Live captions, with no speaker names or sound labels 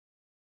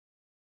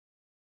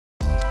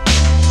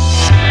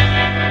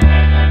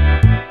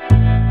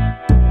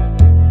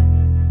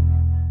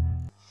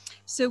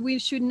So we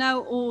should now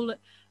all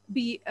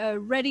be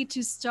ready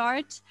to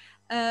start.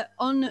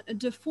 On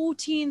the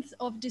 14th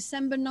of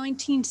December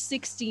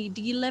 1960,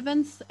 the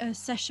 11th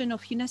session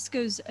of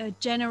UNESCO's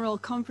General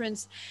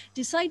Conference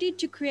decided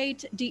to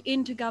create the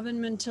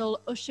Intergovernmental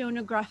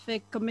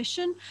Oceanographic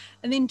Commission,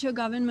 an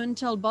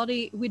intergovernmental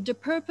body with the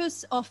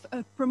purpose of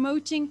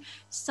promoting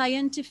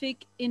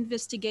scientific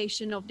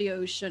investigation of the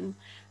ocean.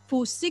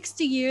 For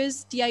 60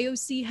 years, the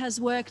IOC has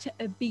worked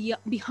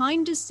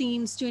behind the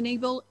scenes to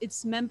enable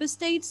its member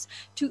states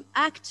to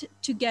act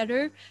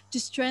together to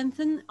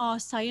strengthen our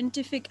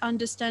scientific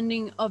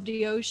understanding of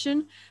the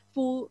ocean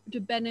for the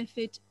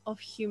benefit of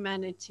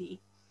humanity.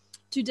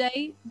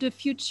 Today, the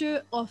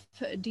future of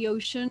the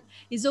ocean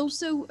is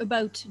also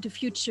about the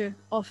future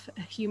of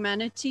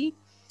humanity.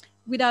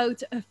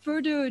 Without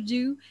further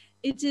ado,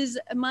 it is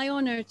my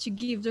honor to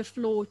give the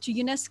floor to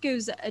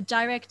UNESCO's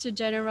Director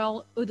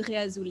General, Audrey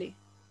Azoulay.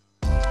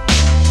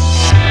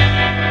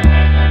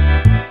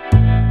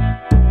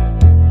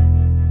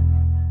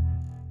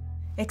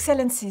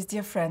 Excellencies,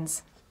 dear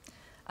friends,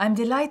 I'm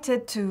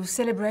delighted to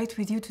celebrate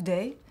with you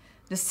today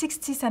the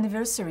 60th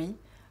anniversary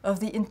of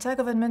the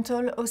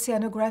Intergovernmental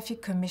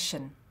Oceanographic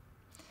Commission.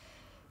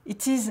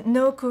 It is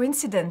no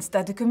coincidence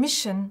that the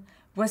Commission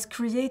was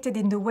created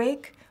in the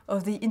wake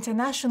of the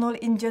International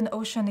Indian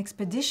Ocean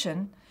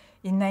Expedition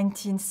in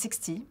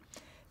 1960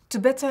 to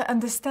better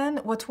understand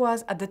what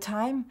was at the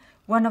time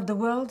one of the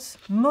world's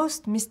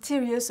most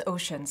mysterious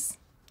oceans.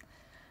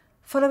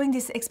 Following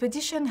this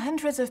expedition,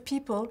 hundreds of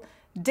people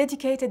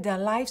dedicated their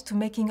lives to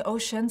making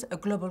oceans a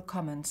global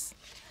commons.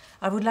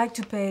 I would like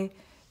to pay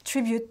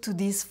tribute to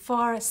these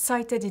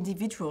far-sighted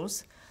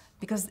individuals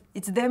because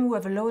it's them who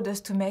have allowed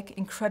us to make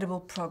incredible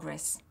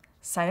progress.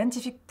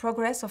 Scientific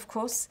progress, of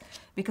course,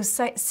 because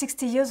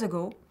 60 years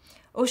ago,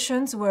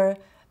 oceans were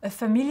a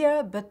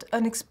familiar but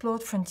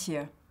unexplored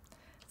frontier.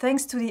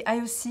 Thanks to the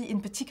IOC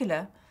in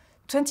particular,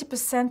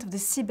 20% of the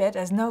seabed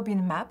has now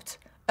been mapped,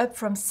 up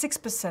from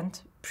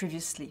 6%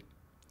 previously.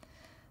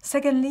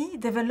 Secondly,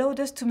 they've allowed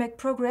us to make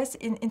progress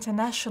in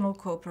international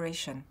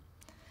cooperation.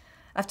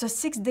 After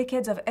 6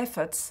 decades of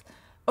efforts,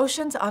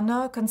 oceans are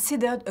now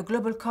considered a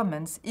global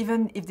commons,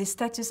 even if this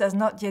status has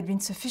not yet been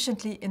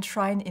sufficiently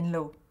enshrined in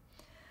law.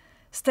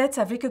 States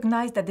have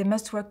recognized that they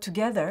must work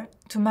together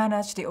to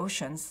manage the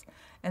oceans,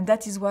 and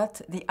that is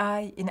what the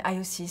I in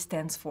IOC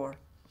stands for.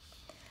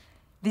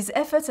 These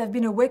efforts have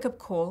been a wake-up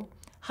call,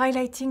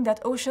 highlighting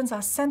that oceans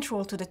are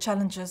central to the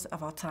challenges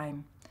of our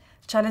time.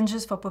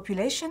 Challenges for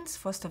populations,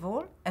 first of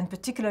all, and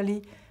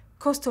particularly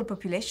coastal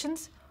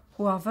populations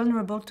who are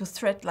vulnerable to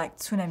threats like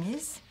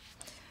tsunamis.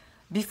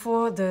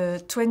 Before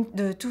the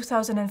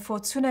 2004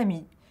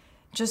 tsunami,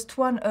 just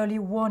one early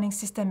warning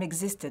system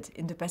existed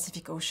in the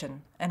Pacific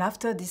Ocean. And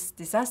after this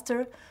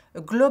disaster,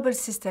 a global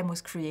system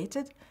was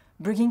created,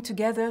 bringing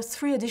together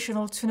 3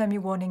 additional tsunami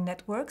warning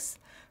networks,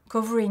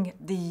 covering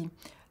the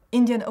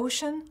Indian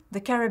Ocean,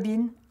 the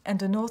Caribbean, and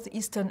the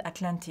northeastern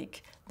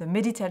Atlantic, the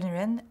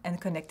Mediterranean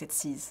and connected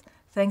seas,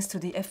 thanks to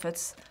the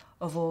efforts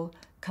of all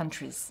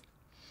countries.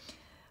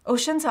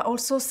 Oceans are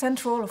also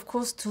central, of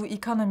course, to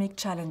economic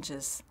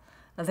challenges.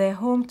 They're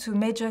home to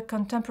major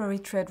contemporary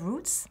trade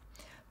routes,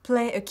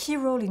 play a key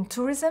role in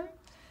tourism,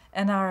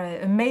 and are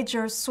a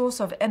major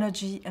source of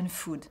energy and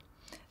food.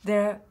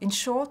 They're, in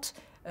short,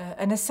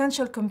 an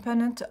essential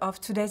component of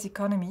today's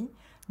economy,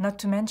 not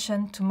to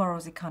mention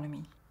tomorrow's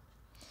economy.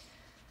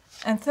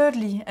 And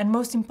thirdly, and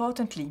most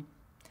importantly,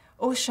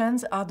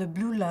 oceans are the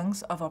blue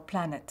lungs of our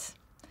planet.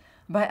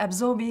 By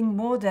absorbing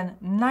more than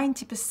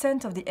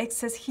 90% of the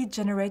excess heat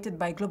generated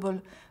by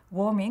global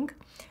warming,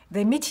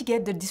 they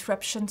mitigate the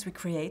disruptions we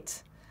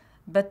create.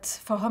 But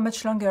for how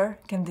much longer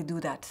can they do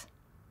that?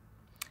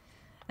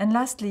 And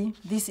lastly,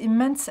 these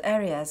immense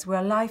areas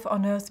where life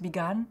on Earth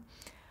began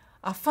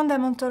are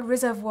fundamental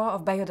reservoirs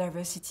of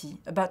biodiversity,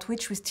 about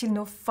which we still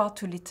know far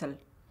too little.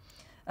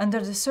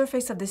 Under the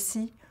surface of the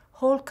sea,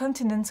 whole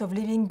continents of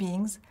living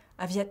beings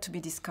have yet to be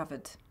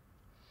discovered.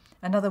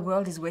 Another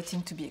world is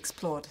waiting to be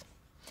explored.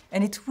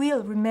 And it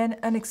will remain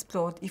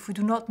unexplored if we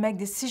do not make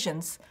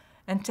decisions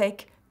and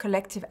take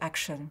collective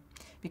action.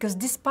 Because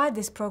despite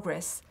this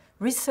progress,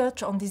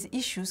 research on these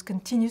issues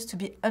continues to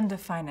be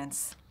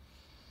underfinanced.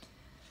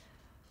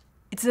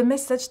 It's a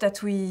message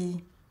that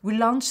we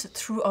launched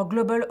through our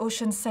Global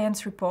Ocean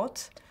Science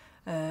Report,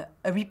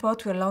 a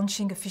report we're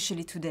launching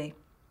officially today.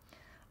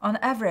 On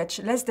average,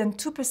 less than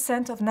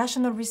 2% of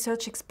national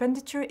research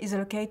expenditure is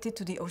allocated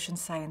to the ocean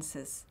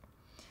sciences.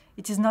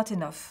 It is not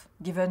enough,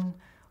 given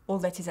all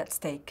that is at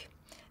stake.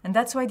 And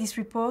that's why this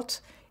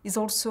report is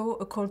also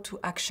a call to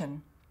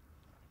action.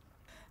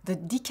 The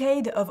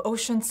decade of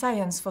ocean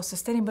science for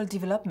sustainable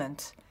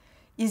development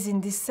is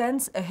in this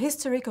sense a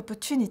historic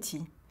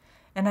opportunity.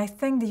 And I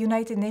thank the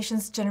United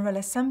Nations General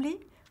Assembly,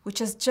 which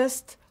has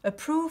just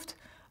approved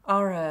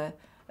our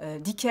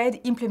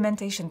decade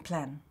implementation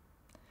plan.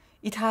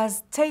 It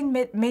has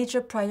 10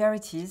 major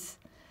priorities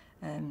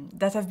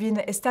that have been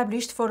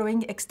established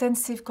following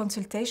extensive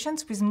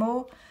consultations with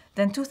more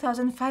than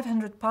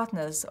 2,500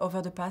 partners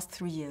over the past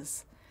 3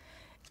 years.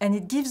 And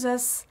it gives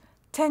us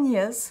 10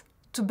 years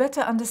to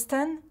better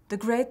understand the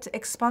great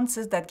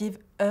expanses that give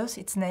Earth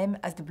its name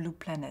as the blue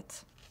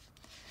planet.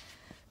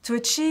 To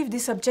achieve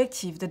this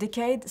objective, the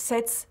decade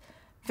sets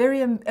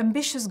very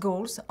ambitious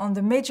goals on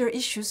the major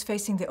issues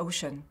facing the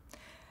ocean.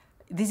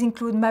 These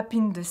include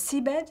mapping the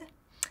seabed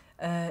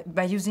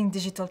by using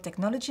digital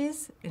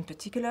technologies in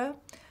particular,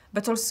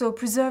 but also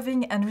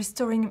preserving and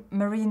restoring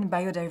marine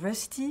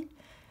biodiversity,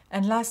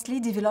 and lastly,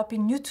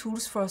 developing new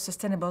tools for a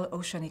sustainable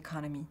ocean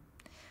economy.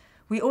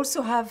 We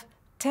also have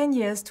 10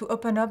 years to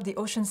open up the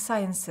ocean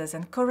sciences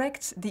and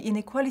correct the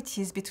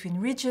inequalities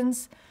between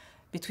regions,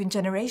 between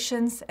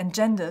generations and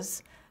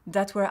genders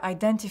that were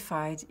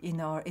identified in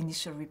our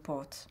initial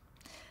report.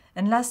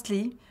 And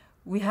lastly,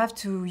 we have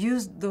to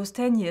use those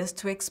 10 years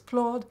to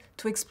explore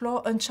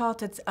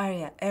uncharted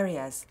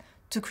areas,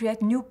 to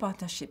create new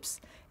partnerships,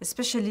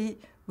 especially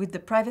with the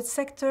private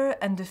sector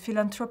and the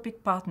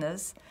philanthropic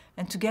partners,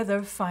 and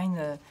together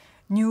find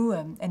new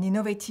and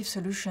innovative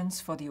solutions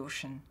for the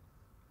ocean.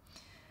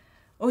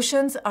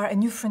 Oceans are a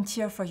new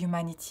frontier for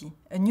humanity,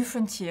 a new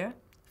frontier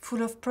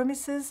full of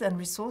promises and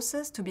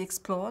resources to be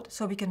explored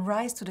so we can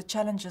rise to the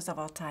challenges of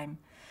our time.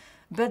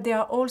 But they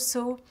are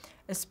also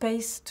a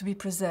space to be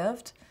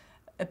preserved,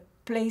 a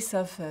place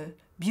of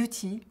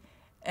beauty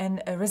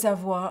and a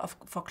reservoir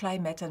for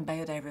climate and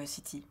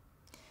biodiversity.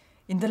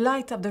 In the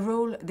light of the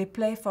role they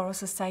play for our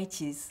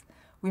societies,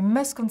 we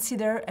must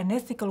consider an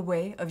ethical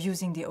way of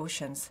using the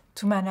oceans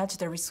to manage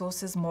their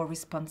resources more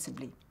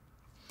responsibly.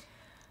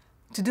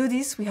 To do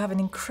this, we have an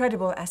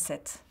incredible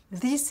asset,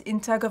 this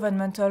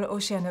Intergovernmental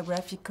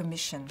Oceanographic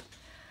Commission.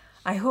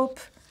 I hope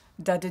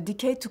that the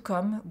decade to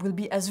come will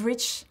be as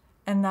rich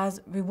and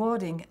as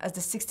rewarding as the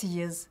 60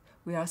 years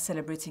we are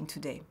celebrating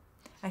today.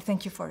 I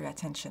thank you for your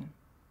attention.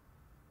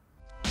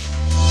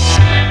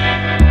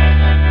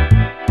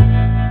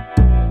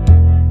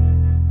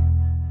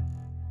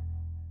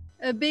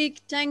 A big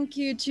thank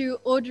you to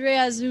Audrey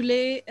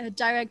Azoulay,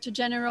 Director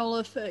General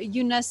of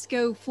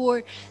UNESCO,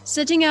 for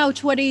setting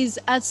out what is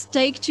at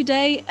stake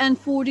today and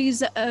for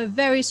these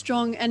very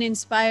strong and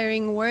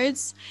inspiring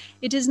words.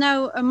 It is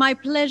now my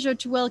pleasure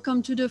to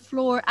welcome to the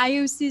floor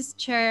IOC's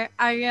Chair,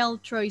 Ariel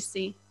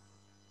Troisi.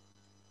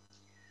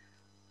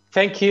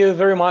 Thank you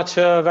very much,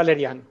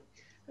 Valerian.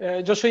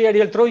 Yo soy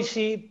Ariel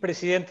Troisi,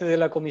 presidente de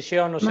la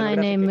Comisión Oceanográfica. My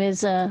name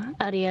is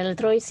Ariel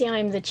Troisi.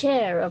 I'm the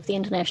chair of the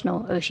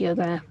International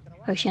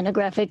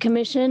Oceanographic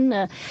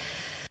Commission,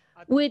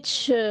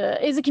 which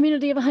is a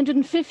community of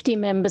 150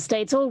 member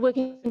states, all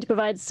working to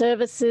provide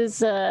services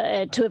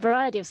to a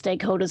variety of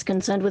stakeholders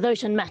concerned with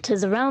ocean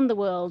matters around the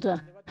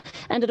world.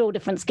 And at all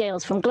different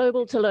scales, from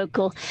global to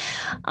local.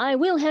 I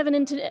will have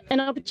an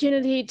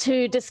opportunity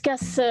to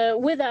discuss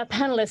with our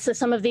panelists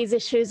some of these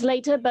issues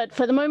later, but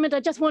for the moment, I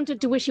just wanted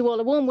to wish you all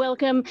a warm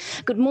welcome.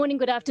 Good morning,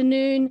 good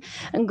afternoon,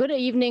 and good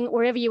evening,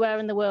 wherever you are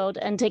in the world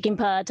and taking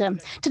part.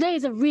 Today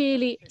is a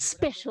really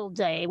special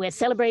day. We're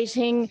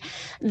celebrating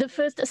the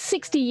first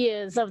 60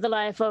 years of the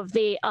life of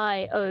the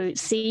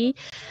IOC.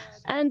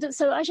 And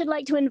so I should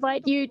like to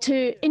invite you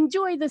to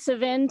enjoy this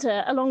event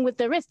along with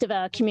the rest of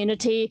our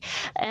community.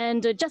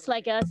 And just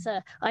like us,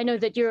 I know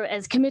that you're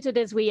as committed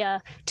as we are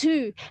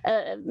to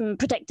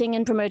protecting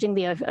and promoting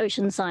the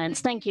ocean science.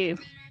 Thank you.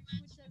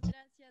 Let's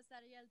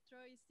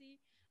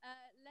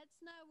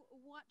now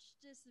watch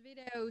this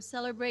video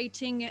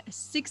celebrating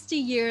 60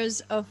 years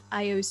of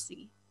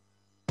IOC.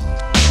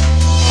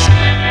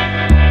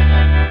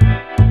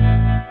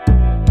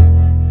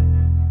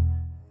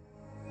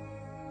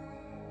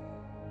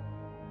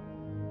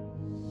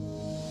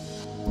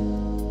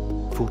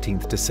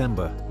 14th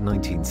December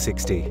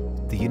 1960,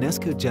 the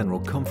UNESCO General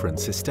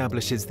Conference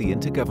establishes the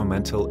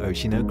Intergovernmental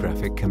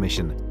Oceanographic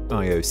Commission,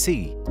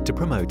 IOC, to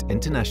promote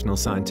international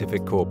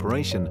scientific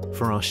cooperation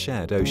for our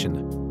shared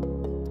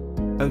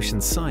ocean. Ocean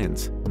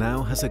science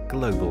now has a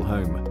global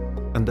home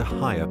and a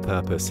higher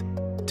purpose: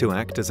 to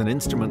act as an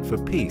instrument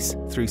for peace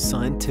through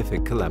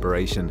scientific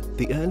collaboration.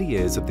 The early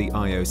years of the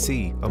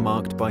IOC are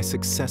marked by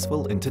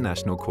successful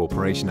international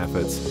cooperation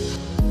efforts.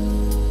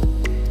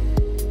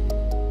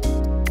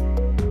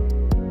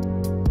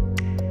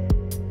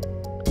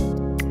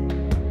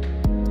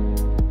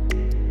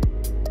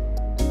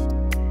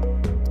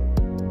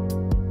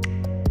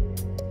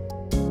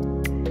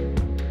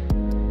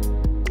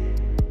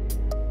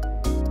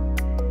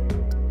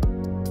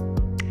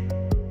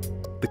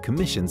 The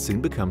Commission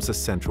soon becomes a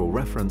central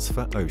reference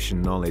for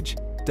ocean knowledge,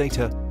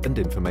 data and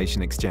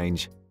information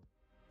exchange.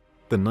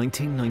 The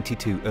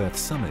 1992 Earth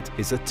Summit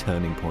is a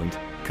turning point.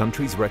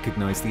 Countries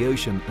recognize the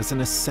ocean as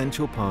an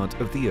essential part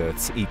of the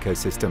Earth's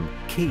ecosystem,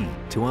 key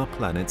to our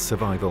planet's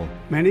survival.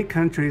 Many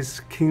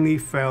countries keenly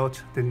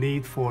felt the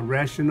need for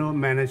rational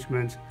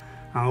management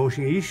on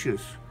ocean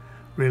issues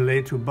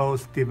related to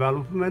both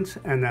development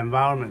and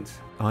environment.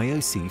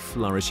 IOC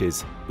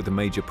flourishes with the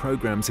major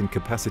programs in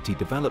capacity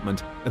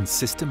development and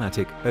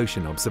systematic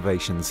ocean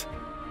observations.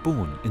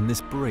 Born in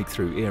this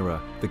breakthrough era,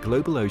 the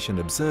Global Ocean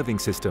Observing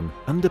System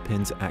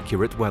underpins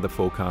accurate weather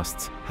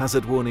forecasts,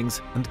 hazard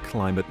warnings and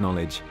climate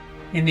knowledge.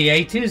 In the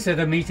 80s, at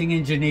a meeting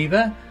in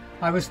Geneva,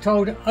 I was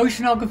told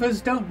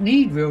oceanographers don't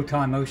need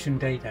real-time ocean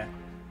data.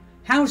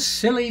 How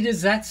silly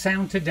does that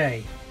sound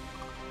today?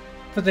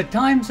 For the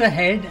times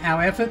ahead,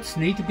 our efforts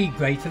need to be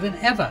greater than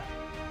ever.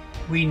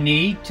 We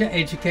need to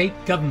educate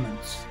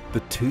governments.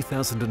 The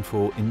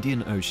 2004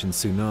 Indian Ocean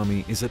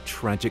tsunami is a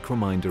tragic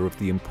reminder of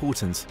the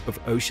importance of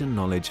ocean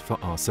knowledge for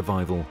our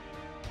survival.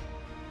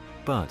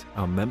 But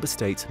our member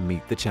states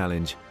meet the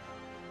challenge.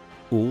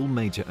 All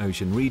major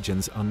ocean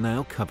regions are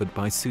now covered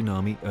by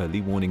tsunami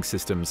early warning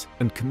systems,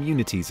 and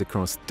communities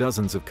across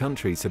dozens of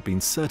countries have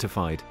been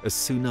certified as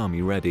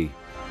tsunami ready.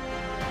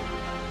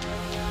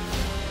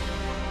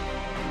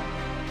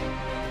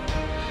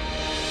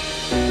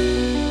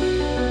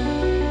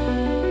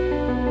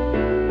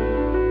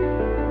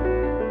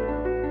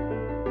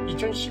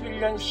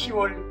 (2011년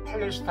 10월)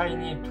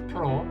 팔레스타인이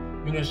투표로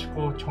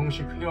유네스코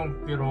정식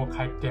회원국으로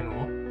가입된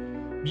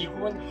후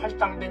미국은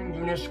할당된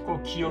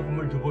유네스코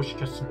기여금을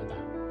유보시켰습니다.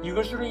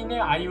 이것으로 인해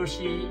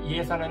IOC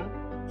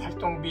예산은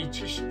활동비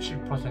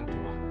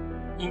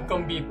 77%와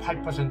인건비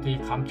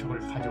 8%의 감축을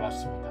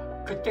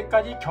가져왔습니다.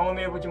 그때까지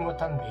경험해보지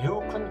못한 매우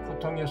큰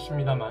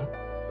고통이었습니다만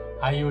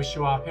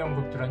IOC와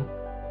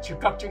회원국들은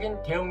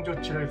즉각적인 대응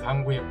조치를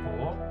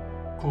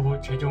강구했고 그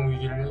후 재정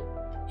위기를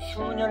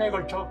수년에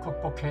걸쳐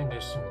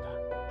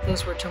극복해냈습니다.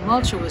 Those were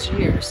tumultuous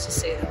years, to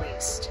say the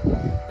least.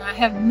 I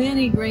have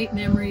many great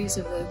memories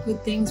of the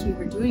good things we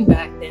were doing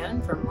back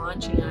then, from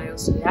launching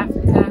IOC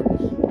Africa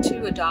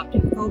to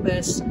adopting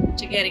OBIS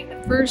to getting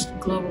the first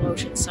Global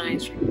Ocean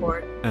Science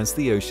Report. As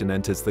the ocean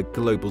enters the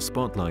global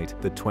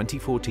spotlight, the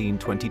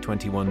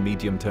 2014-2021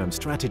 medium-term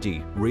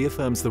strategy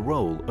reaffirms the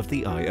role of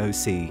the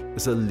IOC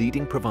as a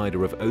leading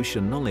provider of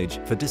ocean knowledge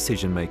for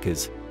decision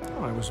makers.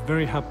 I was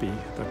very happy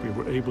that we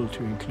were able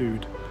to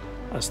include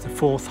as the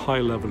fourth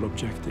high-level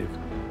objective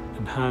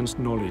enhanced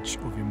knowledge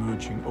of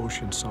emerging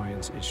ocean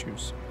science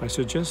issues. I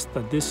suggest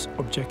that this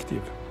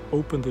objective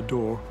open the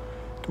door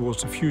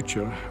towards a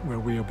future where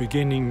we are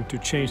beginning to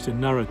change the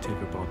narrative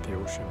about the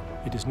ocean.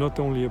 It is not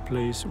only a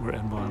place where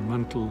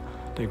environmental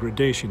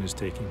degradation is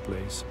taking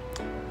place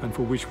and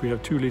for which we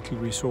have too little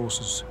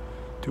resources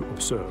to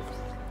observe.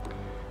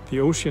 The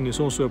ocean is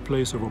also a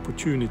place of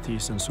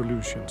opportunities and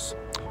solutions,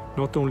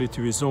 not only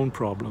to its own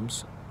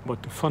problems,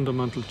 but to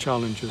fundamental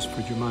challenges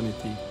for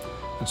humanity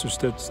and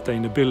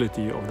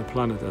sustainability of the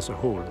planet as a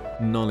whole.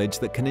 Knowledge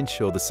that can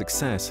ensure the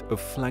success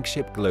of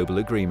flagship global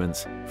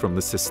agreements, from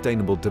the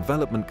Sustainable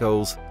Development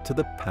Goals to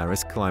the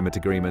Paris Climate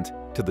Agreement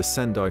to the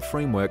Sendai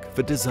Framework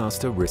for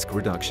Disaster Risk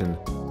Reduction.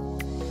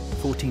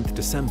 14th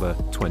December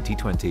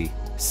 2020,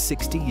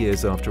 60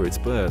 years after its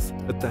birth,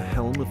 at the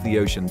helm of the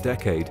Ocean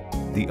Decade,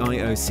 the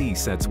IOC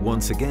sets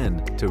once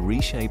again to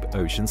reshape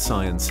ocean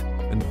science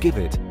and give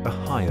it a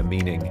higher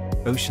meaning.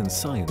 Ocean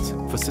science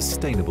for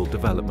sustainable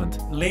development.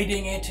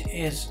 Leading it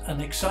is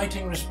an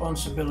exciting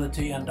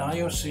responsibility, and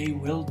IOC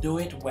will do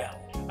it well.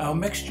 Our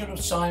mixture of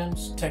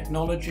science,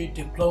 technology,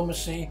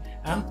 diplomacy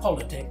and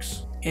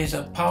politics is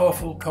a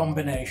powerful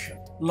combination.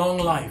 Long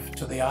life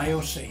to the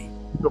IOC.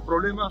 Los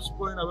problemas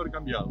pueden haber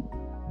cambiado,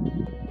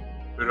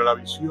 pero la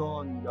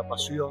visión y la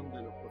pasión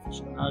de los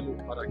profesionales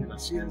para que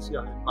las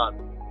ciencias del mar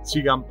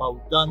sigan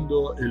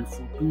pautando el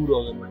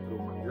futuro de nuestra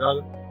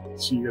humanidad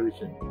sigue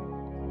vigente.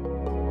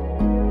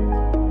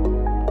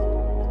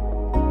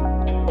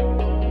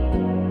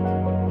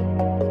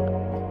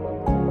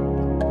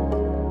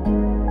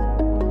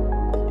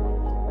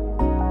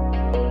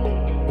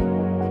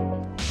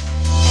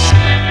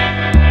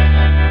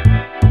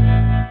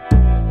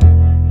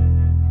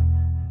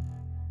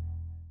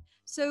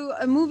 So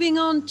moving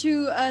on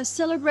to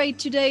celebrate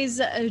today's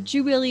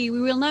Jubilee,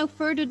 we will now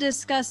further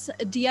discuss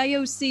the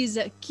IOC's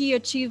key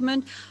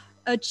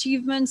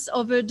achievements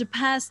over the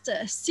past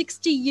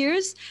 60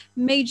 years,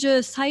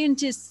 major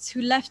scientists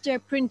who left their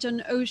print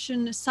on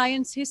ocean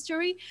science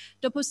history,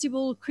 the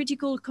possible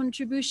critical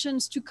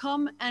contributions to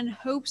come and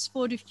hopes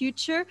for the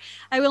future.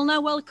 I will now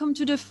welcome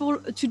to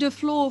the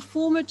floor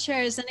former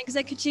chairs and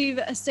executive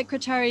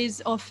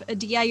secretaries of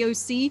the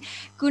IOC,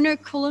 Gunnar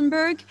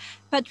Kohlenberg,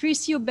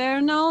 Patricio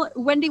Bernal,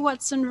 Wendy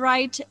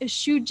Watson-Wright,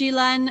 Shu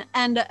Jilan,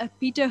 and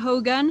Peter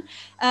Hogan.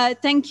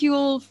 Thank you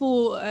all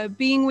for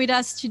being with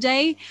us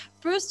today.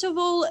 First of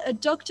all,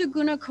 Dr.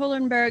 Gunnar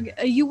Kohlenberg,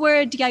 you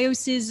were the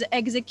IOC's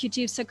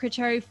executive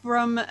secretary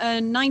from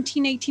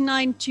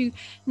 1989 to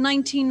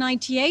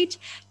 1998.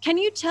 Can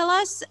you tell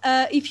us,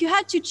 if you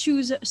had to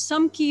choose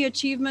some key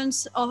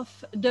achievements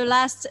of the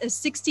last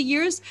 60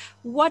 years,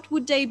 what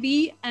would they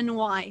be and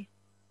why?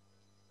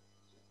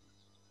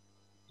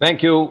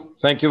 Thank you.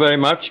 Thank you very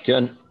much,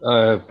 Ken.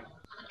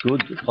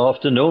 Good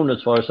afternoon,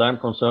 as far as I'm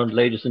concerned,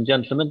 ladies and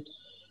gentlemen.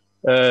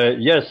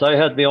 Yes, I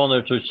had the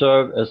honor to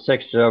serve as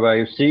Secretary of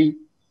IOC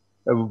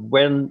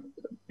when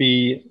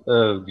the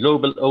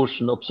Global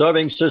Ocean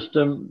Observing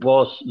System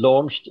was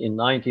launched in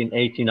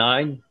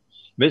 1989.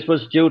 This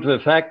was due to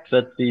the fact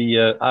that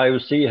the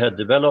IOC had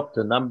developed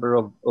a number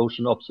of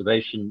ocean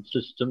observation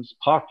systems,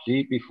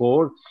 partly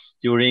before,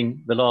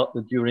 during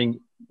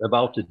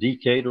about a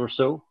decade or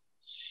so.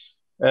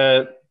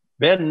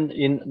 Then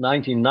in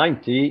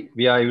 1990,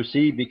 the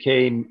IOC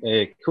became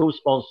a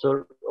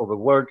co-sponsor of a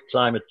World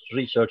Climate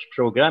Research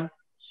Program,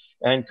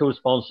 and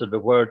co-sponsored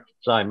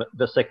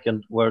the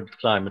second World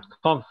Climate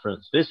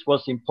Conference. This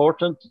was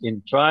important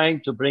in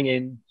trying to bring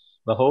in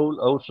the whole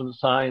ocean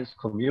science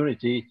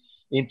community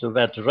into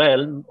that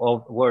realm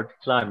of world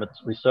climate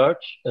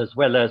research, as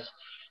well as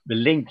the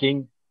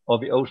linking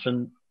of the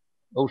ocean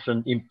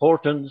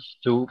importance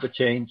to the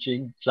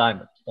changing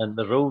climate and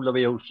the role of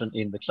the ocean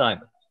in the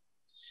climate.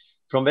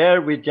 From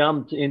there, we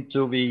jumped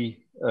into the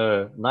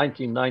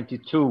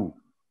 1992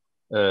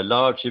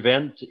 large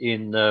event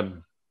in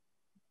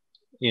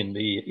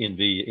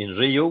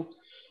Rio.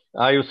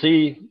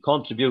 IOC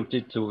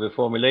contributed to the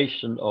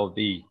formulation of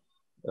the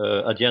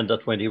Agenda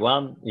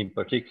 21, in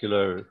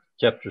particular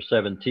Chapter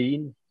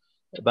 17,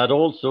 but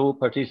also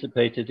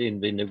participated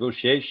in the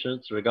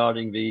negotiations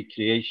regarding the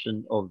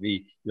creation of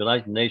the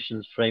United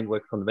Nations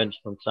Framework Convention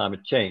on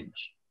Climate Change.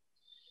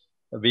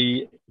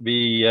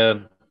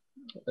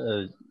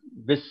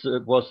 This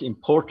was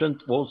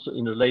important also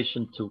in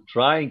relation to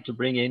trying to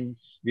bring in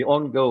the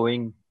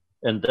ongoing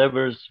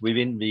endeavors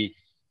within the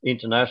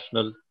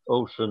International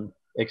Ocean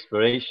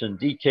Exploration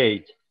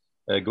Decade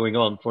going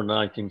on for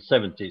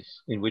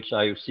 1970s, in which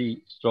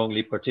IOC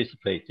strongly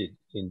participated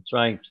in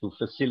trying to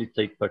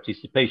facilitate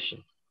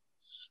participation.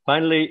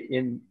 Finally,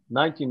 in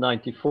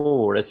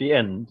 1994, at the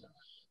end,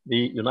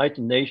 the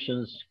United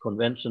Nations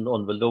Convention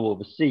on the Law of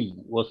the Sea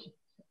was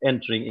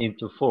entering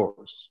into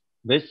force.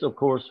 This, of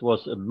course,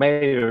 was a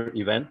major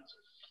event,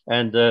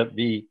 and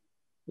the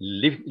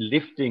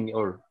lifting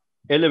or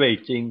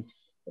elevating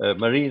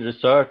marine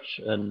research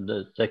and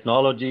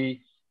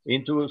technology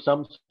into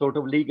some sort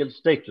of legal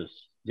status.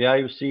 The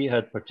IOC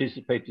had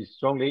participated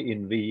strongly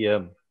in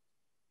the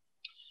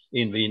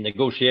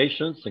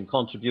negotiations and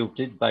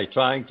contributed by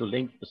trying to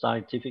link the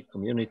scientific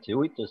community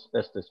to it as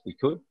best as we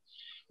could.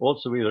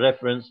 Also with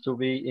reference to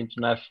the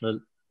International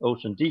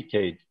Ocean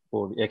Decade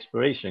for the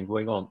exploration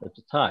going on at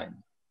the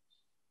time.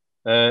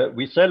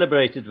 We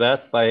celebrated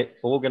that by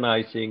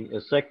organizing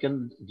a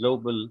second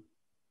global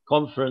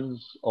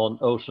conference on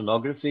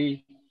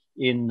oceanography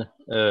in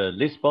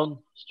Lisbon,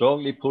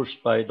 strongly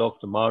pushed by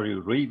Dr.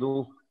 Mario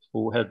Rivo,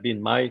 who had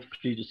been my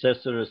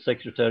predecessor as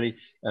secretary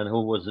and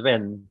who was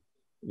then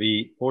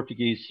the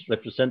Portuguese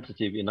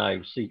representative in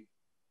IOC.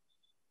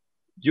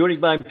 During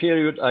my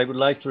period, I would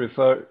like to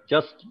refer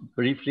just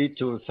briefly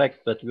to the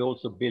fact that we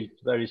also built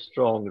very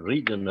strong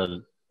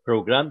regional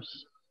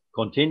programs,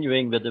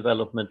 continuing the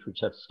development which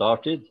had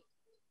started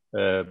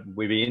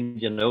with the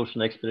Indian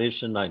Ocean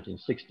Expedition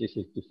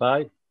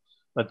 1960-65.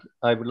 But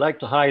I would like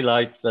to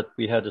highlight that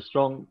we had a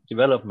strong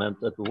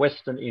development at the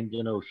Western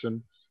Indian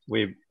Ocean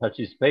with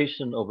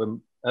participation of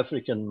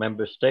African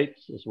member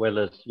states as well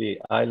as the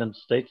island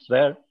states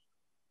there,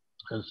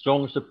 and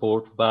strong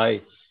support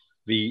by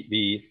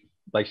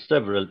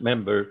several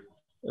member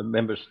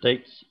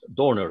states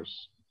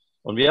donors.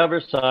 On the other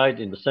side,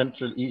 in the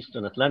Central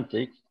Eastern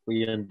Atlantic,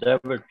 we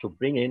endeavored to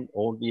bring in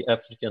all the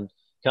African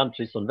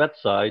countries on that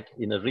side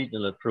in a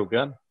regional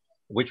program,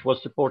 which was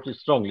supported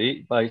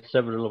strongly by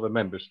several of the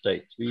member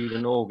states. We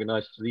even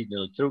organized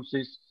regional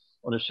cruises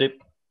on a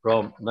ship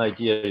from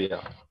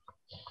Nigeria.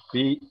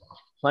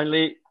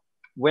 Finally,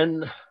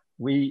 when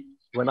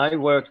I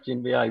worked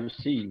in the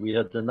IOC, we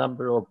had a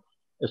number of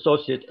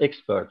associate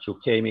experts who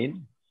came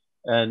in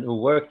and who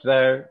worked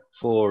there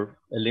for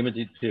a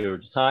limited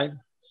period of time.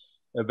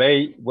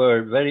 They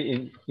were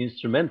very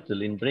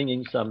instrumental in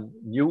bringing some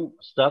new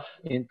stuff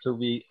into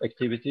the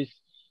activities,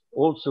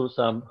 also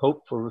some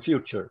hope for the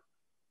future.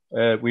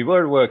 We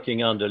were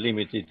working under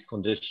limited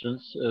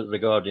conditions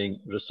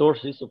regarding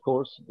resources, of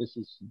course. This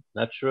is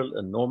natural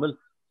and normal.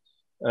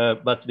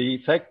 But the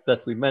fact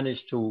that we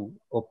managed to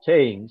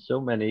obtain so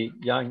many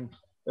young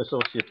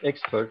associate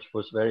experts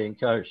was very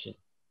encouraging.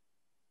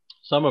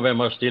 Some of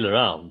them are still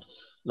around,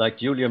 like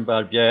Julian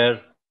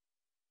Barbier,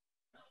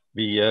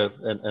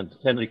 and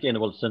Henrik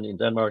Enevoldsen in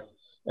Denmark,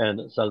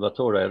 and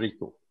Salvatore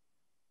Enrico.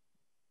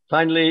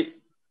 Finally,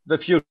 the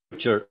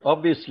future.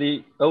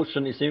 Obviously,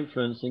 ocean is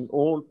influencing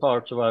all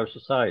parts of our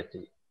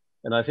society,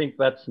 and I think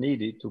that's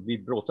needed to be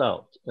brought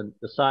out, and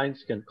the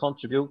science can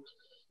contribute.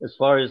 As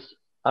far as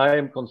I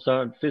am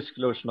concerned,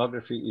 physical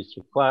oceanography is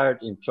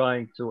required in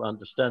trying to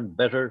understand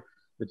better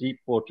the deep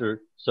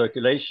water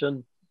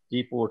circulation,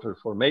 deep water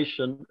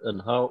formation,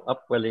 and how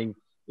upwelling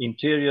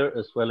interior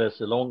as well as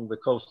along the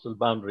coastal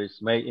boundaries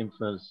may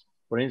influence,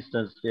 for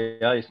instance,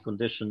 the ice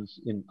conditions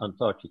in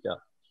Antarctica,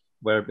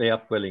 where the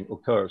upwelling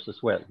occurs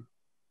as well.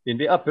 In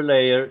the upper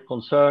layer,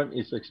 concern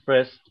is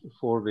expressed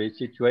for the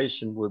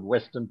situation with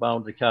western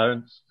boundary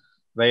currents.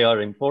 They are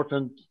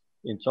important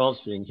in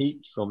transferring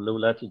heat from low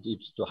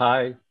latitudes to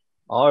high.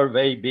 Are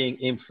they being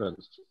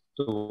influenced?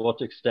 To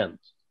what extent?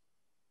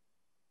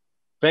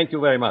 Thank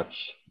you very much.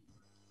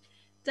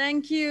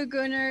 Thank you,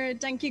 Gunnar.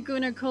 Thank you,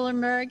 Gunnar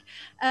Kohlenberg.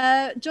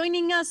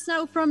 Joining us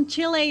now from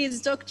Chile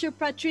is Dr.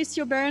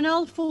 Patricio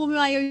Bernal, former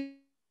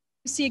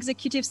IOC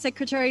Executive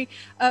Secretary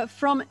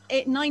from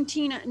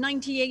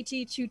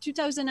 1998 to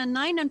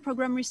 2009 and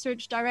Program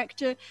Research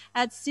Director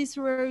at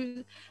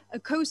Cicero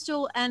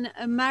Coastal and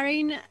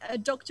Marine.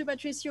 Dr.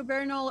 Patricio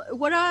Bernal,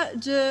 what are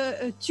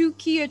the two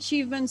key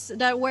achievements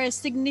that were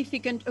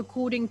significant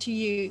according to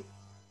you?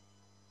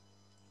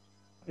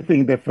 I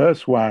think the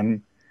first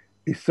one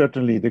is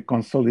certainly the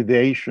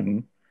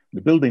consolidation,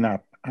 the building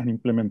up and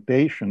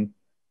implementation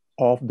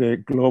of the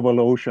global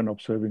ocean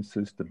observing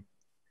system.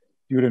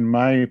 During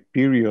my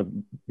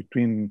period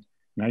between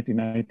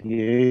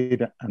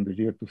 1998 and the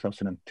year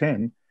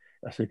 2010,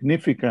 a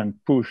significant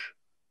push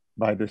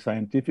by the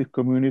scientific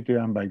community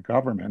and by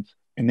governments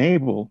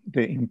enabled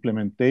the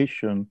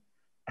implementation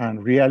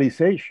and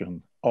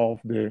realization of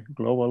the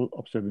global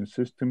observing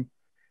system,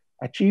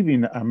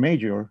 achieving a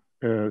major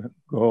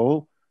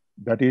goal,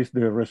 that is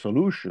the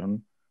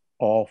resolution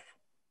of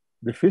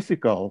the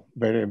physical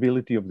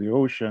variability of the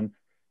ocean.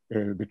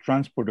 The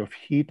transport of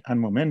heat and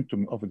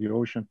momentum of the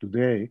ocean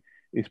today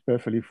is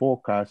perfectly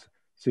forecast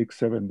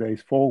 6-7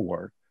 days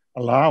forward,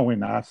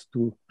 allowing us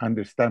to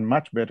understand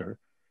much better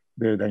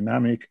the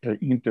dynamic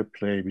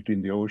interplay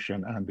between the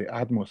ocean and the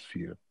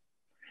atmosphere.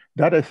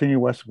 That, I think,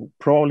 was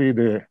probably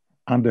the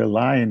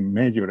underlying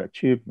major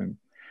achievement.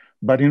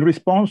 But in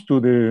response to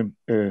the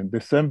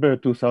December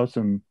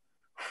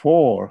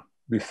 2004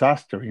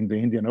 disaster in the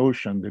Indian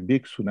Ocean, the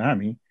big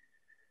tsunami,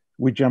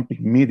 we jumped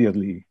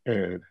immediately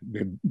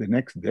the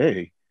next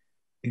day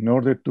in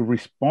order to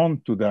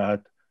respond to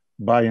that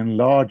by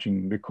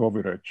enlarging the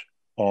coverage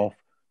of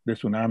the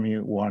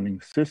tsunami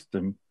warning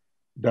system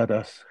that,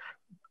 as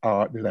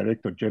the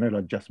Director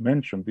General just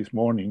mentioned this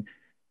morning,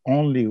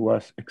 only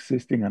was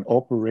existing and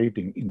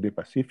operating in the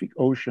Pacific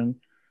Ocean.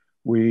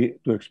 We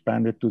to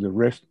expand it to the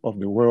rest of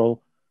the world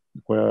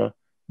where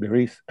there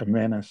is a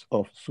menace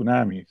of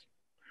tsunamis.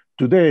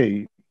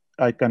 Today,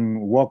 I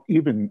can walk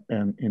even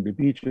in the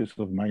beaches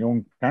of my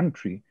own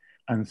country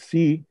and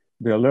see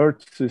the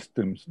alert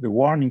systems, the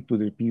warning to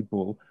the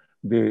people,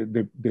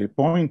 the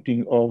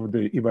pointing of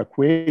the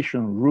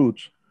evacuation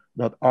routes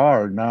that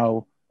are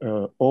now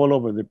all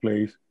over the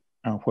place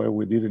and where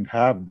we didn't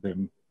have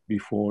them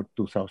before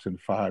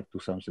 2005,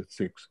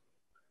 2006.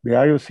 The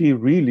IOC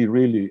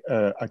really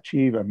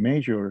achieved a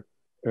major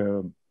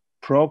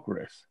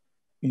progress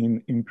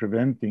in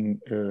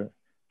preventing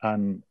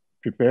and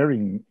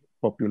preparing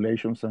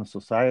populations and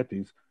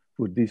societies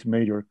for these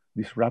major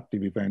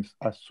disruptive events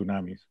as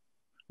tsunamis.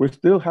 We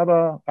still have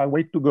a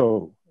way to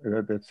go.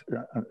 That's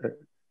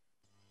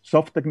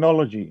soft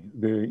technology,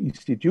 the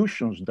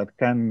institutions that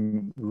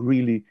can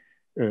really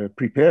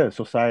prepare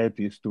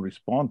societies to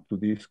respond to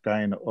this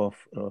kind of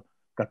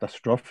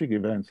catastrophic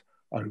events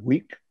are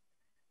weak.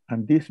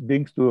 And this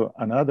brings to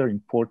another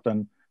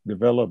important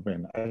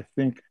development. I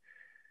think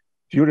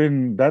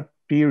during that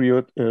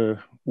period,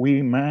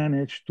 we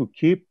managed to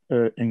keep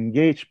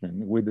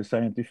engagement with the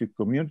scientific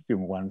community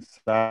on one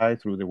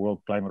side through the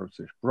World Climate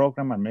Research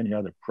Program and many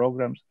other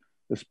programs,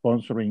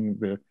 sponsoring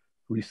the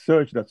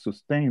research that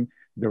sustained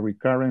the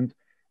recurrent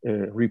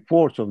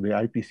reports of the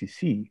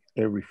IPCC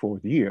every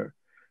 4th year.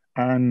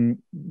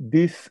 And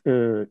this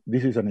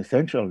is an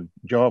essential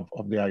job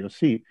of the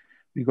IOC,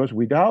 because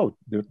without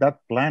that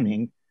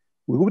planning,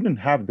 we wouldn't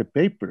have the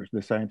papers,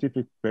 the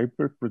scientific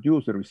paper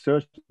produced, the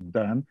research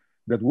done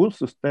that will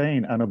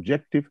sustain an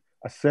objective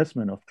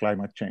assessment of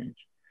climate change.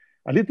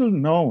 A little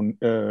known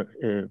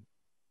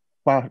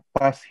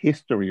past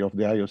history of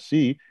the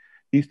IOC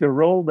is the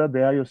role that the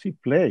IOC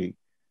played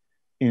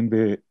in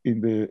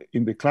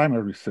the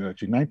climate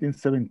research. In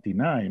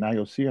 1979,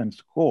 IOC and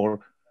SCORE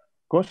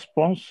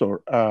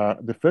co-sponsored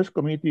the first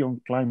Committee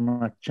on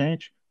Climate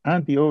Change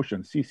and the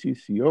Ocean,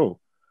 CCCO,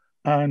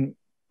 and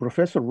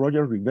Professor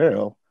Roger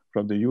Revelle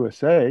from the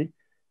USA,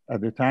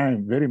 at the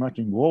time very much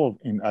involved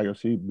in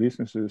IOC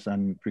businesses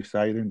and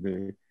presiding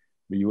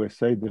the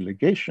USA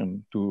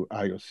delegation to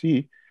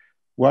IOC,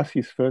 was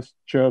his first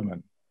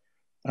chairman.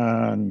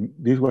 And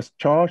this was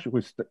charged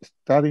with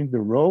studying the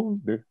role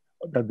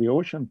that the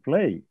ocean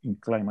play in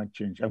climate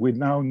change. And we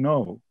now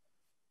know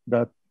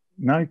that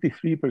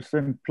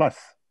 93% plus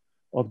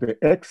of the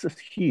excess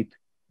heat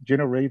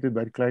generated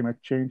by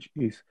climate change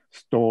is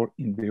stored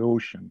in the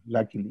ocean,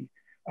 luckily.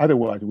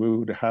 Otherwise, we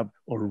would have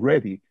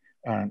already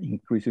an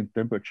increase in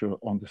temperature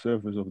on the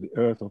surface of the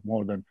Earth of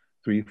more than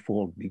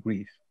 3-4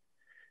 degrees.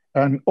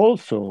 And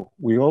also,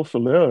 we also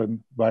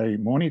learned by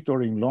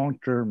monitoring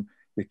long-term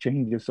the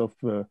changes of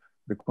the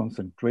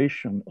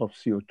concentration of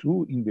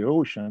CO2 in the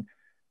ocean,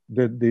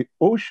 that the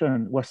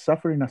ocean was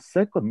suffering a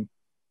second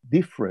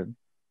different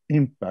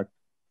impact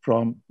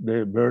from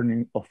the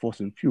burning of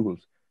fossil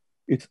fuels.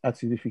 It's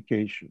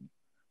acidification.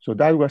 So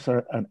that was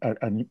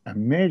a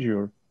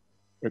major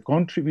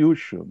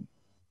contribution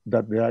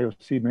that the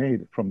IOC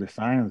made from the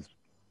science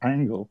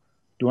angle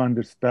to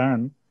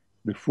understand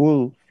the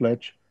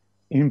full-fledged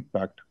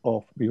impact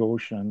of the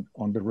ocean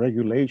on the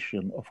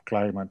regulation of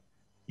climate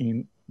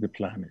in the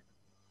planet.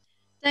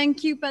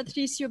 Thank you,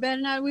 Patricio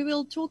Bernal. We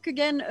will talk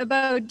again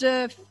about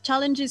the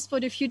challenges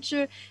for the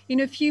future in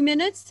a few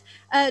minutes.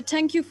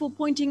 Thank you for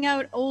pointing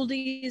out all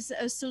these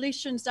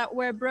solutions that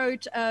were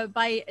brought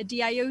by the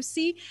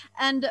IOC.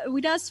 And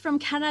with us from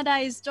Canada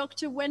is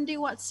Dr. Wendy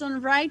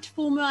Watson-Wright,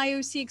 former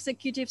IOC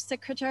Executive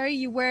Secretary.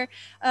 You were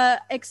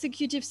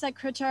Executive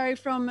Secretary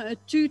from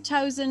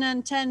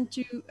 2010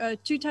 to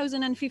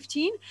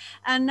 2015.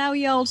 And now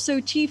you're also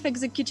Chief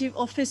Executive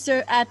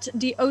Officer at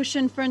the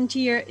Ocean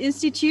Frontier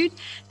Institute.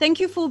 Thank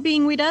you for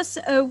being with us.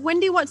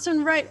 Wendy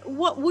Watson-Wright,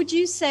 what would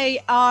you say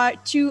are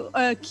two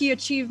key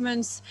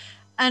achievements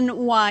and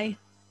why?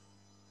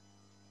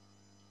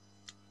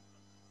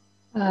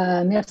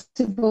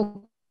 Merci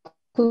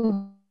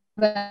beaucoup,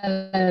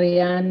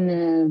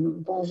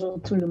 Valériane. Bonjour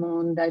tout le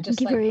monde.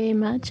 Thank you very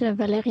much,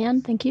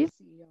 Valériane. Thank you.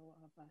 CEO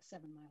of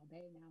 7 Mile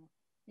Bay now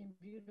in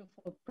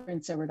beautiful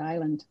Prince Edward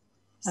Island.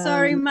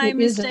 Sorry, my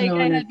mistake.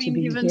 I had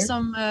been given here.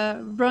 some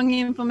wrong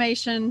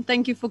information.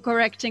 Thank you for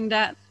correcting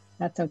that.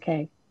 That's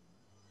okay.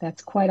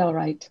 That's quite all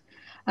right.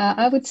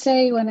 I would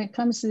say when it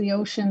comes to the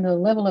ocean, the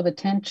level of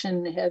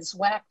attention has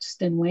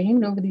waxed and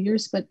waned over the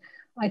years, but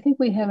I think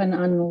we have an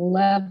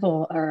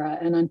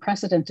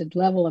unprecedented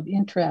level of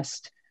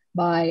interest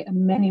by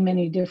many,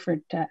 many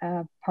different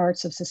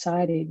parts of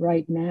society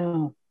right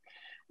now.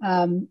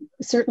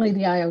 Certainly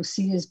the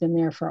IOC has been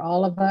there for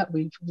all of it.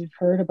 We've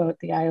heard about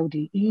the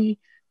IODE,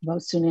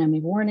 about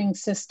tsunami warning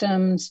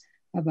systems,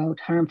 about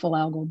harmful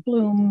algal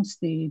blooms,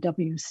 the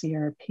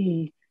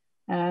WCRP.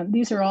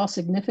 These are all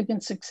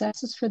significant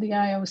successes for the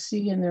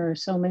IOC, and there are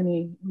so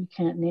many, we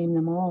can't name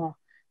them all,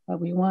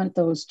 but we want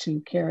those to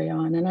carry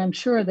on. And I'm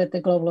sure that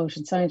the Global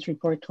Ocean Science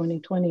Report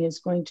 2020 is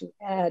going to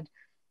add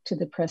to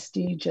the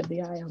prestige of the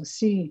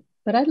IOC.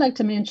 But I'd like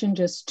to mention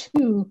just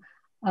two,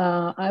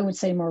 I would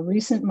say more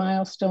recent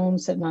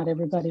milestones that not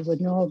everybody would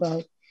know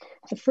about.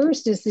 The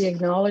first is the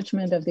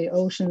acknowledgement of the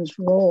ocean's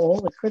role,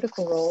 the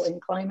critical role in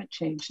climate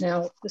change.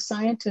 Now, the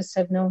scientists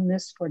have known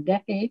this for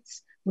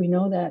decades. We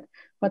know that,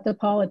 but the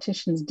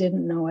politicians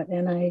didn't know it.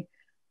 And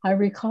I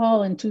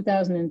recall in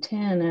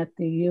 2010 at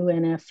the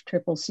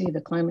UNFCCC, the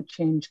Climate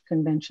Change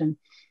Convention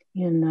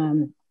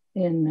in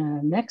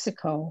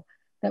Mexico,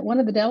 that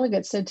one of the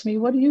delegates said to me,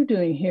 "What are you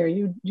doing here?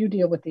 You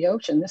deal with the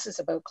ocean. This is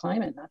about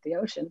climate, not the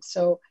ocean."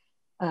 So,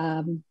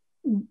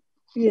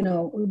 you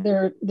know,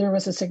 there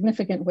was a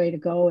significant way to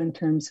go in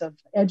terms of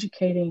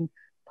educating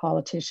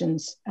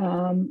politicians.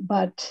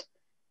 But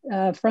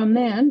from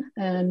then,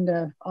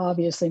 and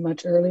obviously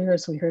much earlier,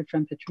 as we heard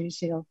from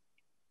Patricio,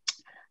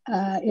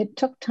 it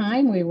took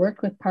time. We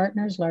worked with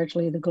partners,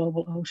 largely the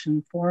Global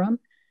Ocean Forum,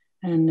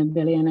 and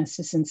Biliana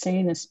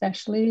Sisinsane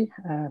especially,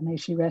 may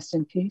she rest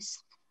in peace.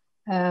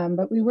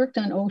 But we worked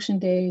on ocean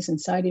days and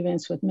side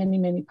events with many,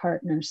 many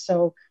partners.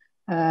 So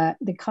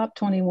the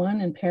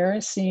COP21 in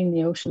Paris, seeing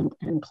the Ocean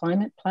and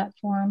Climate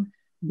Platform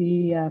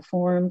be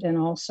formed, and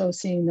also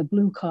seeing the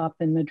Blue COP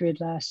in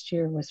Madrid last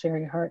year was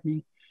very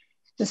heartening.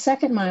 The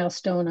second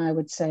milestone, I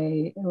would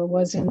say,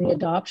 was in the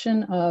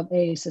adoption of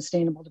a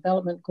sustainable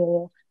development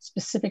goal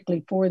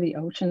specifically for the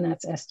ocean,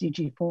 that's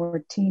SDG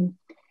 14.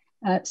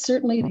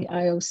 Certainly the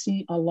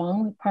IOC,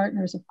 along with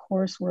partners, of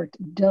course, worked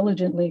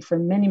diligently for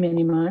many,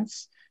 many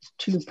months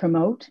to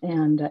promote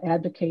and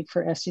advocate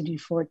for SDG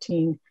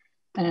 14.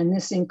 And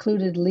this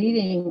included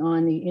leading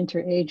on the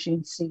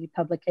interagency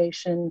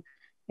publication,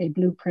 a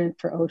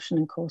blueprint for ocean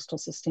and coastal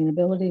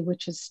sustainability,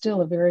 which is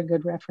still a very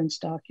good reference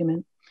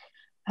document.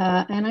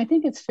 And I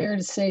think it's fair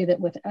to say that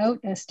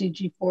without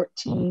SDG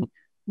 14,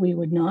 we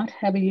would not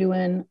have a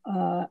UN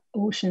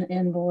ocean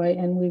envoy,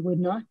 and we would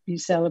not be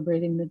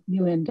celebrating the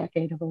UN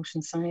Decade of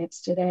Ocean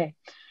Science today.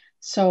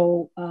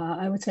 So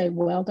I would say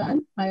well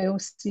done,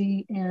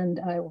 IOC, and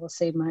I will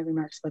save my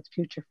remarks about the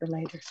future for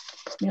later.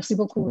 Merci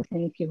beaucoup.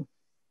 Thank you.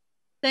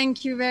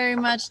 Thank you very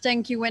much.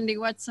 Thank you, Wendy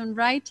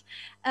Watson-Wright.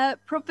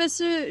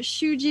 Professor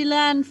Xu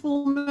Jilan,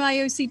 former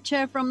IOC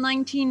chair from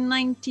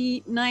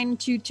 1999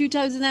 to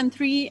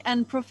 2003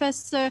 and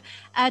professor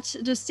at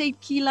the State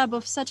Key Lab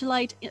of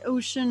Satellite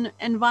Ocean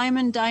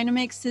Environment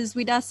Dynamics, is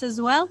with us as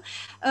well.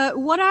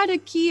 What are the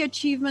key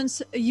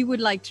achievements you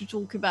would like to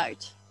talk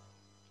about?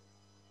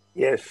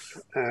 Yes.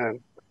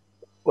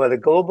 Well, the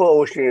global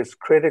ocean is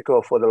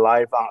critical for the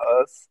life on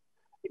Earth,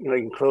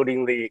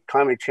 including the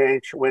climate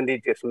change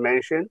Wendy just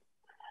mentioned.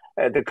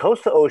 The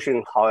coastal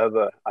ocean,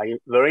 however, are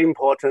very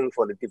important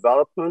for the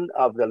development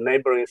of the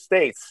neighboring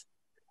states,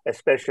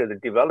 especially the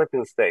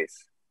developing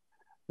states.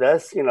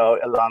 Thus,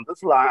 along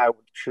this line, I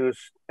would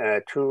choose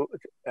two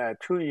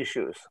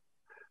issues.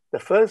 The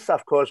first,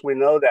 of course, we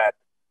know that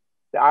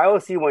the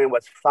IOC, when it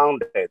was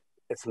founded,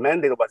 its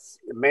mandate was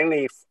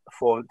mainly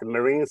for the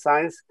marine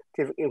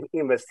scientific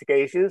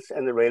investigations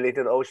and the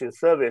related ocean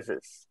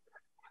services.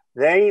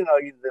 Then, in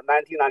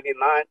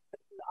 1999,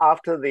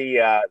 after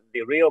the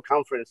Rio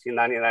conference in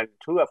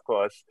 1992, of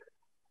course,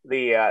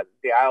 the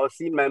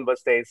IOC member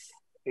states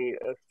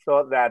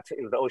thought that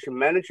the ocean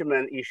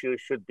management issue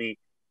should be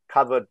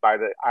covered by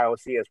the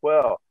IOC as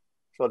well.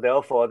 So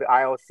therefore, the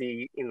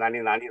IOC in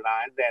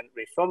 1999 then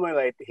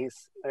reformulated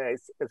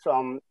its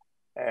own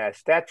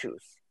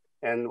statutes.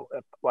 and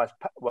was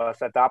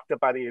adopted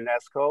by the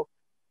UNESCO.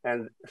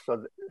 And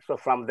so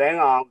from then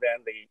on,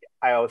 then the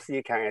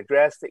IOC can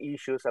address the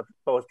issues of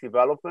both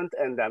development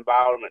and the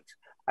environment.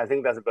 I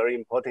think that's a very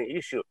important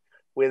issue.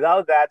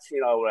 Without that,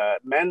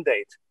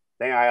 mandate,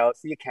 then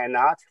IOC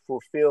cannot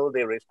fulfill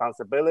the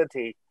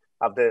responsibility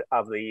of the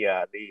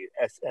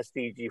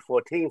SDG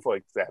 14, for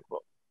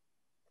example.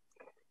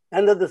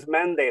 Under this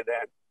mandate,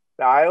 then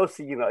the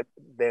IOC,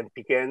 then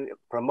began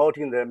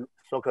promoting the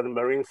so-called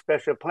marine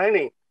spatial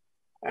planning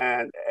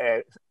and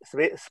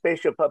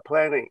spatial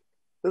planning.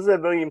 This is a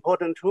very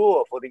important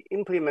tool for the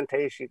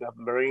implementation of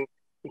marine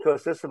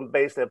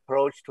ecosystem-based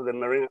approach to the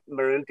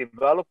marine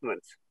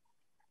development.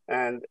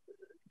 And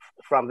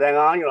from then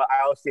on,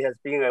 IOC has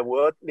been a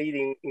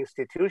world-leading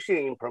institution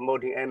in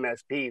promoting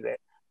MSP, the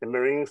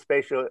marine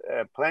spatial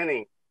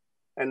planning.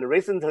 And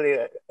recently,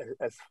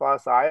 as far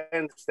as I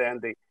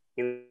understand,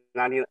 in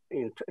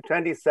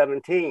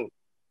 2017,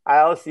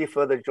 IOC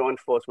further joined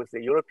force with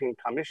the European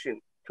Commission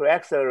to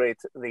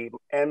accelerate the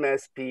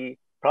MSP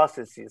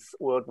processes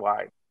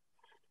worldwide.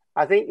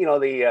 I think,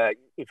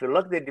 if you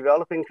look at the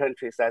developing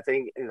countries, I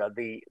think,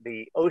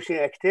 the ocean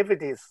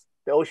activities,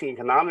 the ocean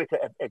economic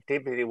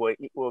activity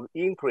will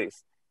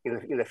increase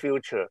in the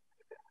future.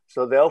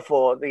 So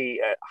therefore,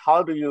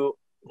 how do you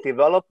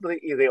develop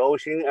the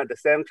ocean at the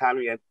same time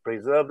and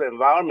preserve the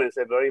environment is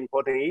a very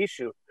important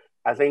issue.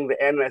 I think the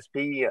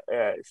MSP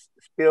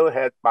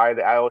spearhead by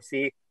the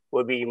IOC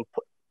will be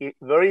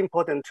very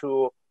important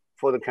tool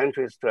for the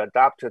countries to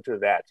adapt to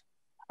that.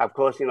 Of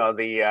course, for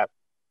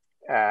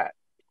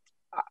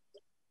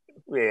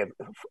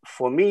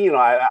me,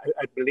 I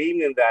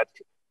believe in that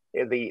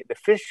the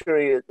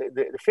fishery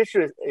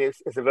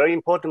is a very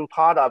important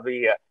part of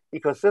the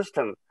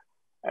ecosystem,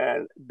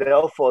 and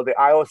therefore the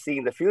IOC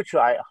in the future,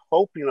 I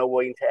hope will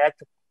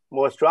interact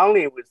more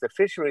strongly with the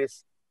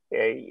fisheries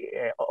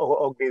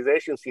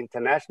organizations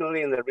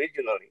internationally and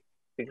regionally,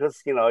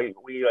 because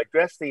we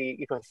address the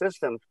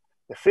ecosystem.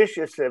 The fish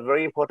is a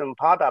very important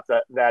part of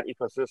that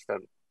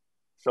ecosystem.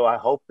 So I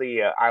hope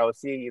the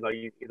IOC,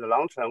 in the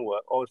long term,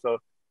 will also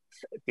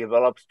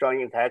develop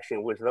strong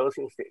interaction with those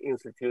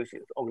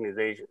institutions,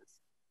 organizations.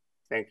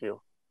 Thank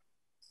you.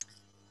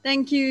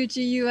 Thank you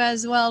to you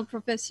as well,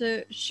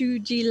 Professor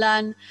Xu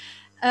Lan.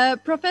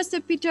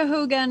 Professor Peter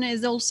Hogan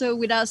is also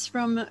with us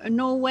from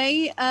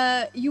Norway.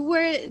 You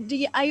were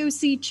the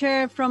IOC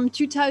chair from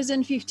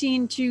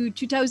 2015 to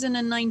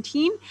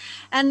 2019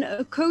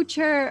 and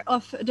co-chair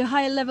of the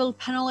high-level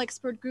panel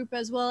expert group,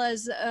 as well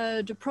as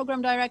the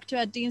program director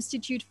at the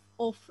Institute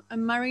of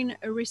Marine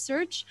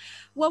Research.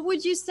 What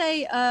would you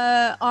say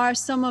are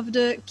some of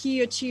the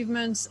key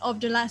achievements of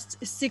the last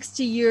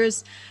 60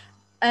 years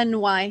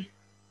and why?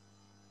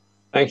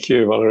 Thank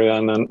you,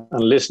 Valerian. And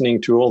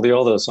listening to all the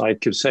others, I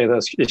could say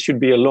that it should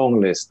be a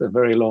long list, a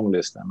very long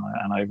list.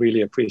 And I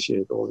really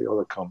appreciate all the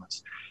other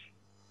comments.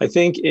 I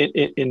think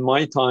in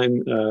my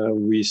time,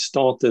 we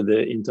started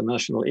the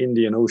International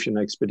Indian Ocean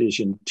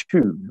Expedition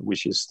 2,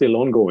 which is still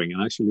ongoing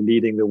and actually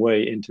leading the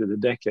way into the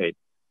decade.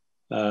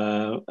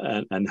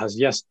 And has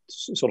just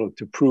sort of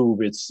to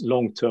prove its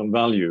long-term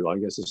value. I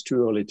guess it's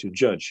too early to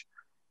judge.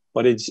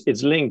 But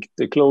it's linked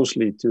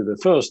closely to the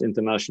first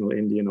International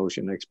Indian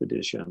Ocean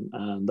Expedition,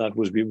 and that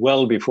was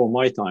well before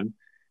my time.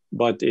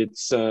 But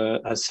it's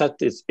has set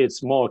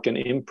its mark and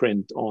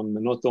imprint on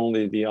not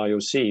only the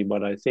IOC,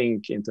 but I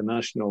think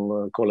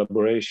international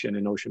collaboration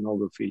in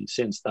oceanography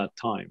since that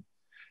time.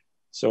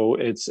 So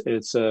it's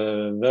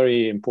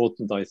very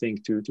important, I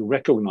think, to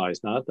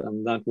recognize that,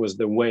 and that was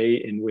the way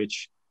in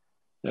which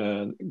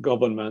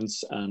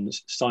governments and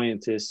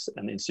scientists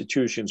and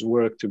institutions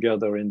worked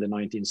together in the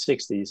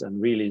 1960s and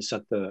really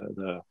set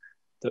the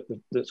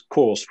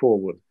course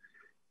forward.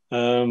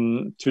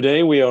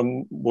 Today we are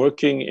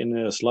working in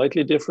a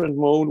slightly different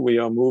mode. We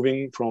are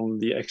moving from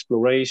the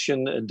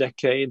exploration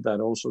decade that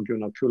also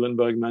Gunnar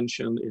Kullenberg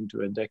mentioned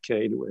into a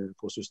decade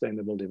for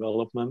sustainable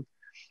development.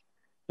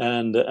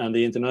 And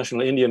the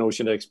International Indian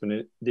Ocean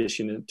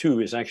Expedition 2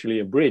 is actually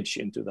a bridge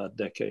into that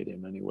decade in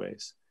many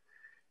ways.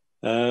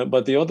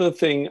 But the other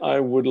thing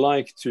I would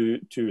like to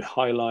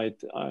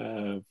highlight,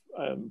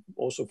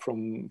 also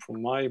from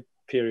my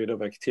period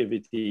of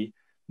activity,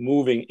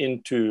 moving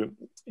into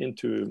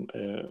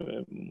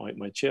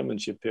my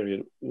chairmanship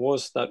period,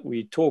 was that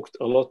we talked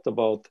a lot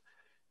about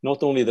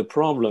not only the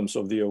problems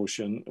of the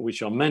ocean,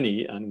 which are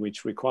many and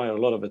which require a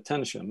lot of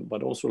attention,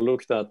 but also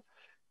looked at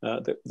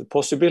the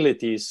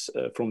possibilities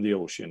from the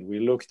ocean. We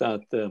looked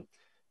at the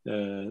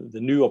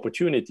new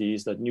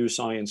opportunities that new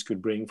science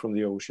could bring from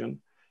the ocean.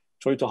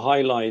 Try to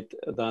highlight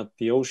that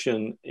the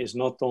ocean is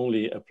not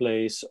only a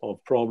place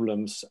of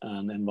problems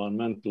and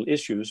environmental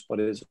issues, but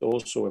it is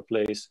also a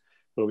place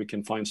where we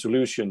can find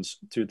solutions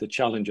to the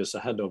challenges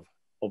ahead of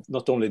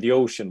not only the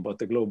ocean, but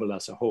the global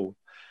as a whole.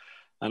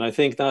 And I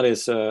think that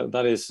is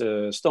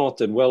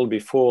started well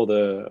before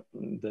the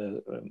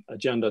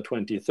Agenda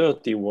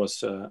 2030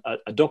 was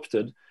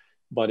adopted,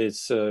 but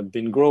it's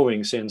been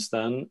growing since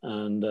then.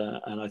 And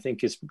I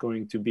think it's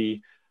going to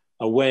be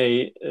a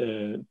way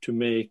to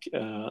make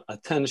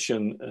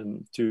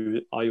attention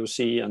to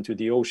IOC and to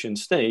the ocean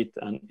state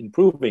and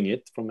improving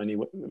it from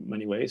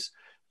many ways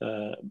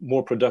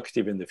more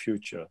productive in the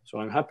future. So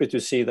I'm happy to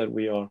see that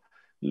we are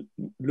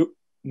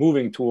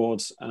moving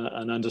towards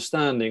an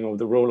understanding of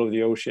the role of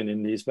the ocean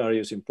in these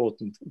various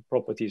important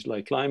properties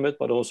like climate,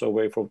 but also a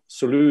way for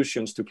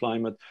solutions to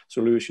climate,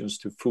 solutions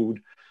to food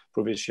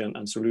provision,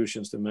 and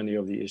solutions to many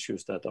of the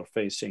issues that are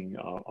facing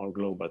our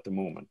globe at the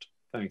moment.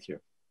 Thank you.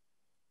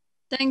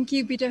 Thank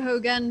you, Peter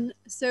Hogan.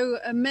 So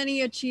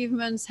many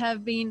achievements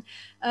have been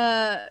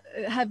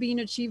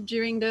achieved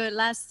during the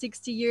last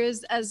 60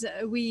 years, as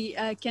we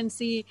can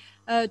see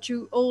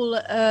through all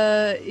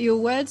your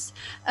words.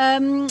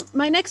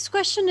 My next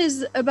question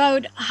is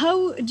about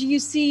how do you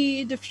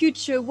see the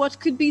future? What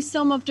could be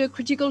some of the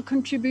critical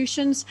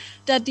contributions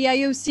that the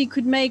IOC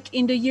could make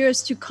in the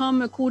years to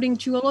come, according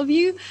to all of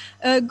you?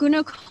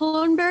 Gunnar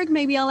Kohlenberg,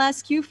 maybe I'll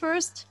ask you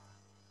first.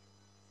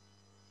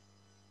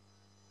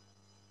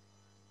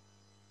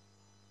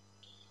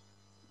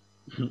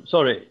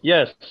 Sorry,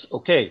 yes,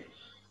 okay.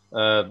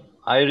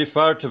 I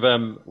referred to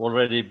them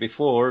already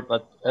before,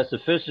 but as a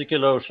physical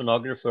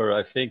oceanographer,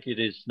 I think it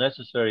is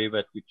necessary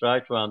that we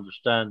try to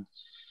understand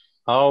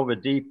how the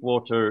deep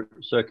water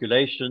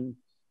circulation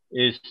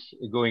is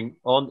going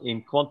on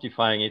in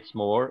quantifying it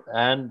more,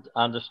 and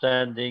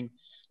understanding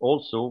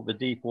also the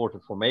deep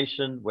water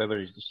formation, whether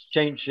it is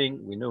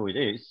changing, we know it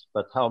is,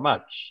 but how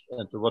much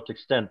and to what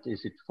extent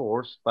is it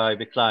forced by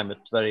the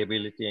climate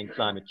variability and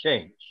climate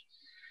change.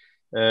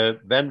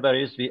 Then there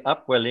is the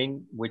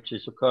upwelling, which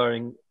is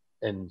occurring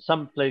in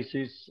some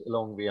places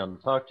along the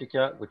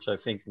Antarctica, which I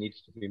think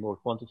needs to be more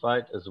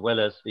quantified, as well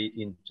as the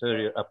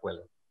interior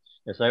upwelling.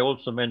 As I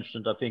also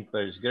mentioned, I think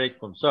there is great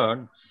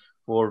concern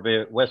for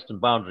the western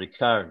boundary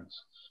currents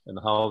and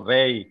how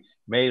they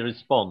may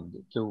respond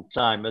to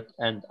climate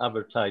and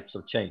other types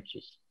of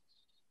changes.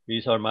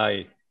 These are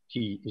my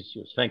key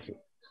issues. Thank you.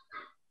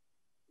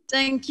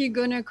 Thank you,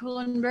 Gunnar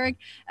Kohlenberg.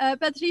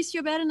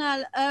 Patricio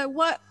Bernal,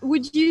 what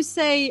would you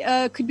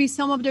say could be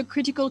some of the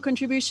critical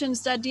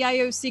contributions that the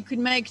IOC could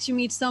make to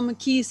meet some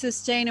key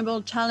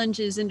sustainable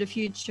challenges in the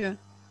future?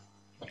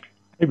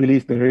 I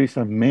believe there is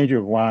a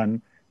major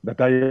one, that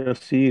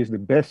IOC is the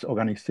best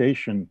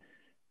organization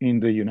in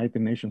the United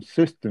Nations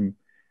system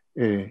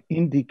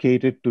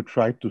indicated to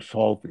try to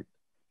solve it.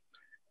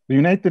 The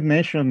United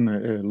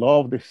Nations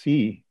law of the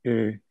sea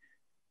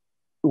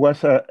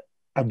was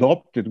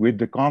adopted with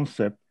the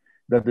concept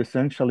that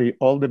essentially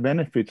all the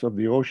benefits of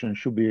the ocean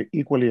should be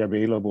equally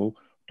available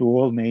to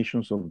all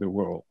nations of the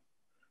world.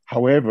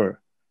 However,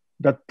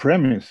 that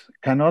premise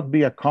cannot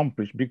be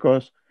accomplished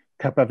because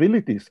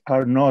capabilities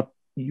are not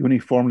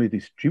uniformly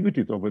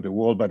distributed over the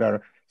world, but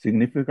are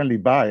significantly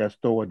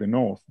biased toward the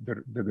north,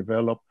 the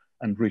developed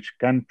and rich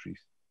countries.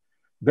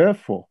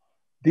 Therefore,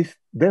 this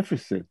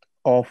deficit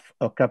of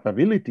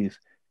capabilities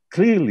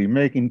clearly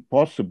make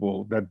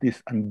impossible that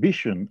this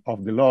ambition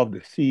of the law of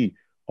the sea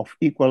of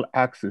equal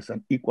access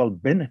and equal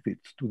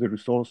benefits to the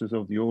resources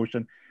of the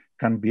ocean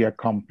can be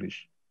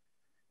accomplished.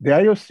 The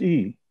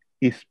IOC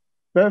is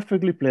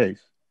perfectly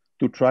placed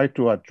to try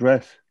to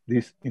address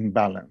this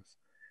imbalance.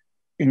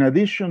 In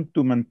addition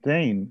to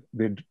maintain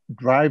the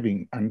drive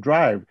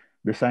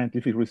the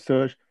scientific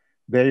research,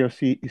 the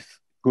IOC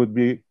could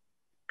be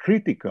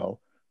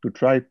critical to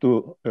try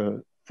to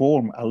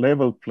form a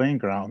level playing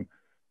ground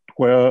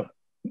where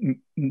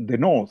the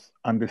North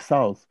and the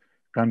South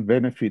can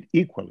benefit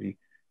equally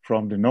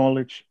from the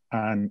knowledge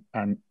and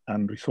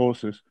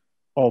resources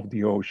of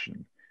the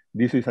ocean.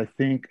 This is, I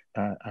think,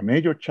 a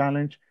major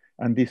challenge,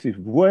 and this is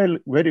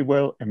very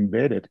well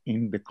embedded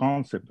in the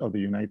concept of the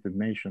United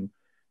Nations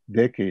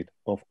Decade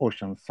of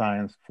Ocean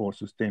Science for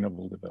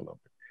Sustainable Development.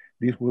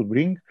 This will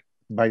bring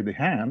by the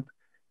hand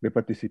the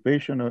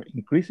participation, or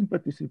increasing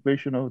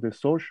participation of the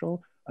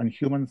social and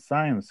human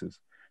sciences,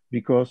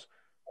 because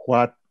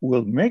what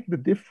will make the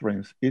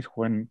difference is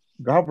when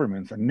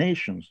governments and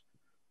nations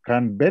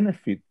can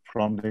benefit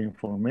from the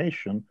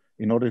information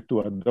in order to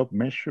adopt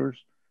measures,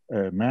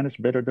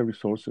 manage better the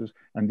resources,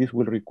 and this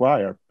will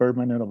require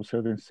permanent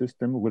observance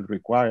system, will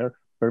require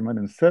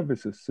permanent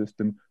services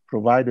system,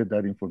 provided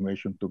that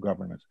information to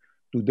governments.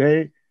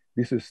 Today,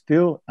 this is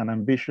still an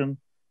ambition.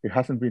 It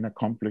hasn't been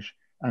accomplished,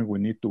 and we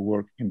need to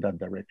work in that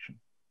direction.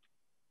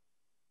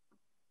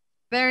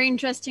 Very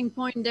interesting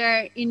point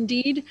there,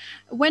 indeed.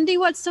 Wendy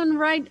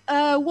Watson-Wright,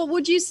 what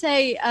would you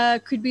say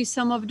could be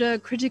some of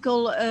the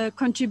critical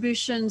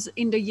contributions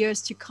in the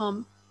years to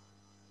come?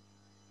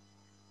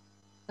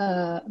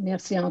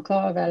 Merci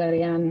encore,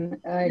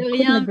 Valériane. I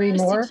couldn't agree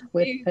more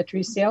with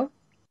Patricio.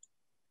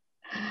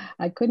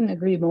 I couldn't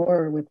agree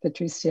more with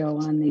Patricio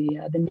on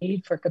the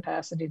need for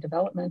capacity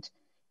development,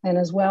 and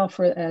as well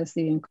as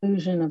the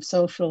inclusion of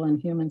social and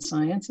human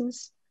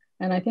sciences.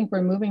 And I think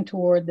we're moving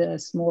toward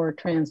this more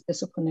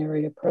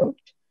transdisciplinary approach.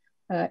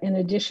 In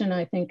addition,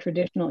 I think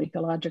traditional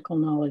ecological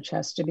knowledge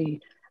has to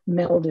be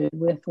melded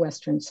with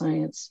Western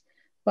science.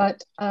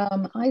 But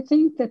I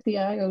think that the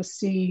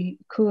IOC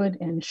could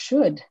and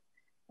should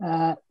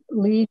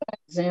lead by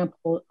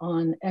example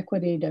on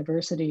equity,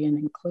 diversity, and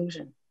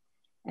inclusion.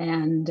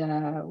 And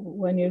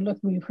when you look,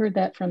 we've heard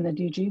that from the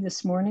DG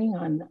this morning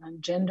on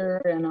gender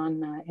and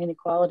on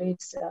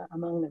inequalities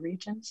among the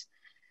regions.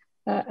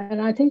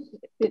 And I think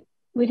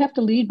we have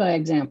to lead by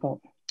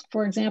example.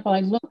 For example,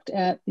 I looked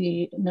at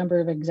the number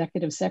of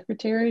executive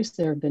secretaries.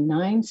 There have been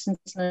 9 since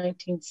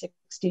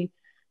 1960,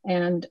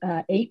 and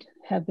 8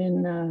 have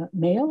been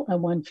male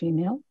and 1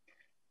 female.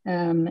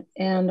 And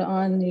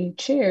on the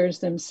chairs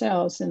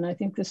themselves, and I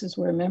think this is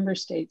where member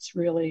states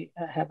really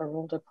have a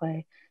role to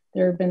play,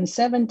 there have been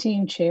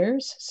 17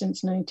 chairs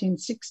since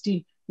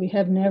 1960. We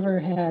have never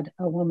had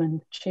a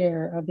woman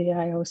chair of the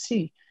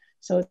IOC.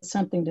 So it's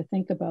something to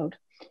think about.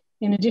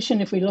 In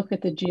addition, if we look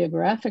at the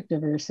geographic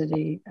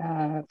diversity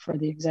for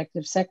the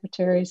executive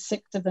secretaries,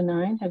 6 of the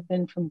 9 have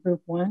been from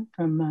Group 1,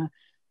 from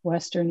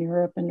Western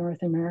Europe and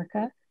North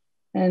America.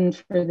 And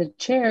for the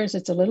chairs,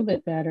 it's a little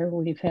bit better.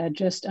 We've had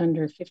just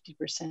under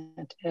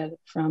 50%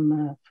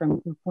 from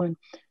Group 1.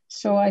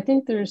 So I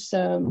think there's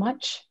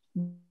much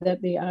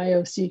that the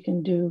IOC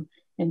can do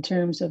in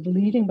terms of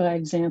leading by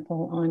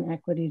example on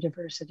equity,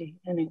 diversity,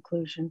 and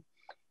inclusion.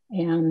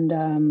 And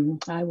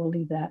I will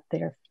leave that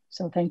there.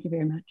 So thank you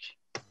very much.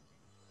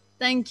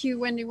 Thank you,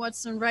 Wendy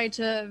Watson. Right,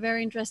 a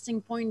very interesting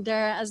point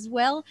there as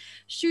well.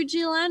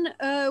 Shujilan,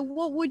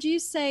 what would you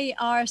say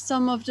are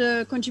some of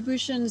the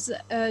contributions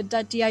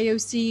that the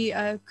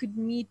IOC could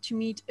need to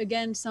meet,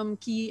 again, some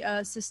key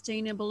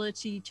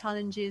sustainability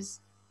challenges?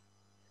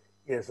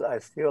 Yes, I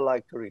still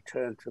like to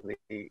return to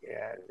the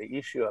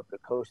issue of the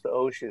coastal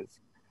oceans.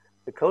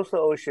 The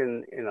coastal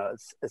ocean,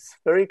 it's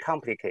very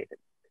complicated.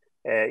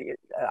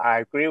 I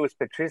agree with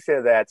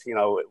Patricia that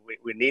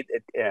we need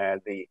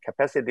the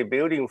capacity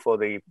building for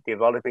the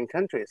developing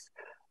countries,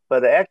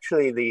 but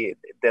actually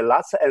there are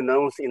lots of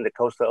unknowns in the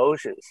coastal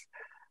oceans.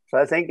 So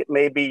I think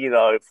maybe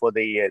for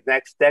the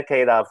next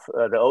decade of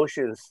the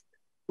oceans,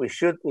 we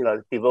should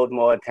devote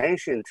more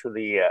attention to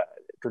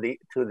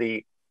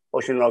the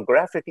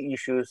oceanographic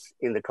issues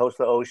in the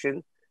coastal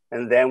ocean,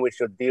 and then we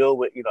should deal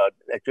with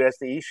address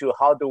the issue: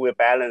 how do we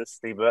balance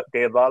the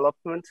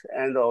development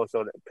and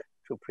also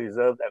to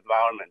preserve the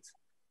environment?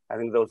 I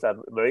think those are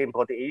very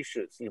important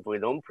issues. If we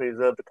don't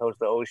preserve the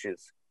coastal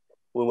oceans,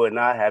 we will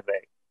not have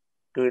a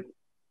good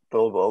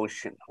global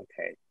ocean.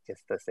 Okay,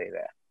 just to say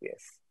that.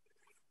 Yes,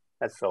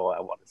 that's all I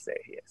want to say.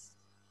 Yes.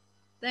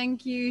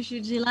 Thank you,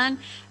 Shujilan.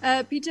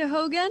 Peter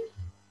Hogan.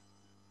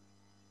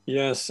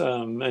 Yes,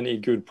 many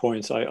good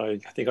points. I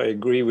think I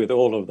agree with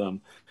all of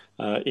them.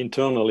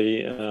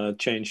 Internally,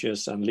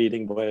 changes and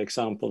leading by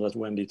example that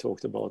Wendy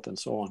talked about and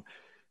so on.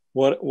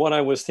 What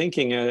I was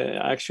thinking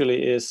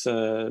actually is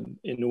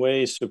in a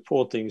way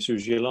supporting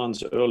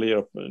Shujilan's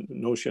earlier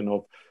notion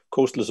of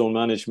coastal zone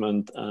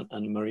management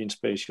and marine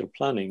spatial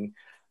planning.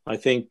 I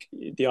think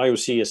the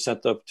IOC is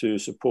set up to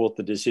support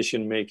the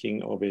decision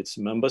making of its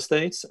member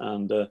states,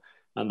 and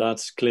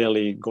that's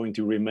clearly going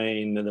to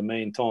remain the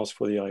main task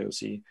for the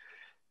IOC.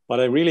 But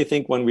I really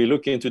think when we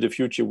look into the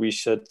future, we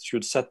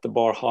should set the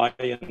bar high,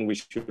 and we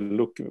should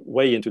look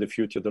way into the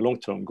future, the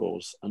long-term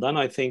goals. And then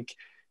I think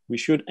we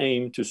should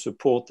aim to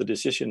support the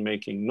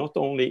decision-making, not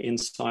only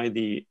inside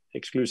the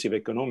exclusive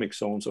economic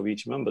zones of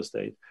each member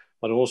state,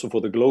 but also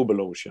for the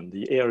global ocean,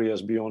 the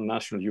areas beyond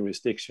national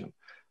jurisdiction.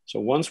 So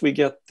once we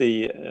get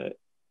the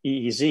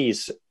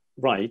EEZs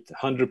right,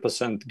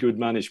 100% good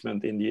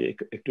management in the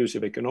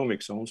exclusive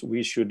economic zones,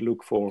 we should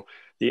look for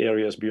the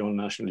areas beyond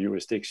national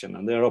jurisdiction.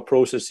 And there are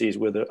processes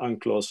with the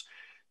UNCLOS,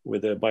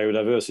 with the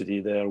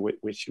biodiversity there,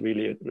 which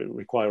really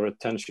require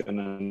attention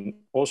and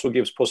also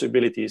gives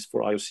possibilities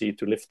for IOC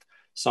to lift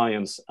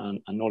science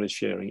and knowledge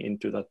sharing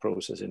into that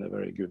process in a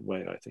very good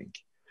way, I think.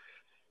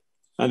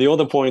 And the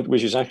other point,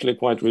 which is actually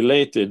quite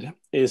related,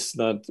 is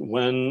that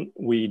when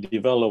we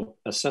develop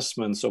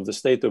assessments of the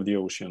state of the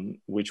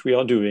ocean, which we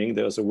are doing,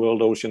 there's a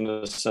World Ocean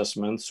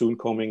Assessment soon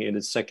coming in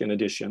its 2nd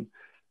edition.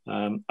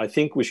 I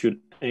think we should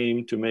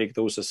aim to make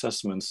those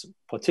assessments,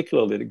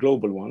 particularly the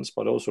global ones,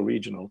 but also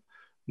regional,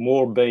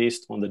 more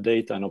based on the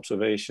data and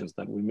observations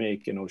that we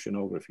make in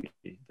oceanography.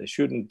 They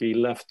shouldn't be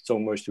left so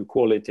much to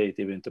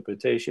qualitative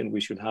interpretation.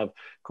 We should have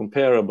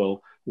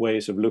comparable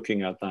ways of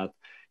looking at that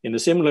in a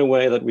similar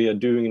way that we are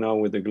doing now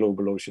with the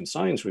Global Ocean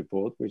Science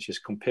Report, which is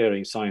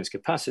comparing science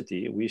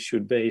capacity. We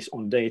should base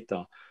on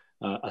data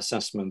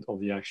assessment of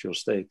the actual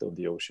state of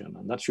the ocean.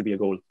 And that should be a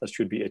goal that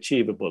should be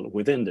achievable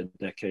within the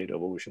decade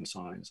of ocean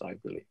science, I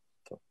believe.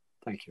 So,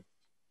 thank you.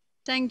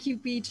 Thank you,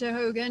 Peter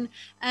Hogan.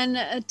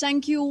 And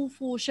thank you all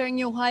for sharing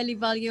your highly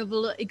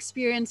valuable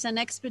experience and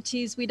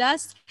expertise with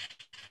us.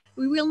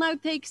 We will now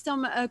take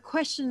some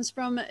questions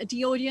from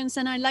the audience,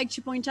 and I'd like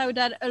to point out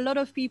that a lot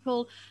of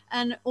people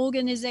and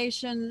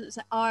organizations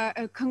are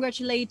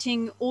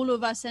congratulating all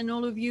of us and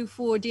all of you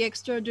for the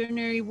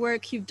extraordinary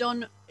work you've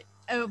done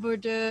over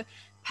the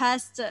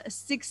past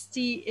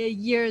 60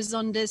 years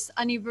on this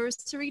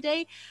anniversary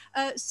day.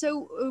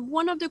 So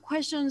one of the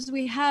questions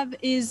we have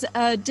is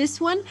this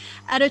one.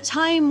 At a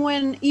time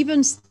when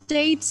even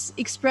states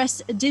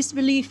express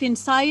disbelief in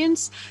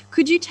science,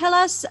 could you tell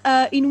us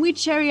in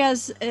which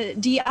areas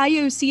the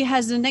IOC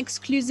has an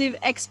exclusive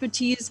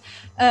expertise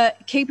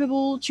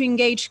capable to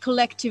engage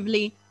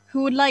collectively?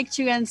 Who would like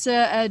to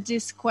answer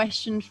this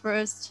question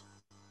first?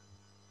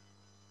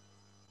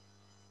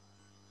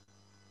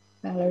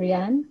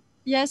 Valerian?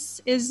 Yes,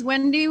 is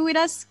Wendy with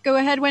us? Go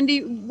ahead,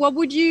 Wendy. What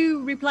would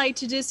you reply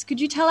to this? Could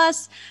you tell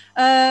us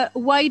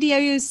why the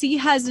IOC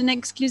has an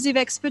exclusive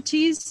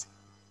expertise?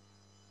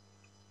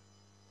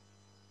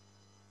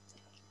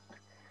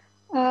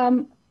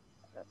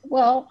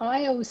 Well,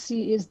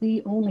 IOC is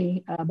the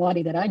only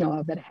body that I know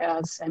of that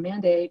has a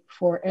mandate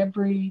for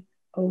every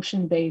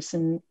ocean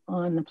basin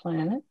on the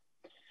planet.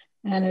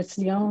 And it's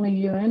the only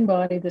UN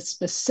body that's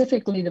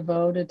specifically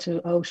devoted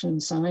to ocean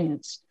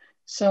science.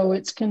 So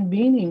its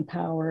convening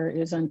power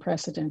is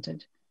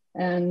unprecedented.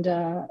 And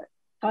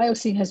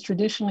IOC has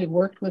traditionally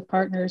worked with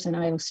partners, and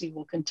IOC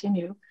will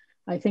continue.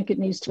 I think it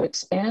needs to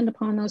expand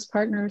upon those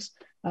partners,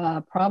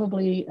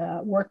 probably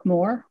work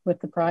more with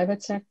the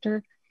private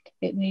sector.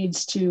 It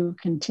needs to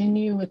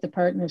continue with the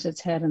partners it's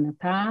had in the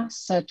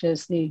past, such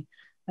as the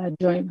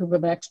Joint Group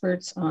of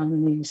Experts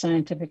on the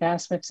Scientific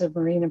Aspects of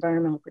Marine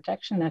Environmental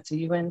Protection. That's a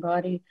UN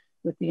body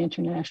with the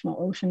International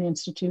Ocean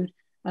Institute.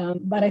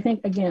 But I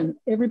think, again,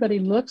 everybody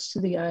looks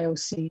to the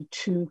IOC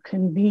to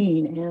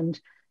convene and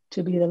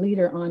to be the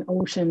leader on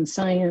ocean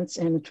science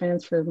and the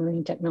transfer of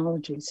marine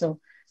technology. So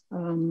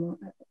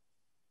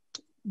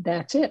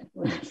that's it.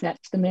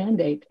 That's the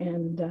mandate.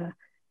 And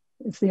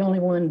it's the only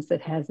one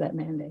that has that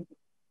mandate.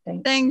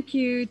 Thanks. Thank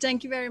you.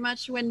 Thank you very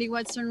much, Wendy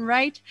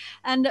Watson-Wright.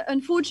 And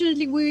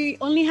unfortunately, we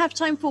only have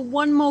time for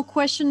one more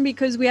question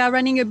because we are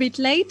running a bit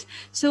late.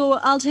 So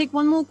I'll take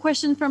one more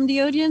question from the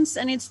audience,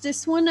 and it's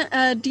this one.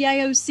 The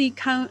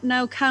IOC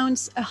now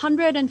counts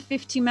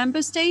 150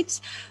 member states.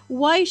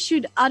 Why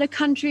should other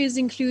countries,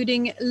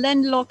 including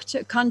landlocked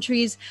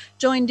countries,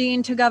 join the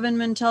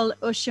Intergovernmental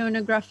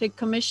Oceanographic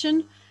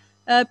Commission?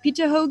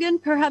 Peter Hogan,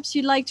 perhaps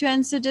you'd like to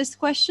answer this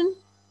question?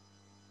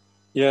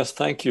 Yes,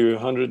 thank you.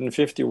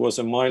 150 was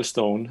a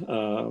milestone,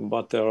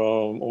 but there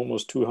are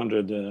almost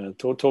 200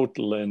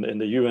 total in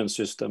the UN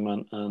system,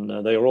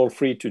 and they are all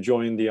free to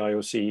join the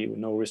IOC,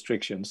 no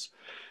restrictions.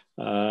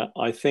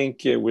 I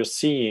think we're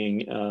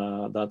seeing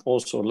that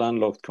also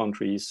landlocked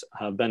countries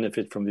have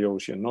benefit from the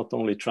ocean, not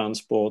only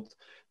transport,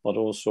 but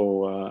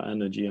also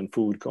energy and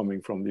food coming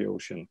from the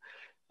ocean.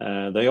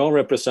 They are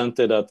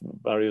represented at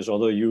various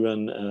other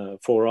UN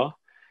fora.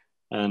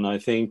 And I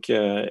think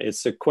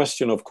it's a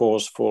question, of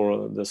course,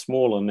 for the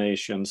smaller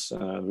nations.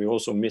 We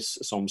also miss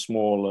some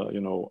small,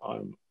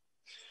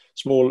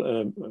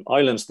 small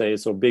island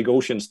states or big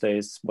ocean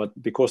states, but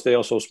because they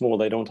are so small,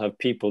 they don't have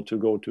people to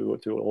go to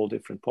all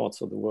different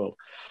parts of the world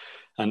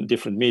and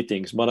different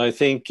meetings. But I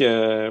think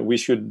we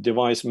should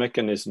devise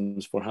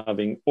mechanisms for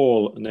having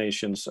all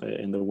nations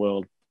in the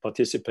world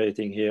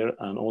participating here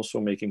and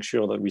also making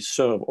sure that we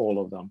serve all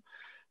of them.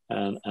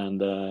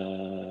 And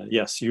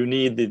yes, you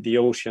need the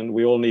ocean.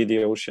 We all need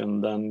the ocean.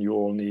 Then you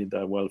all need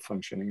a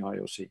well-functioning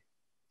IOC.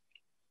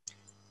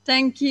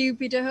 Thank you,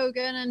 Peter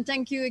Hogan, and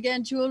thank you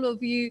again to all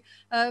of you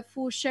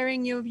for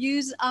sharing your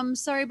views. I'm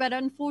sorry, but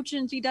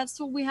unfortunately,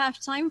 that's all we have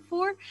time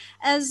for.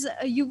 As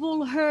you've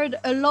all heard,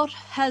 a lot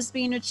has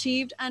been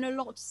achieved and a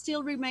lot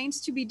still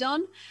remains to be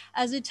done.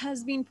 As it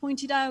has been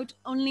pointed out,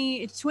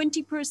 only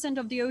 20%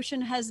 of the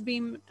ocean has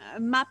been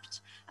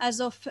mapped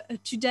as of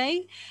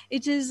today.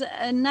 It is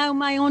now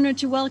my honor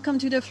to welcome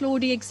to the floor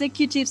the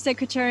Executive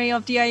Secretary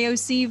of the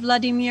IOC,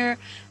 Vladimir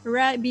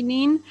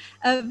Ryabinin.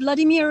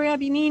 Vladimir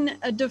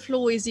Ryabinin, the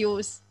floor is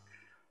yours.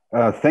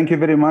 Thank you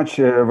very much,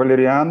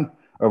 Valerian.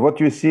 What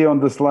you see on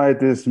the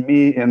slide is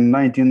me in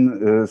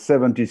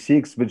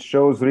 1976, which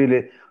shows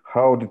really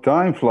how the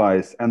time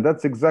flies. And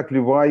that's exactly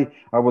why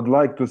I would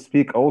like to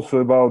speak also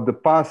about the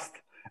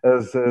past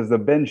as the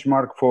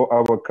benchmark for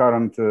our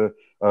current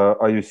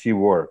IOC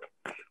work.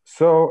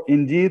 So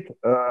indeed,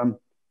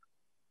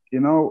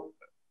 in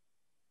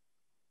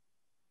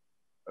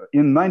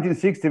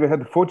 1960, we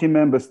had 40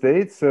 member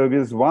states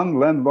with one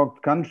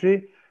landlocked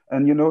country.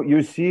 And,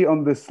 you see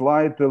on the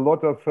slide a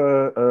lot of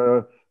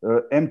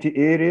empty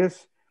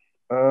areas.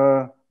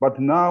 But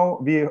now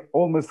we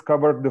almost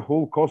covered the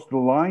whole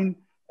coastal line.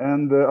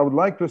 And I would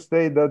like to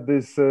state that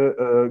these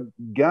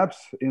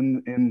gaps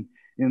in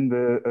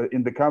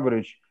the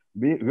coverage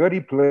were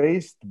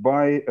replaced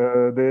by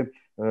the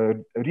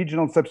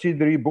regional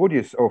subsidiary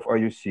bodies of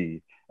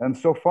IOC. And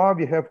so far,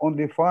 we have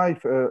only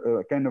 5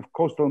 kind of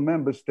coastal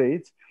member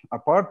states,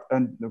 apart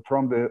and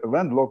from the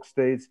landlocked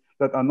states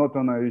that are not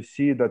on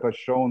IOC that are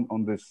shown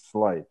on this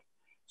slide.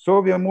 So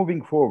we are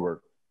moving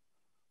forward.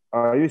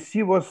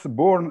 IOC was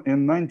born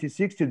in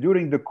 1960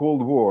 during the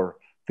Cold War,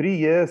 3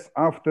 years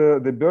after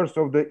the birth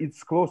of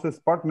its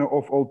closest partner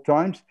of all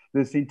times,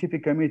 the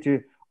Scientific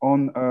Committee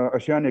on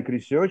Oceanic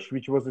Research,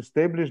 which was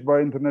established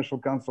by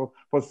International Council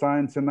for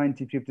Science in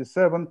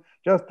 1957,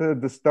 just at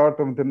the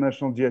start of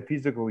International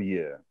Geophysical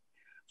Year.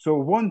 So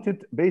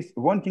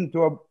wanting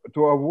to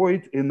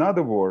avoid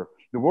another war,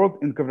 the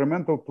World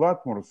Intergovernmental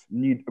platforms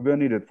were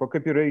needed for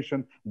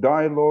cooperation,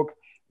 dialogue,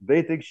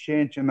 data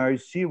exchange, and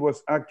IOC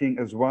was acting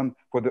as one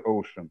for the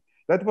ocean.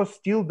 That was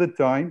still the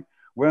time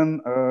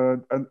when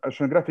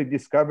oceanographic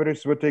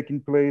discoveries were taking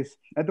place.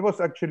 And it was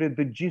actually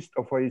the gist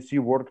of IOC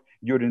work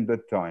during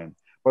that time.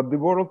 But the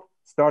world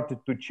started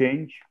to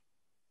change.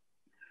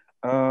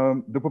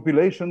 The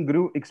population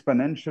grew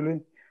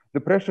exponentially. The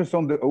pressures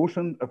on the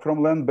ocean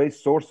from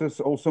land-based sources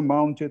also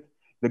mounted.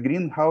 The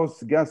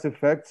greenhouse gas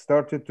effect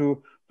started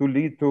to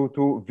lead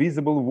to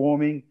visible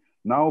warming.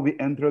 Now we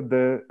entered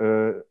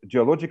the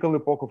geological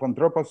epoch of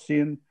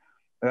Anthropocene,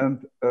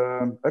 and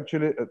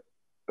actually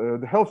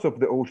the health of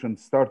the ocean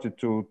started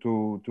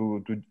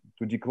to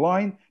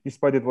decline,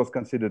 despite it was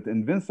considered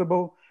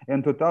invincible.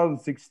 In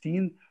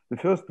 2016, the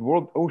first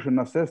World Ocean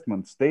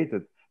Assessment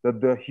stated that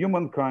the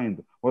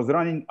humankind was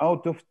running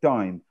out of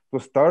time to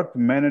start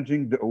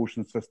managing the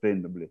ocean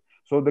sustainably.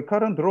 So the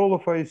current role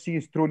of IOC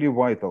is truly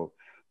vital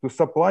to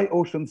supply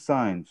ocean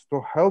science,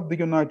 to help the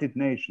United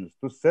Nations,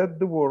 to set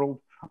the world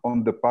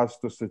on the path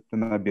to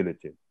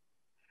sustainability.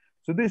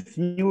 So this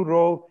new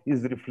role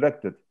is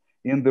reflected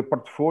in the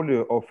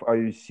portfolio of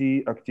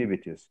IOC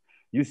activities.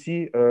 You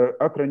see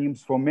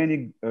acronyms for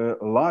many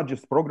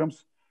largest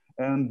programs,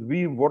 and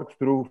we work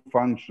through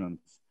functions.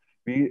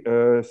 We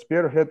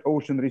spearhead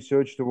ocean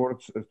research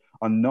towards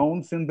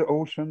unknowns in the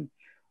ocean.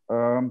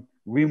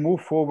 We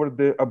move forward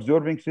the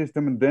observing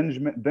system and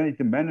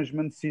data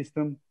management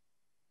system.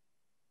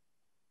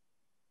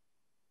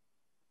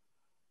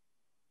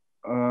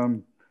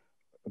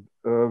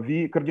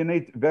 We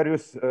coordinate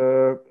various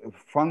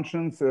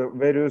functions,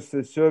 various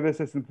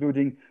services,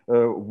 including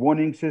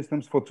warning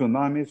systems for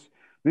tsunamis.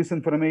 This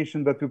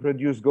information that we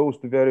produce goes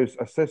to various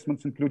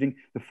assessments, including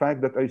the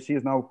fact that IOC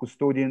is now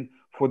custodian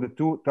for the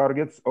 2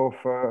 targets of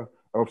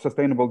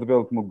Sustainable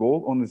Development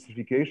Goal on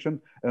acidification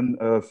and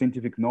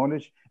scientific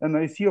knowledge. And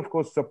IOC, of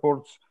course,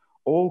 supports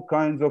all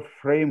kinds of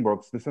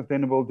frameworks, the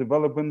Sustainable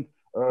Development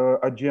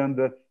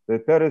Agenda, the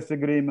Paris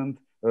Agreement,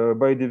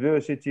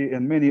 biodiversity,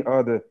 and many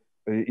other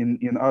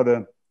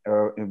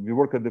we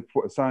work at the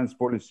science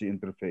policy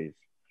interface.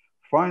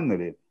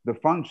 Finally, the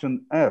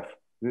function F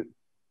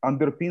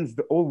underpins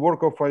the whole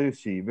work of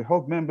IOC. We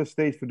help member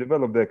states to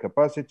develop their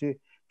capacity,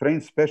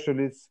 train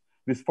specialists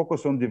with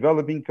focus on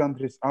developing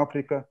countries,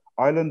 Africa,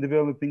 island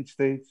developing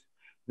states.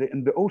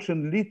 The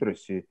ocean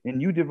literacy in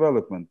new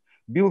development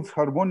builds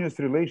harmonious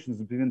relations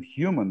between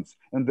humans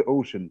and the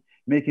ocean,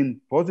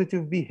 making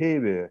positive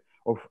behavior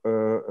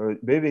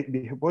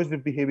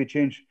positive behavior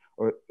change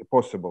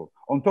possible.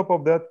 On top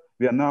of that,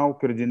 we are now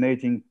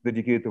coordinating the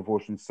decade of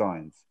ocean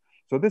science.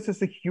 So this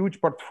is a huge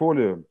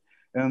portfolio,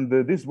 and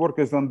this work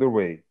is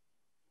underway.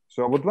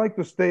 So I would like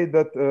to state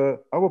that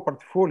our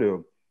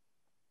portfolio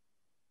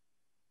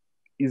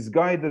is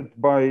guided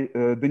by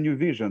the new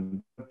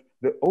vision.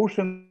 The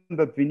ocean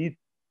that we need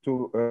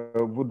to,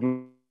 would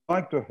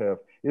like to have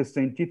is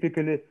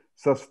scientifically,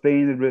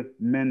 sustainably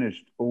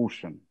managed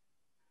ocean.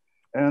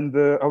 And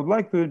I would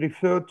like to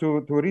refer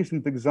to a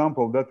recent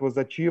example that was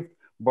achieved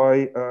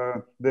by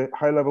the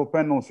high-level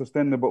panel on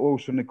sustainable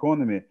ocean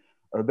economy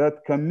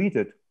that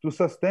committed to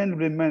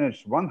sustainably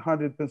manage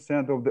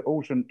 100% of the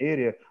ocean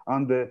area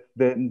under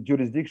the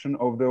jurisdiction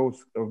of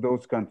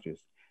those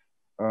countries.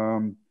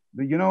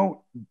 You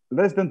know,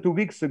 less than 2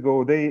 weeks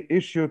ago, they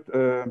issued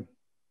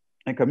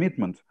a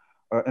commitment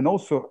and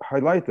also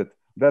highlighted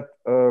that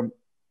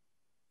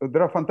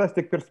there are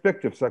fantastic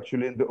perspectives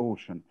actually in the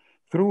ocean.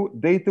 Through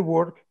data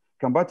work,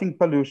 combating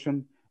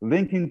pollution,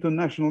 linking to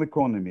national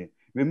economy,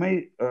 we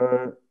may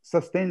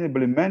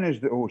sustainably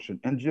manage the ocean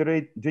and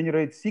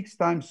generate 6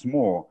 times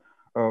more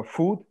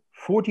food,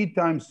 40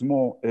 times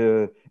more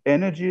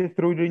energy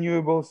through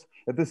renewables,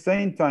 at the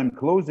same time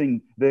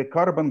closing the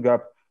carbon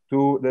gap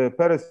to the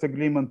Paris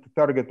Agreement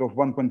target of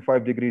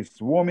 1.5 degrees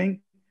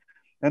warming.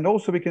 And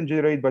also we can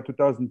generate by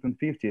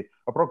 2050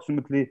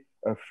 approximately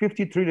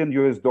 $50 trillion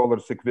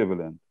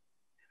equivalent.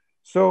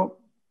 So,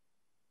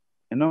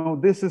 you know,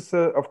 this is,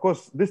 of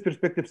course, these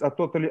perspectives are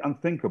totally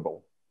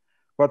unthinkable.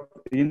 But,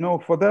 you know,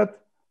 for that,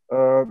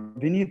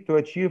 we need to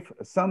achieve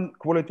some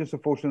qualities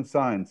of ocean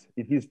science.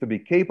 It needs to be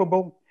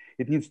capable,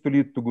 it needs to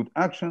lead to good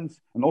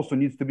actions, and also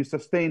needs to be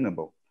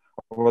sustainable.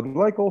 I would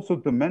like also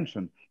to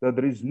mention that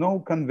there is no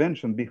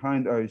convention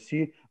behind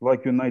IOC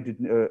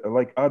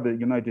like other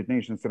United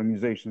Nations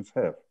organizations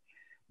have.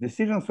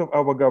 Decisions of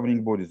our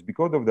governing bodies,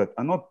 because of that,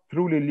 are not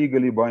truly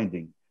legally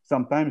binding,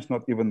 sometimes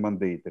not even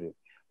mandatory.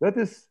 That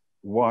is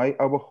why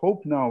our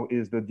hope now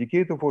is that the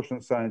Decade of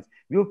Ocean Science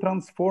will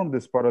transform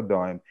this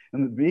paradigm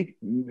and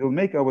will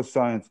make our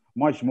science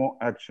much more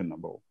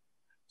actionable.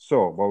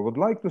 So I would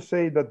like to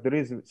say that there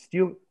is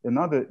still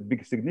another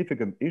big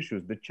significant issue,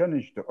 the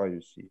challenge to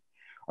IOC.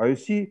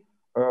 IOC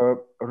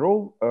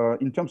role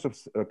in terms of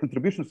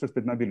contribution to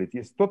sustainability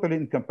is totally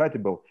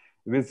incompatible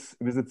with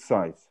its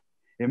size.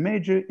 A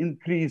major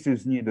increase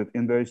is needed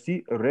in the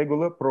IOC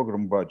regular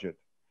program budget,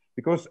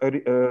 because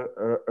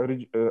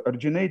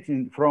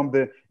originating from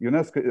the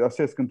UNESCO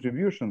assessed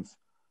contributions,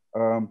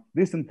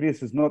 this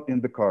increase is not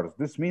in the cards.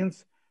 This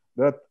means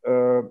that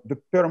the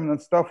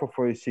permanent staff of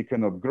IOC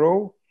cannot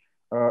grow,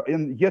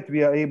 and yet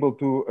we are able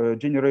to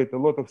generate a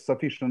lot of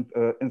sufficient,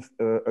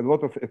 a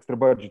lot of extra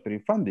budgetary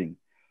funding.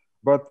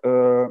 But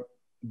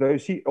the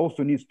IOC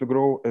also needs to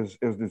grow as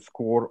this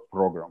core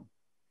program.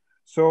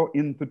 So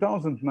in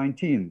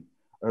 2019,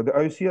 the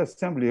IOC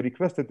Assembly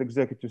requested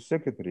Executive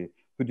Secretary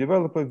to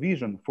develop a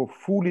vision for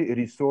fully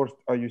resourced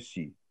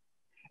IOC.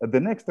 At the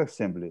next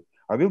Assembly,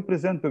 I will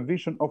present a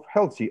vision of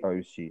healthy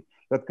IOC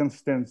that can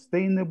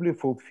sustainably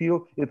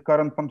fulfill its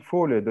current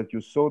portfolio that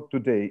you saw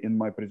today in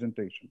my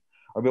presentation.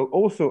 I will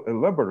also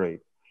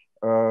elaborate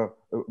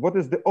what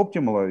is the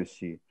optimal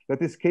IOC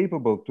that is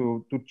capable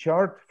to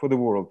chart for the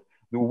world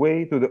the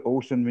way to the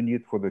ocean we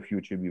need for the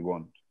future we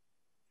want.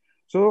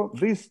 So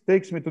this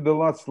takes me to the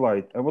last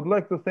slide. I would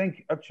like to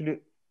thank actually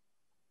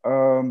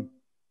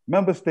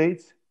member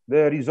states,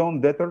 the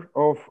raison d'etre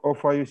of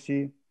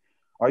IOC,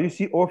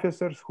 IOC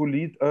officers who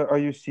lead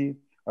IOC,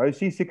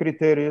 IOC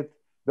Secretariat,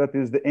 that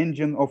is the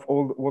engine of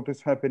all what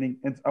is happening,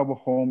 and our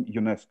home,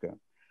 UNESCO.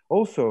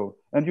 Also,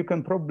 and you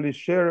can probably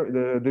share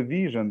the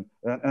vision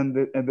and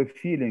the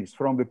feelings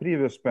from the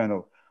previous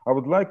panel, I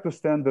would like to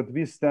stand that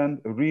we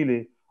stand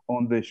really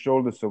on the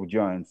shoulders of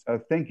giants. I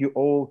thank you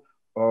all,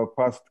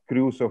 past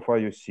crews of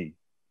IOC.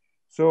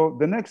 So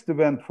the next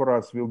event for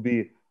us will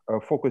be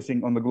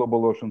focusing on the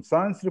Global Ocean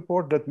Science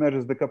Report that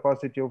measures the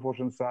capacity of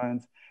ocean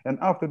science. And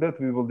after that,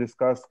 we will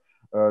discuss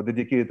the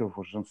decade of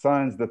ocean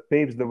science that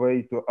paves the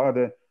way to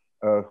other,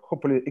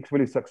 hopefully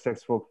equally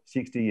successful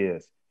 60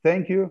 years.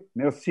 Thank you.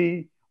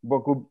 Merci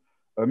beaucoup.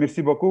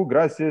 Merci beaucoup.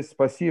 Gracias.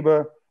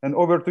 Спасибо. And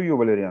over to you,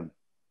 Valerian.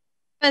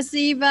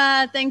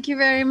 Spasiba, thank you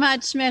very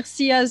much.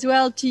 Merci as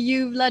well to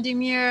you,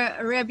 Vladimir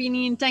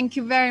Rябinin. Thank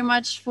you very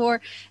much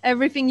for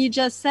everything you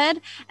just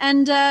said.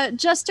 And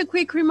just a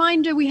quick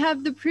reminder, we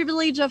have the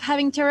privilege of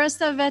having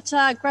Teresa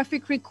Veta,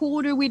 graphic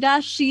recorder, with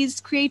us.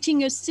 She's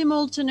creating a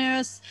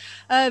simultaneous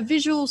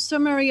visual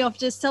summary of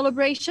the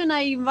celebration.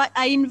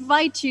 I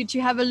invite you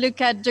to have a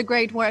look at the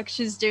great work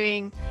she's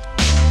doing.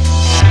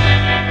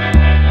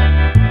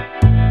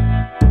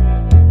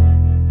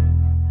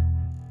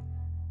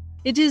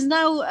 It is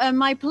now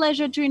my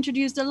pleasure to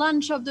introduce the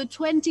launch of the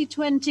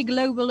 2020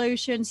 Global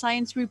Ocean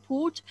Science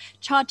Report,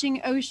 Charting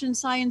Ocean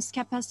Science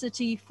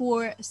Capacity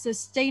for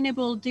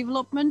Sustainable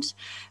Development.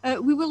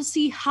 We will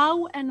see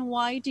how and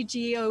why the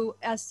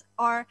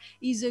GOSR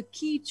is a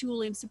key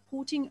tool in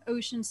supporting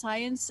ocean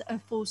science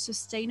for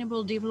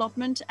sustainable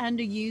development and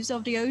the use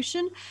of the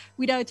ocean.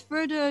 Without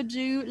further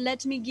ado,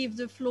 let me give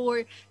the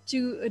floor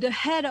to the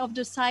head of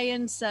the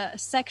science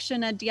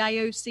section at the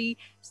IOC,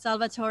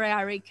 Salvatore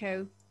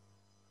Arrico.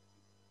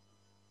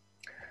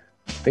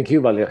 Thank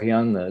you,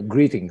 Valerian.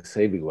 Greetings,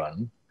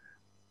 everyone.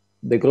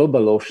 The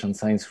Global Ocean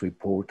Science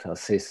Report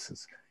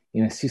assesses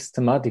in a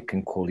systematic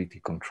and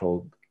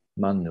quality-controlled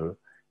manner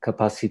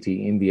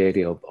capacity in the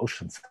area of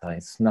ocean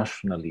science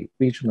nationally,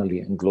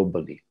 regionally, and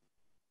globally.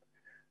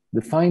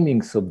 The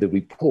findings of the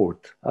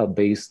report are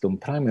based on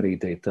primary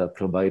data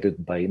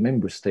provided by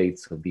member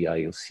states of the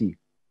IOC,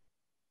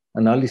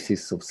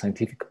 analysis of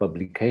scientific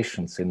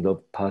publications and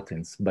of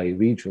patents by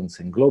regions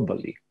and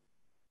globally,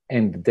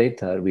 and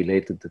data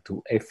related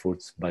to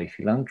efforts by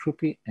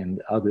philanthropy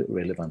and other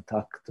relevant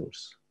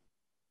actors.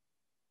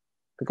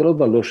 The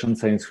Global Ocean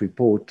Science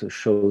Report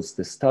shows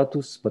the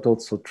status, but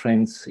also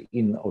trends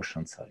in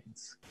ocean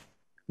science,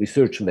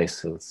 research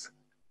vessels,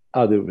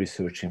 other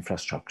research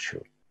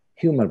infrastructure,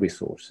 human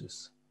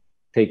resources,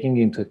 taking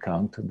into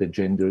account the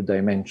gender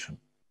dimension.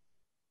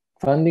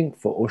 Funding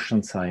for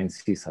ocean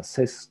science is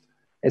assessed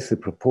as a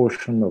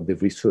proportion of the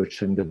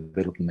research and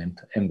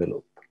development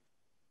envelope.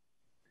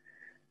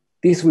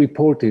 This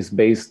report is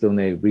based on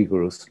a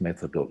rigorous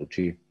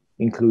methodology,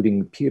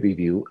 including peer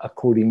review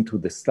according to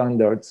the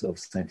standards of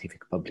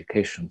scientific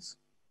publications.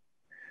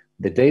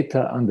 The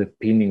data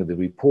underpinning the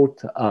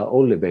report are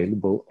all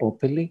available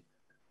openly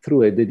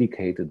through a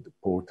dedicated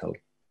portal.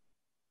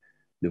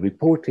 The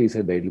report is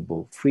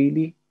available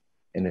freely,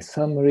 and a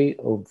summary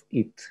of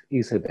it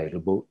is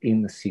available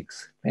in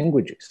 6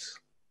 languages: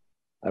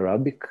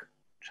 Arabic,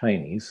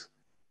 Chinese,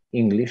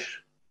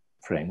 English,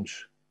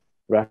 French,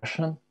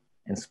 Russian,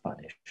 and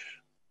Spanish.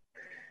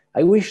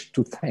 I wish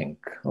to thank,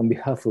 on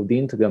behalf of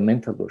the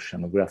Intergovernmental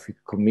Oceanographic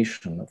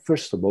Commission,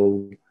 first of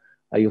all,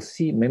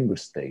 IOC member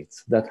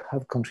states that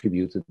have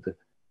contributed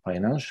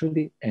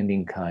financially and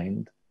in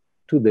kind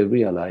to the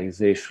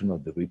realization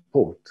of the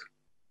report: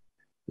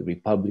 the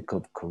Republic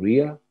of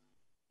Korea,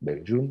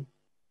 Belgium,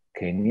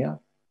 Kenya,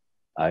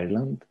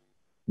 Ireland,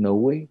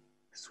 Norway,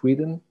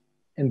 Sweden,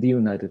 and the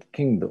United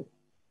Kingdom.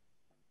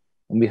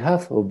 On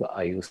behalf of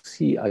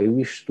IOC, I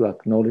wish to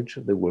acknowledge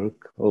the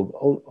work of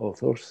all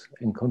authors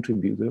and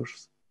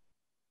contributors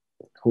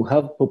who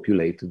have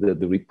populated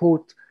the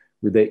report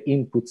with their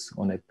inputs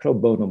on a pro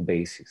bono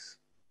basis,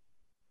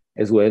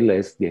 as well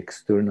as the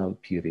external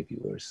peer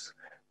reviewers.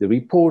 The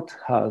report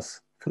has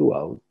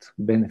throughout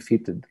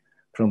benefited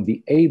from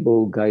the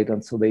able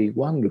guidance of a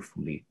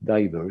wonderfully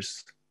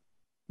diverse,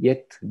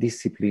 yet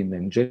disciplined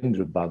and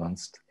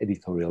gender-balanced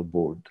editorial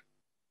board.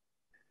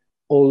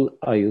 All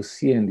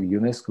IOC and the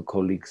UNESCO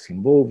colleagues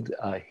involved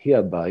are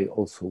hereby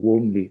also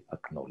warmly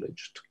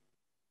acknowledged.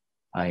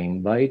 I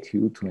invite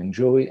you to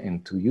enjoy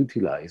and to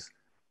utilize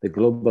the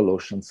Global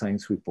Ocean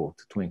Science Report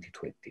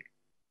 2020.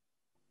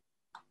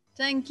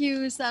 Thank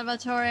you,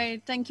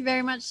 Salvatore. Thank you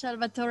very much,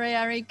 Salvatore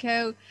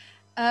Arrico.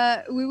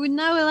 We would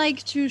now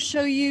like to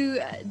show you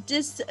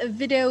this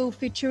video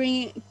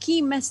featuring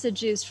key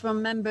messages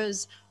from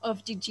members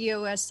of the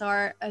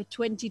GOSR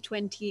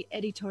 2020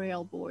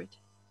 editorial board.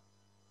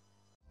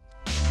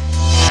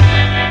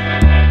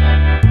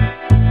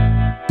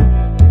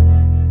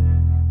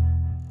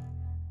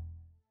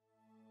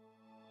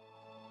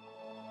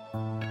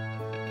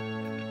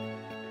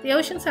 The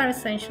oceans are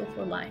essential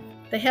for life.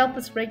 They help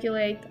us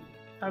regulate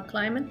our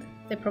climate,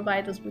 they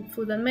provide us with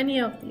food and many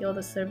of the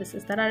other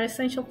services that are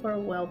essential for our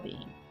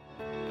well-being.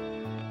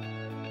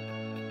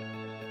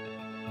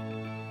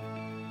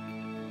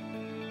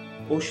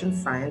 Ocean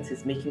science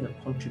is making a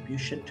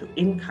contribution to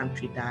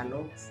in-country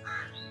dialogues,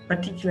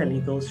 particularly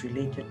those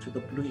related to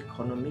the blue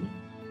economy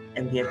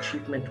and the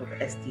achievement of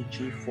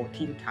SDG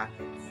 14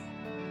 targets.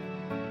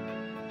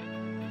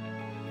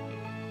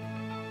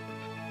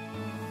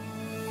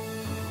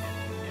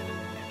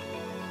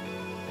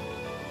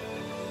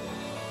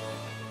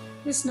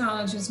 This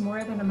knowledge is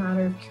more than a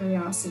matter of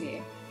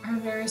curiosity. Our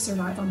very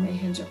survival may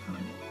hinge upon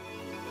it.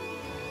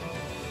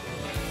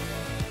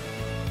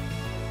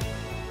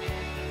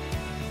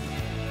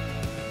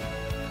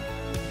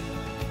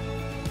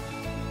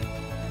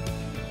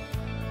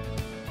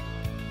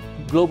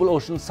 Global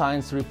Ocean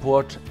Science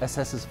Report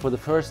assesses for the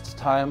first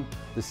time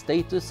the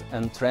status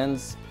and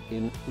trends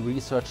in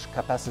research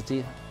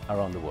capacity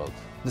around the world.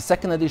 The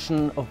second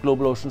edition of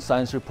Global Ocean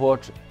Science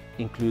Report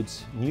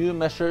includes new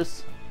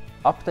measures,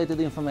 updated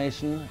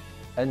information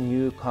and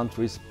new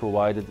countries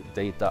provided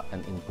data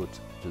and input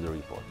to the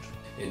report.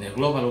 En el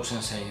Global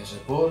Ocean Science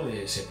Report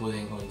se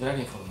puede encontrar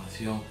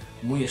información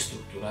muy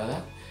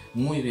estructurada,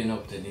 muy bien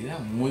obtenida,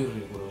 muy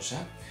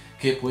rigurosa,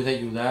 que puede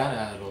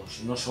ayudar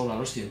no solo a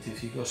los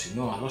científicos,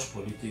 sino a los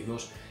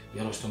políticos y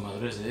a los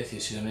tomadores de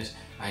decisiones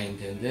a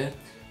entender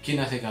quién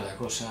hace cada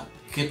cosa,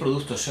 qué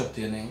productos se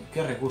obtienen,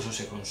 qué recursos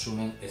se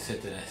consumen,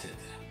 etcétera, etcétera.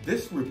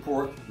 This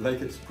report,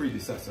 like its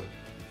predecessor,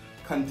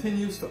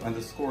 continues to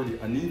underscore the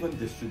uneven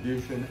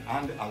distribution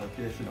and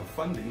allocation of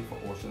funding for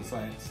ocean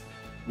science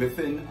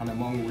within and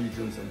among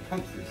regions and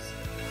countries.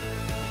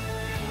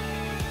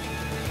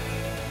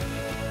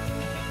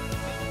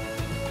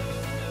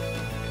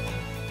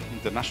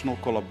 International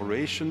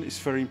collaboration is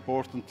very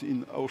important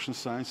in ocean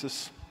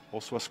sciences,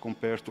 also as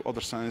compared to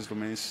other science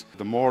domains.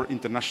 The more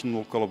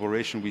international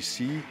collaboration we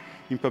see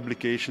in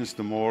publications,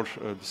 the more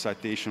the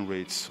citation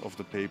rates of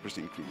the papers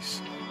increase.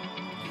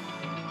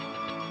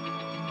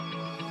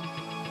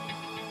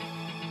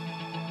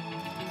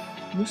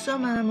 Nous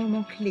sommes à un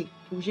moment clé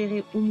pour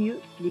gérer au mieux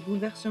les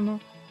bouleversements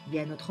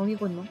liés à notre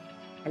environnement,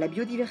 à la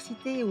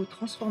biodiversité et aux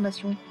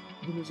transformations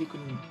de nos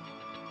économies.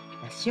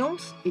 La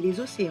science et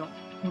les océans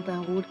ont un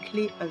rôle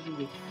clé à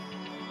jouer.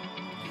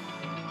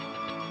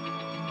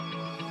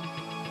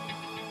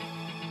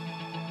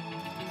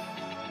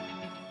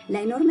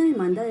 La enorme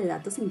demanda de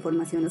datos e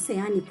información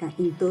oceánica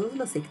en todos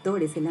los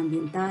sectores, el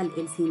ambiental,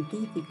 el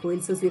científico,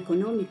 el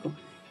socioeconómico,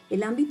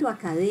 el ámbito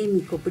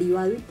académico,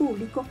 privado y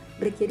público,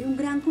 requiere un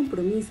gran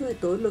compromiso de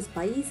todos los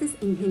países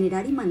en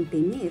generar y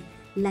mantener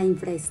la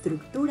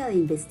infraestructura de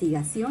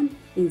investigación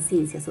en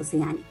ciencias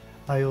oceánicas.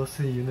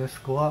 IOC ユネ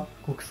スコは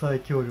国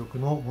際協力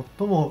の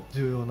最も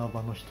重要な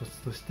場の一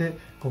つとして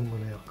今後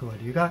の役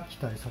割が期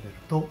待される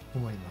と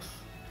思います。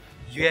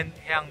 UN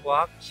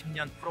해양과학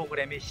 10년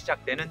프로그램이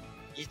시작되는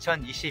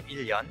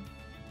 2021년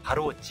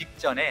바로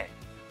직전에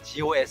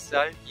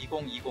GOSR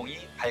 2020이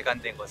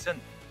발간된 것은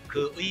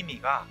그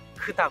의미가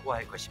크다고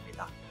할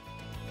것입니다.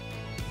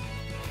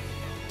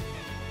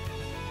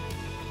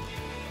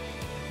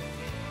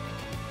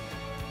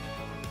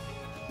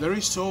 There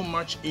is so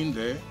much in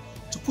there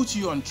to put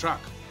you on track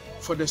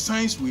for the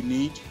science we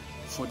need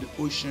for the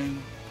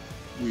ocean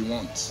we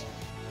want.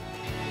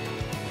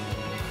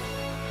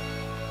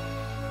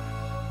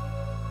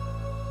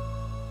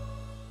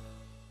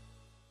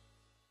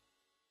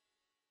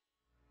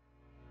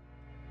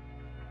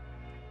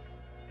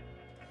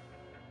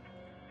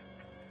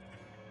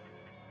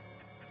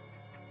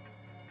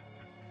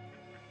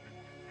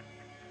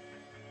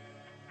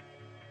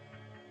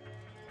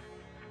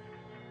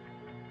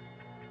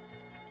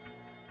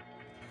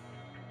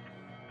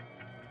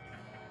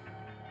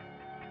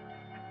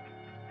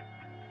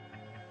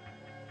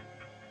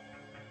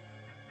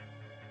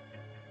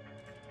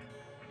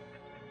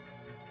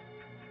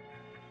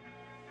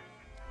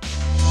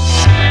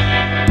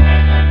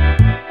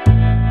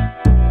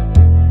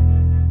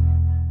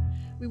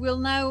 We will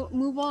now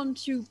move on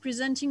to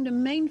presenting the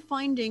main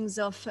findings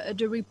of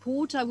the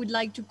report. I would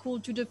like to call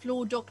to the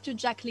floor Dr.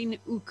 Jacqueline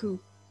Uku.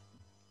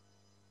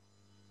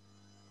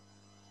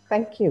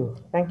 Thank you.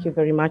 Thank you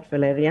very much,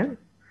 Valeria.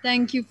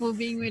 Thank you for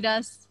being with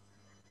us.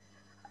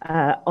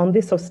 On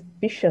this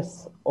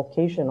auspicious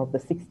occasion of the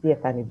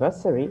 60th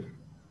anniversary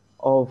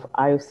of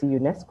IOC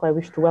UNESCO, I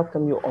wish to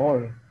welcome you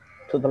all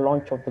to the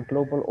launch of the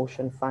Global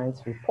Ocean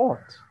Science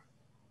Report.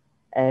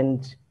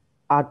 And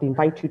I'd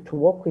invite you to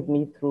walk with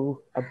me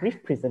through a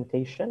brief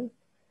presentation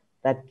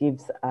that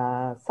gives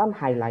some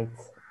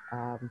highlights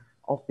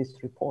of this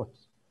report.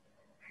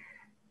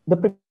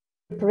 The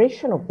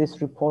preparation of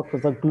this report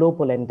was a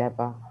global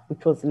endeavor,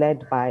 which was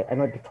led by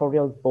an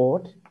editorial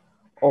board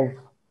of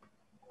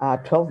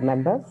 12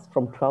 members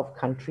from 12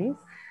 countries.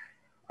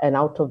 And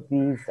out of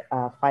these,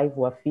 5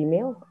 were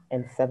female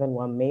and 7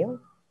 were male.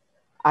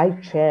 I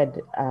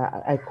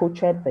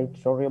co-chaired the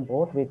editorial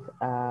board with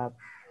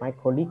my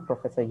colleague,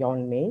 Professor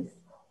Jan Mays.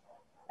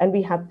 And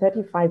we had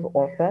 35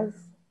 authors,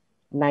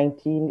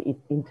 19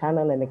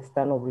 internal and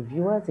external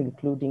reviewers,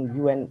 including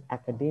UN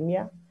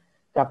academia,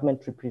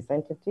 government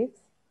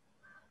representatives.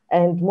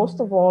 And most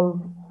of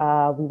all,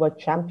 we were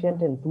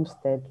championed and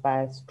boosted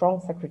by a strong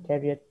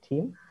secretariat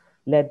team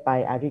led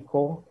by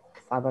Arico,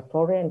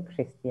 Salvatore, and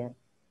Christian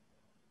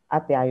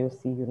at the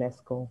IOC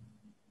UNESCO.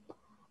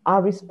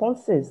 Our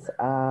responses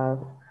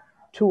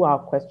to our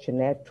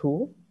questionnaire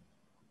tool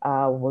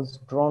was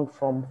drawn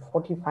from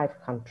 45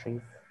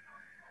 countries.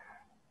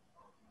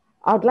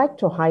 I'd like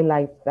to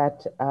highlight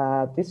that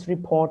this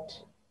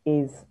report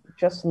is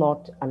just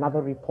not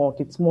another report.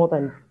 It's more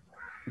than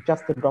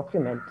just a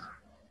document.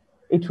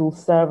 It will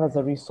serve as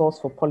a resource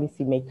for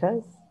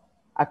policymakers,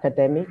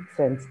 academics,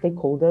 and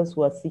stakeholders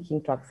who are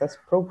seeking to access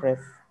progress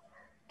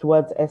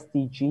towards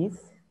SDGs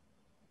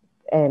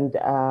and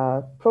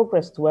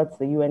progress towards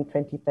the UN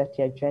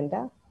 2030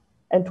 agenda,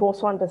 and to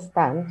also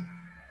understand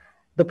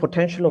the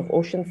potential of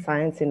ocean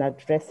science in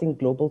addressing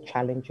global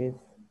challenges.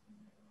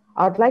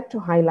 I'd like to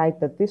highlight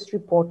that this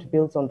report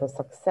builds on the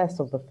success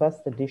of the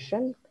first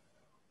edition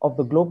of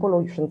the Global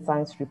Ocean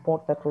Science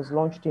Report that was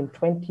launched in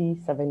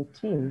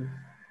 2017.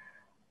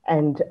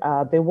 And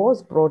there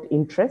was broad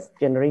interest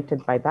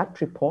generated by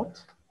that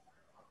report.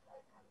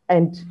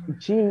 And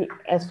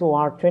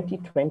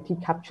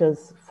GOSR2020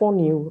 captures 4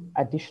 new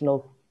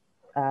additional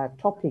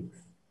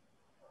topics.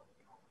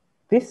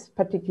 This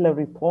particular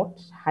report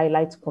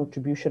highlights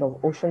contribution of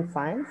ocean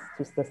science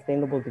to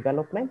sustainable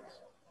development,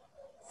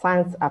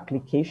 science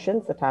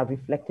applications that are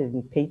reflected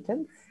in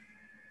patents.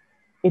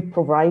 It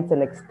provides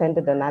an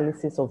extended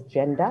analysis of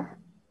gender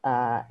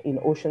in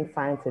ocean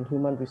science and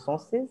human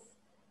resources,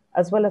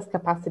 as well as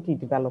capacity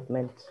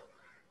development.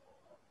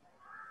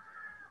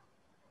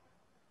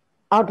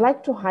 I'd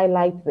like to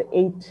highlight the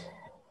 8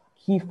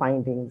 key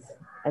findings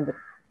and the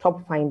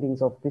top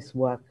findings of this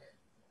work.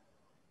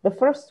 The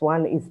first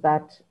one is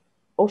that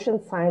ocean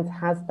science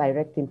has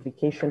direct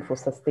implication for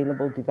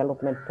sustainable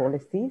development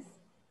policies,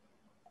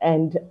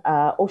 and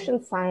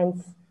ocean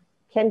science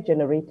can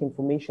generate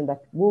information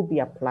that will be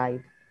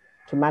applied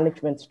to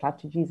management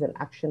strategies and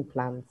action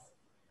plans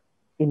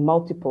in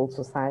multiple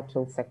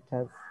societal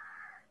sectors.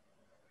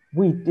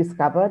 We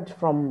discovered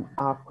from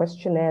our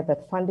questionnaire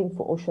that funding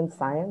for ocean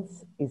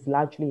science is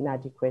largely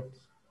inadequate,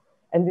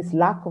 and this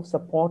lack of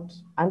support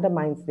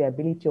undermines the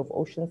ability of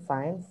ocean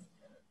science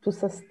to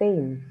support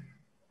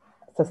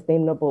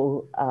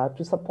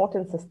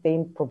and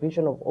sustain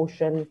provision of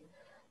ocean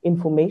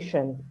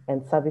information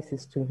and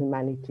services to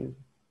humanity.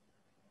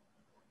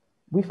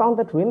 We found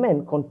that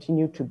women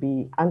continue to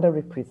be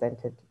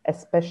underrepresented,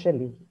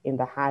 especially in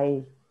the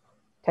high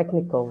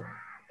technical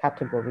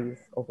categories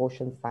of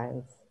ocean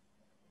science.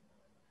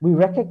 We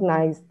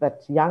recognize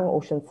that young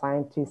ocean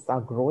scientists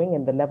are growing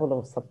and the level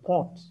of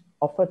support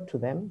offered to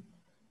them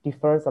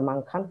differs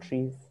among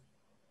countries.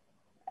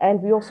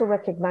 And we also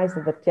recognize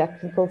that the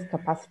technical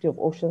capacity of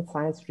ocean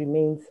science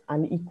remains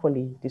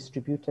unequally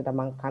distributed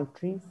among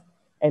countries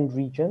and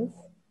regions.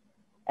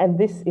 And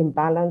this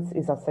imbalance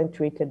is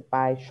accentuated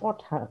by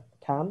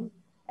short-term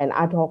and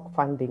ad hoc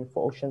funding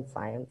for ocean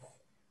science.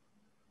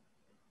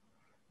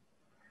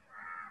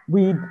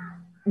 We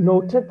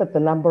noted that the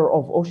number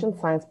of ocean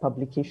science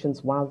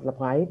publications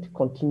worldwide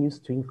continues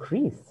to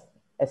increase,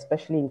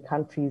 especially in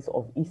countries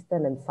of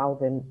Eastern and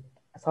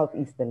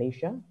Southeastern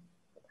Asia.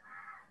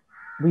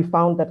 We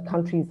found that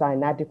countries are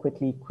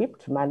inadequately equipped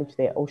to manage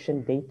their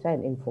ocean data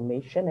and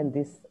information, and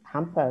this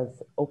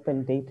hampers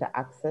open data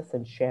access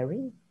and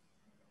sharing.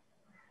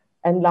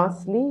 And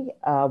lastly,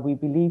 we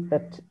believe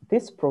that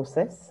this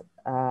process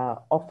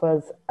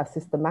offers a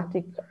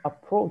systematic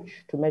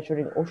approach to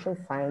measuring ocean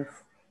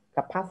science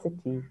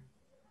capacity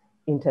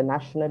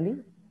internationally,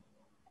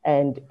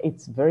 and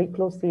it's very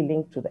closely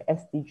linked to the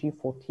SDG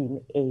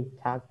 14A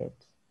target.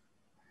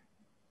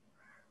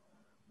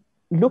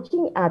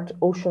 Looking at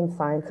ocean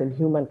science and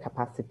human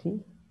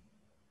capacity,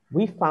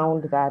 we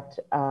found that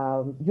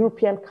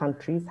European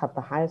countries have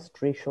the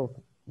highest ratio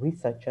of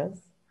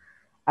researchers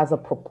as a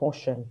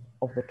proportion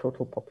of the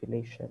total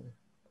population.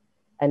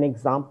 An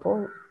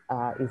example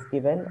is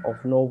given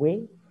of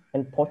Norway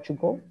and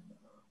Portugal,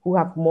 who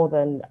have more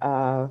than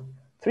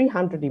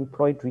 300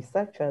 employed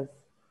researchers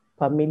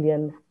per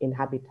million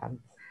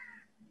inhabitants.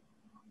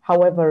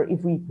 However,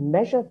 if we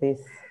measure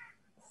this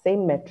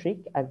same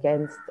metric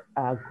against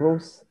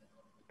gross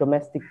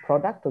domestic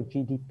product or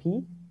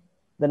GDP,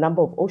 the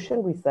number of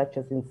ocean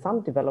researchers in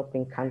some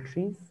developing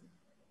countries,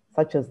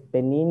 such as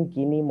Benin,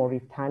 Guinea,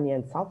 Mauritania,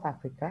 and South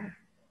Africa,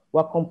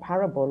 were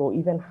comparable or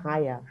even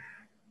higher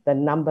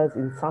than numbers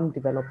in some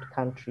developed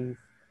countries,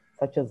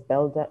 such as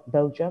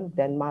Belgium,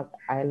 Denmark,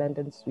 Ireland,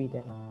 and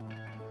Sweden.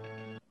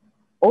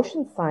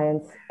 Ocean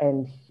science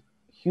and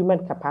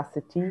human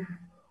capacity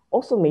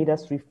also made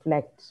us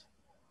reflect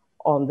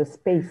on the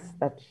space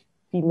that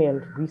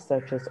female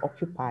researchers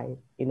occupy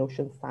in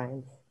ocean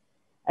science.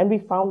 And we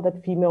found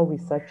that female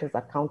researchers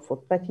account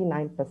for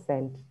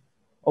 39%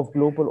 of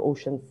global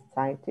ocean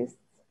scientists.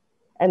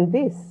 And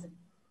this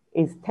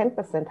is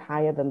 10%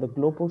 higher than the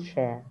global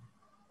share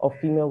of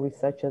female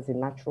researchers in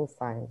natural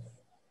science.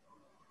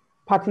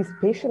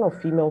 Participation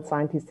of female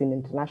scientists in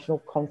international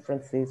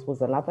conferences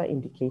was another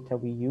indicator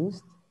we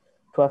used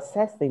to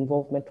assess the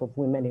involvement of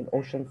women in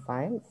ocean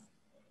science.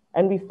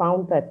 And we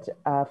found that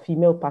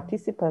female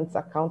participants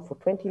account for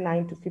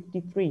 29 to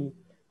 53%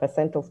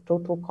 of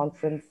total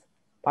conference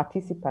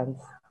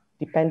participants,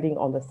 depending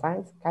on the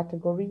science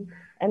category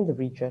and the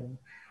region.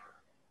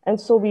 And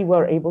so we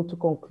were able to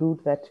conclude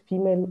that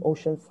female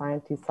ocean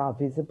scientists are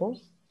visible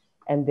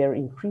and they're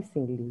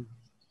increasingly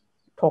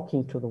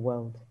talking to the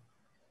world.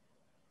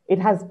 It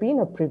has been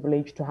a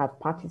privilege to have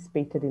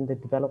participated in the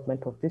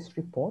development of this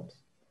report.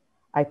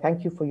 I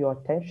thank you for your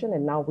attention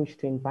and now wish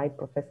to invite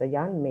Professor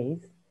Jan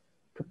Meijs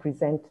to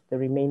present the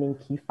remaining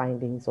key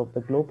findings of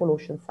the Global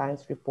Ocean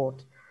Science Report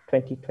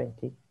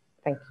 2020.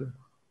 Thank you.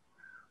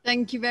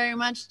 Thank you very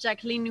much,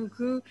 Jacqueline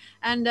Uku.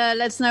 And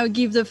let's now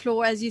give the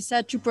floor, as you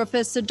said, to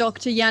Professor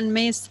Dr. Jan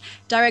Meijs,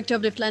 Director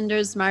of the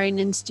Flanders Marine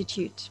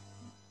Institute.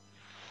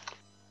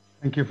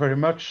 Thank you very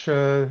much.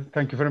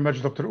 Thank you very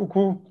much, Dr.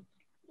 Uku.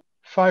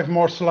 5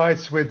 more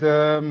slides with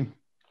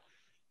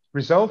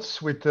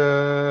results, with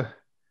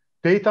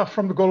data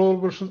from the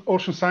Global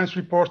Ocean Science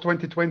Report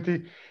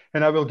 2020.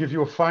 And I will give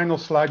you a final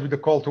slide with the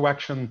call to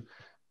action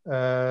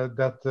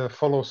that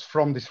follows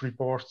from this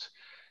report.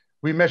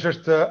 We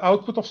measured the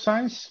output of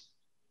science.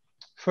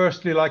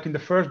 Firstly, like in the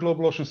first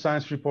Global Ocean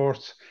Science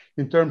Report,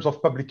 in terms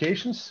of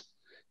publications,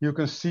 you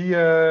can see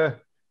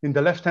in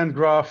the left-hand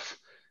graph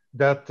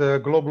that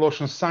Global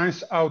Ocean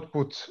Science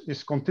output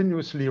is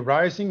continuously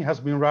rising, has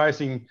been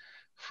rising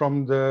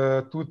from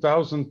the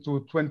 2000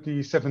 to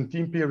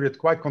 2017 period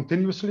quite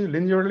continuously,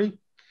 linearly.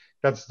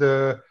 That's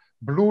the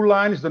blue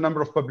line is the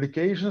number of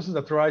publications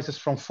that rises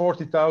from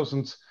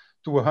 40,000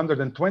 to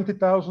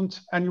 120,000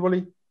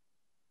 annually.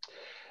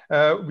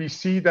 We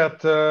see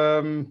that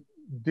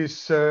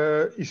this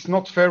is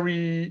not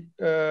very,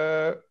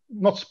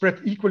 not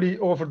spread equally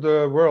over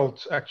the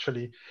world,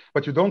 actually.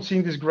 What you don't see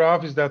in this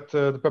graph is that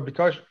the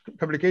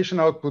publication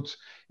output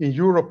in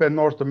Europe and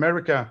North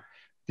America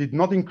did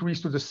not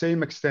increase to the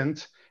same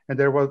extent. And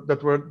there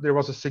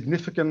was a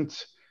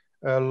significant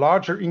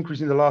larger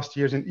increase in the last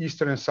years in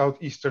Eastern and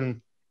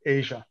Southeastern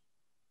Asia.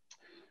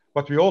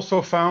 What we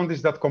also found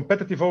is that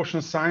competitive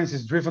ocean science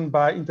is driven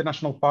by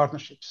international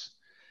partnerships.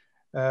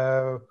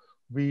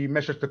 We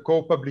measured the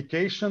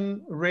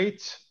co-publication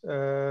rate,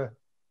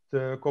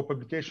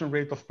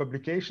 of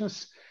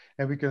publications,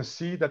 and we can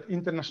see that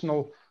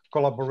international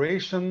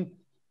collaboration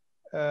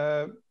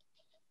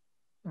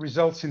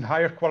results in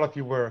higher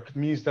quality work. It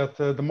means that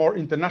the more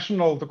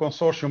international the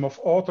consortium of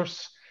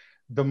authors,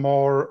 the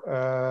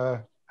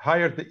more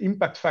higher the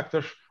impact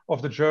factor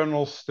of the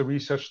journals the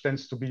research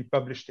tends to be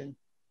published in.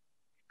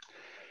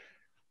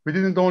 We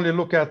didn't only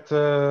look at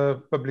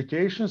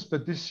publications,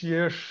 but this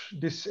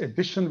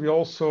edition, we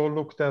also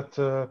looked at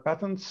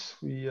patents.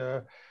 We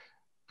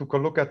took a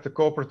look at the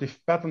cooperative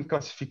patent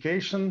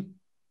classification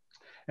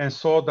and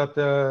saw that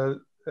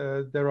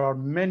there are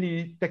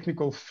many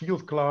technical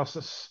field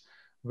classes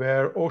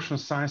where ocean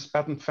science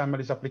patent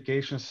families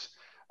applications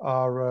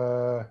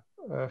are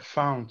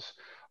found.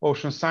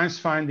 Ocean science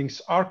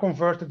findings are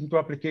converted into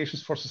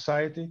applications for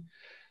society.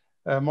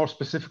 More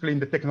specifically in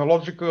the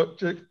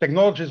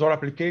technologies or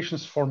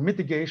applications for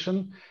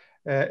mitigation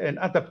and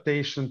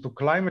adaptation to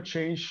climate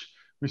change,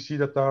 we see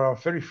that there are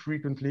very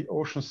frequently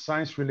ocean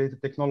science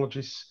related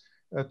technologies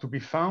to be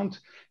found.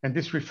 And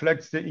this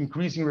reflects the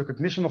increasing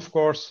recognition, of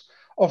course,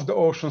 of the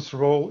ocean's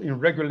role in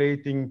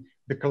regulating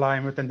the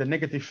climate and the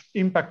negative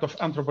impact of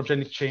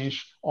anthropogenic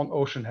change on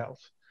ocean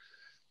health.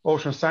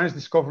 Ocean science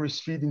discoveries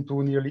feed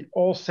into nearly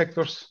all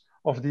sectors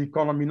of the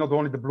economy, not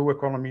only the blue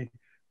economy,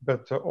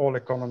 but all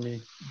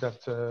economy that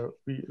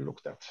we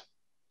looked at.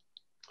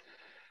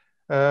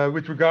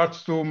 With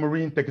regards to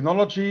marine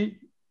technology,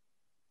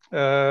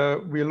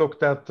 we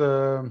looked at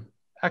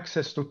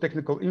access to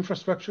technical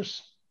infrastructures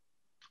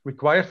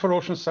required for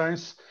ocean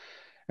science,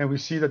 and we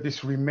see that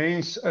this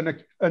remains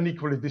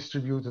unequally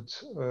distributed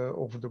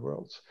over the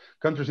world.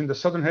 Countries in the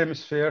Southern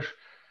Hemisphere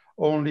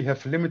only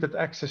have limited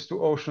access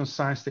to ocean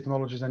science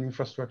technologies and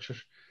infrastructure.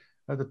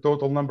 The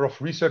total number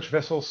of research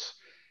vessels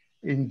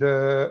in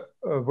the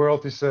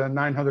world is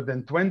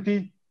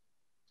 920.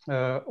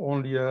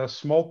 Only a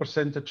small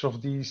percentage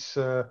of these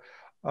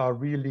are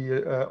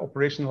really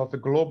operational at the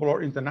global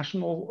or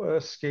international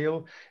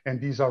scale.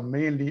 And these are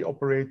mainly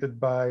operated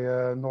by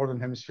Northern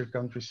Hemisphere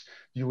countries.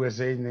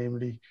 USA,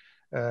 namely,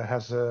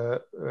 has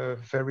a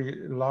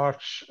very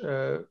large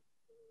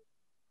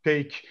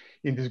take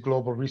in this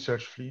global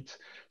research fleet.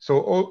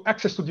 So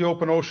access to the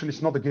open ocean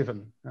is not a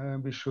given.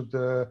 We should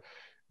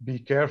be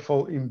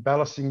careful in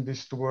balancing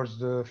this towards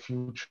the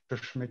future,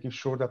 making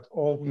sure that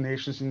all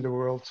nations in the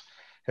world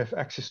have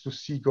access to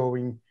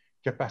seagoing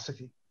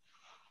capacity.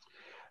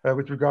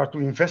 With regard to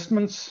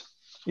investments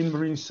in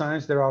marine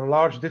science, there are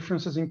large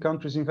differences in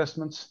countries'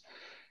 investments.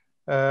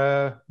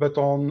 But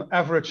on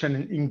average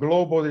and in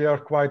global, they are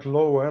quite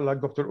low.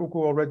 Like Dr. Uku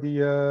already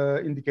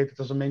indicated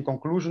as a main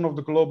conclusion of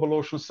the Global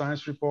Ocean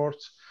Science Report.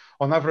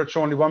 On average,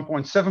 only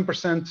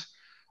 1.7%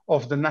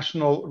 of the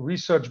national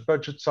research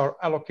budgets are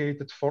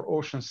allocated for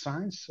ocean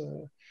science.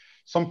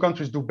 Some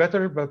countries do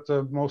better, but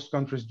most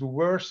countries do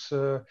worse.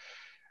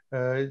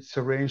 It's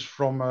a range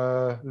from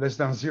less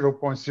than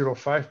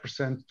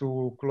 0.05%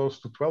 to close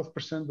to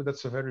 12%, but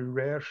that's a very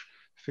rare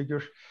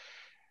figure.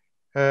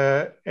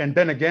 And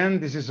then again,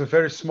 this is a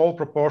very small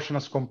proportion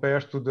as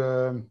compared to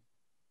the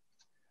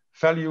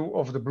value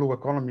of the blue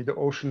economy, the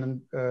ocean,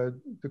 and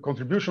the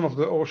contribution of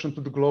the ocean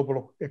to the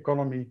global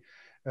economy.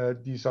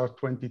 These are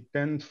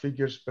 2010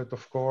 figures, but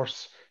of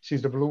course,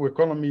 since the blue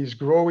economy is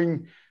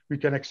growing, we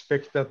can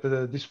expect that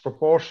the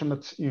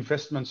disproportionate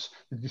investments,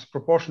 the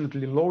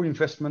disproportionately low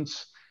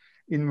investments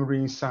in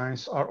marine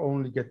science are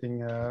only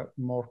getting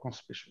more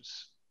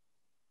conspicuous.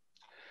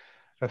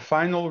 A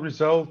final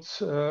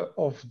result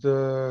of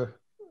the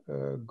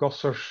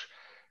GOSR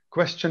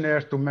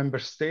questionnaire to member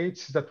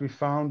states that we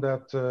found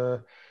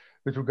that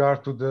with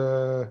regard to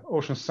the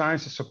ocean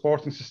sciences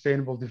supporting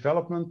sustainable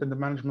development and the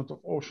management of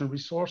ocean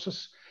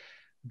resources,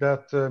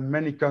 that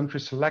many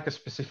countries lack a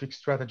specific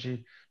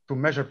strategy to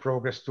measure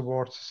progress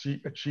towards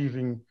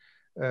achieving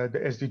the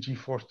SDG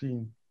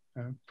 14.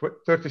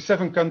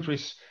 37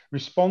 countries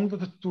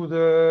responded to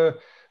the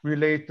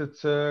related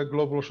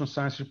Global Ocean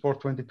Science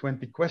Report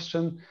 2020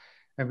 question.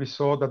 And we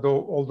saw that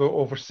although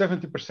over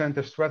 70%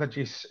 have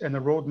strategies and a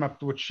roadmap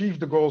to achieve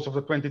the goals of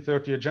the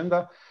 2030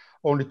 agenda,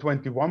 only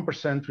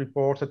 21%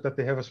 reported that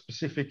they have a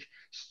specific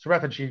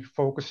strategy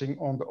focusing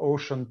on the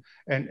ocean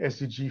and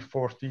SDG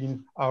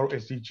 14, our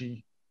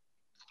SDG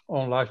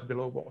on life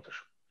below water.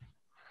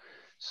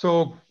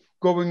 So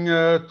going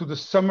to the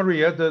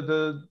summary,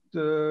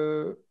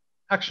 the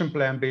action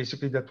plan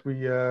basically that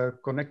we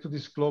connect to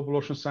this Global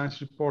Ocean Science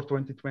Report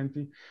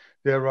 2020,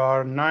 there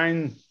are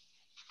 9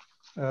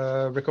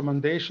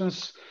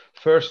 recommendations.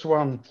 First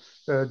one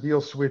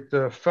deals with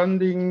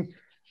funding.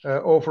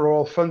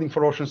 Overall, funding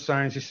for ocean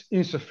science is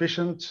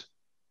insufficient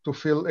to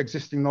fill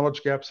existing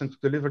knowledge gaps and to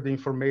deliver the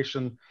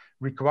information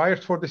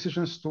required for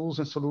decisions, tools,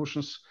 and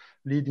solutions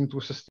leading to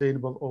a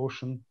sustainable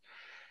ocean.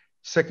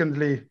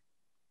 Secondly,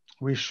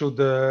 we should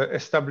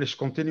establish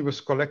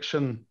continuous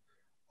collection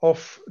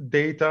of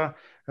data.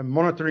 And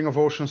monitoring of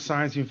ocean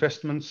science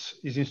investments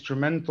is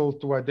instrumental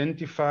to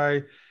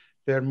identify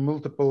their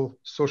multiple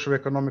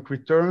socioeconomic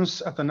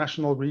returns at the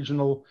national,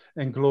 regional,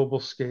 and global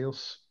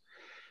scales.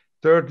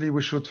 Thirdly,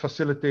 we should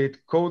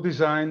facilitate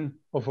co-design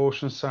of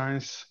ocean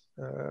science.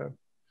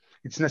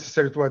 It's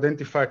necessary to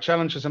identify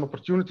challenges and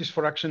opportunities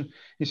for action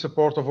in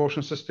support of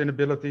ocean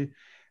sustainability.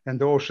 And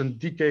the Ocean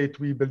Decade,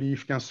 we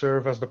believe, can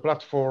serve as the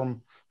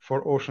platform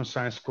for ocean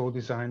science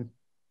co-design.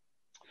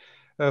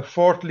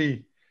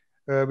 Fourthly,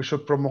 we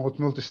should promote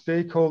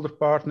multi-stakeholder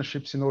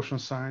partnerships in ocean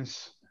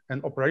science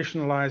and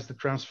operationalize the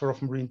transfer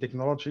of marine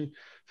technology.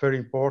 Very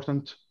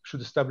important.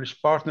 Should establish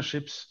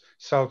partnerships,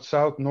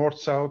 South-South,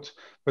 North-South,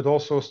 but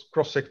also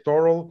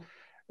cross-sectoral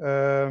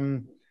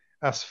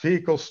as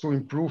vehicles to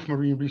improve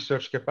marine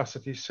research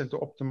capacities and to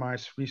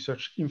optimize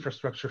research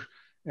infrastructure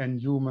and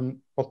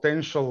human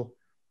potential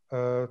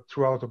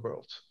throughout the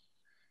world.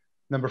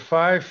 Number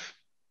 5,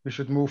 we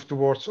should move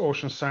towards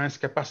ocean science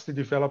capacity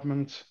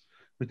development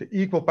with the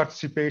equal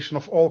participation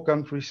of all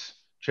countries,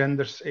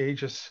 genders,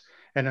 ages,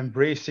 and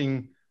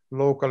embracing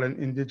local and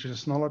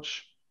indigenous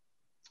knowledge.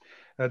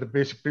 The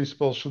basic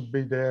principle should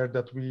be there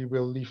that we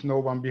will leave no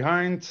one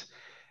behind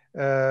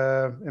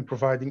and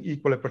providing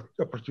equal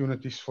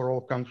opportunities for all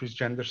countries,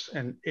 genders,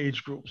 and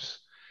age groups.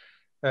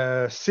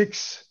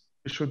 6,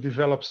 we should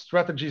develop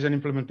strategies and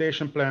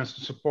implementation plans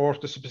to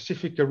support the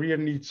specific career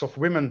needs of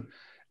women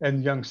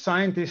and young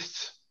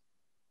scientists.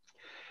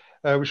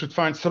 We should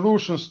find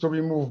solutions to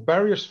remove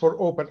barriers for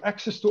open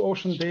access to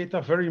ocean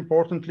data. Very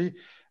importantly,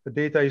 the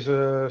data is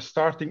a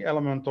starting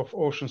element of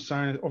ocean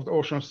science, of the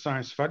ocean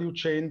science value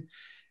chain,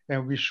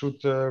 and we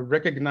should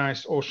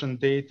recognize ocean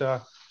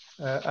data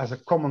as a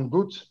common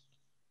good.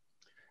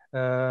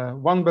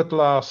 One but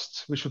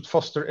last, we should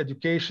foster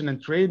education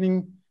and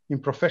training in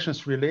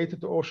professions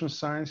related to ocean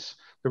science.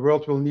 The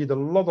world will need a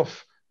lot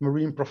of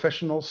marine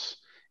professionals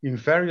in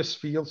various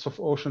fields of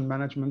ocean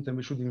management, and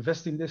we should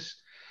invest in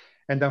this.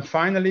 And then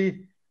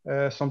finally,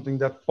 something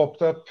that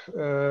popped up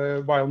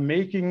while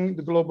making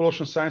the Global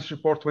Ocean Science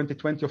Report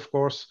 2020, of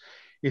course,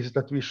 is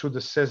that we should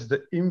assess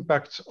the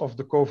impact of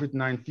the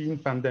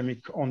COVID-19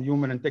 pandemic on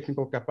human and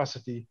technical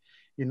capacity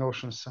in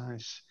ocean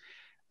science.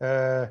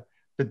 The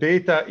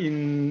data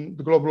in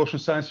the Global Ocean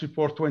Science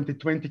Report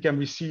 2020 can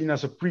be seen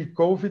as a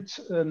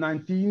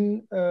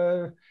pre-COVID-19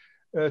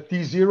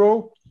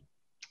 T0.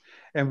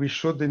 And we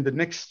should, in the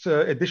next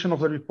edition of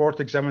the report,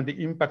 examine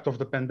the impact of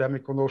the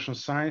pandemic on ocean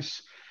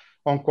science,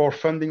 on core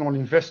funding, on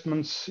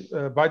investments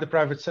by the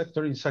private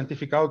sector in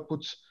scientific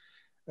outputs,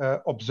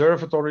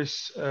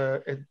 observatories,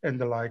 and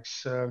the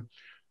likes.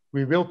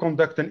 We will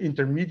conduct an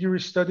intermediary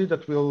study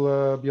that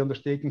will be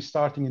undertaken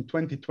starting in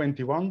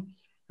 2021,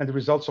 and the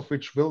results of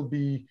which will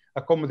be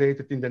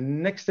accommodated in the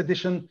next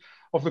edition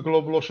of the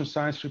Global Ocean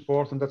Science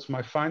Report. And that's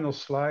my final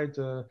slide.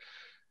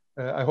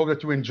 I hope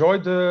that you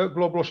enjoyed the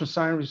Global Ocean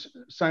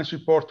Science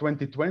Report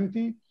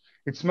 2020.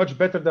 It's much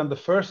better than the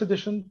first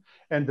edition,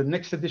 and the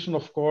next edition,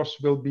 of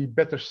course, will be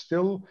better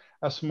still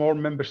as more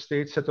member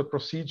states set up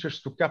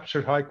procedures to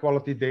capture high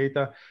quality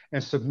data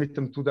and submit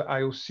them to the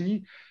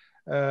IOC.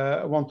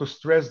 I want to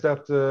stress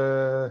that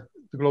the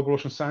Global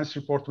Ocean Science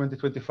Report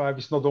 2025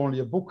 is not only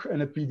a book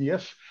and a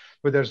PDF,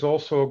 but there's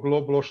also a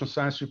Global Ocean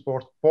Science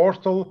Report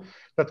portal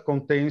that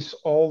contains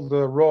all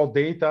the raw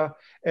data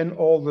and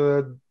all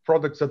the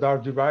products that are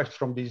derived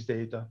from these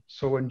data.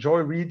 So enjoy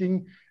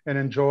reading and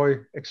enjoy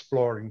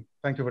exploring.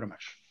 Thank you very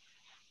much.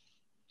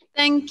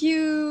 Thank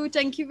you.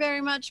 Thank you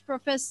very much,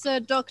 Professor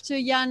Dr.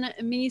 Jan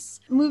Mies.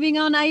 Moving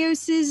on,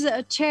 IOC's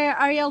chair,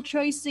 Ariel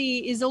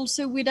Troisi, is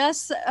also with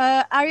us.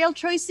 Ariel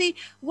Troisi,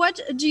 what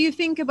do you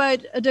think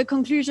about the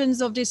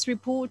conclusions of this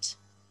report?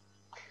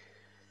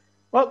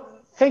 Well,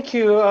 thank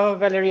you,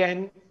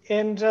 Valeria.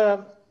 And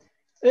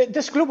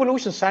this Global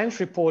Ocean Science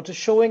Report is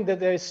showing that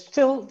there is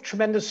still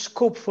tremendous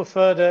scope for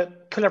further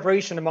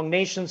collaboration among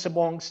nations,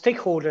 among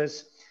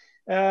stakeholders,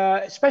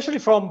 especially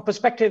from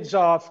perspectives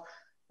of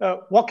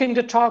walking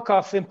the talk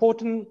of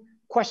important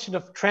question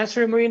of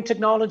transfer of marine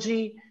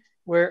technology,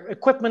 where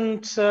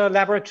equipment,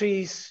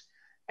 laboratories,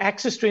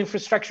 access to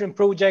infrastructure and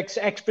projects,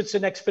 experts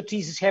and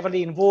expertise is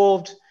heavily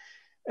involved,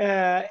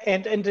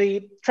 and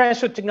the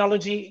transfer of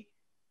technology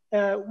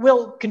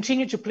will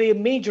continue to play a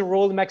major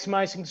role in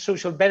maximizing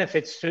social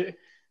benefits to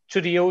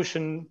the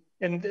ocean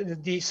and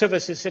the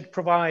services it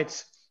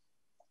provides.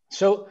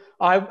 So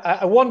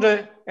I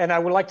wonder, and I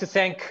would like to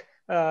thank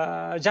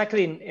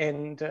Jacqueline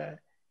and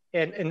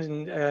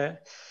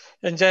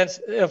Jens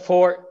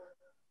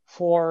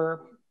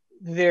for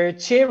their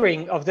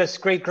chairing of this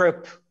great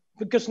group,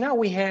 because now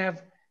we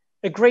have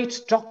a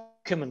great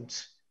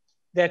document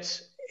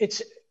that's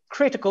it's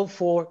critical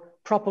for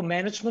proper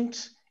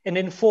management and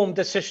informed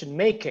decision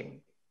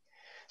making.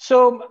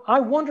 So I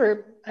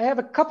wonder, I have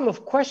a couple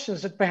of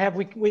questions that perhaps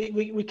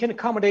we can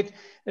accommodate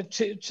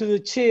to the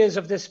chairs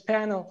of this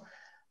panel,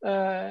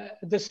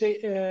 this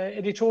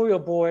editorial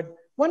board.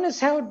 One is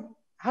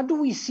how do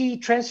we see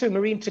transfer of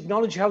marine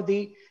technology? How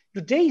do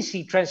they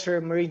see transfer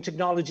of marine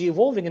technology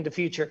evolving in the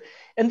future?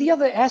 And the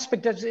other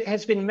aspect that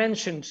has been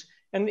mentioned,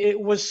 and it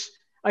was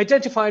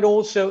identified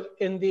also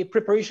in the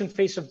preparation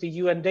phase of the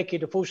UN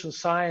Decade of Ocean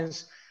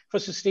Science for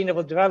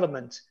Sustainable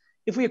Development,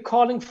 if we are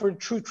calling for a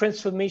true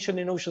transformation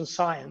in ocean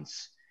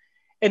science,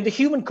 and the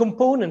human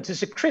component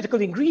is a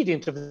critical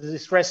ingredient of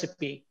this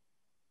recipe,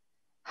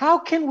 how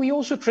can we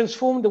also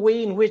transform the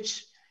way in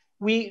which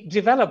we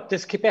develop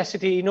this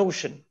capacity in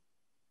ocean,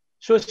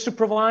 so as to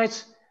provide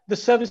the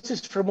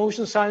services from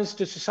ocean science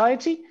to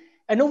society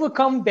and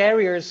overcome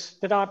barriers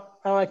that are,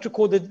 I like to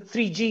call the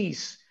 3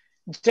 Gs,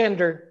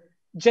 gender,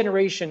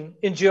 generation,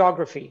 and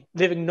geography,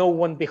 leaving no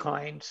one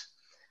behind.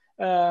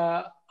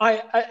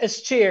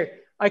 As chair,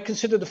 I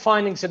consider the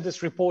findings in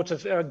this report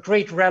of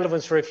great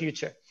relevance for the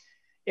future.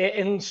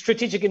 And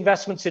strategic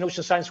investments in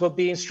ocean science will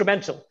be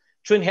instrumental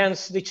to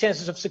enhance the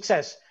chances of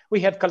success we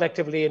have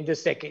collectively in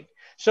this decade.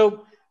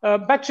 So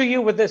back to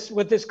you with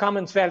this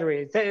comments,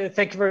 Valerie.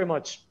 Thank you very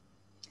much.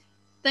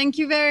 Thank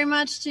you very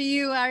much to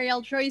you,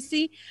 Ariel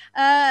Troisi.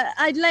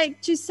 I'd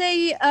like to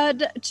say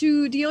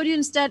to the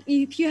audience that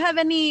if you have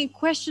any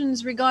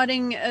questions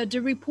regarding the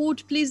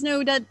report, please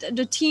know that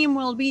the team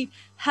will be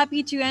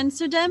happy to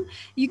answer them.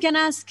 You can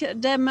ask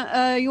them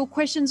your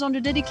questions on the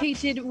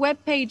dedicated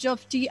webpage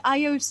of the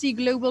IOC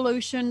Global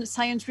Ocean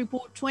Science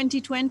Report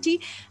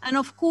 2020. And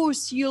of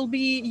course, you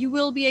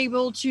will be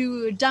able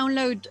to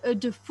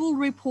download the full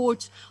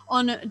report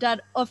on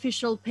that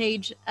official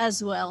page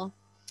as well.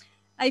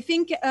 I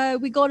think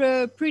we got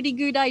a pretty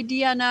good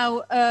idea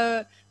now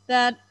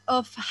that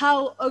of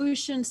how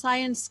ocean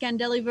science can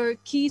deliver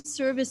key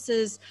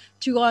services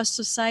to our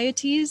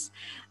societies.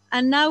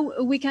 And now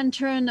we can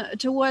turn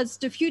towards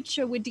the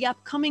future with the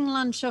upcoming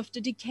launch of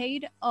the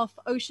Decade of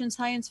Ocean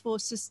Science for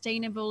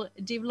Sustainable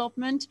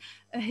Development,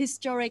 a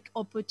historic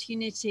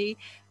opportunity,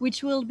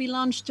 which will be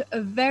launched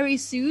very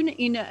soon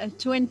in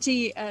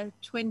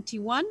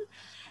 2021.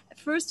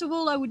 First of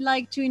all, I would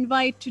like to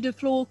invite to the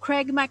floor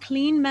Craig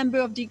McLean, member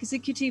of the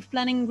Executive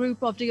Planning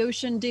Group of the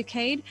Ocean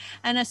Decade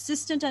and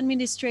Assistant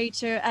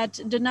Administrator at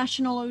the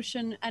National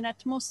Ocean and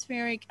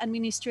Atmospheric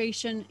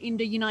Administration in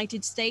the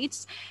United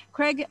States.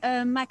 Craig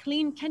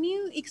McLean, can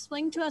you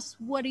explain to us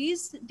what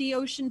is the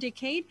Ocean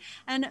Decade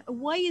and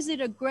why is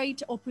it a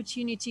great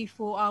opportunity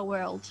for our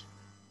world?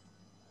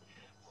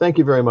 Thank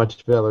you very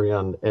much,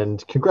 Valerian,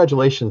 and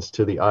congratulations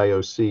to the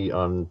IOC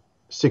on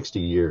 60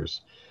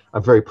 years.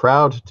 I'm very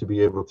proud to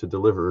be able to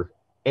deliver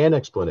an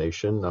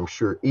explanation. I'm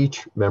sure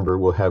each member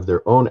will have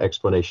their own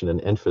explanation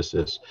and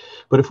emphasis.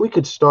 But if we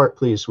could start,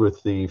 please,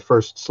 with the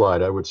first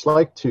slide, I would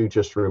like to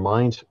just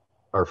remind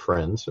our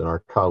friends and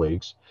our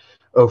colleagues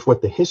of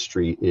what the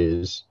history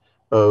is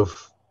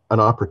of an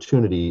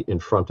opportunity in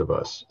front of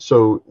us.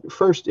 So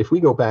first, if we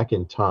go back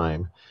in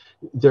time,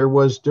 there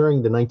was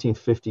during the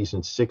 1950s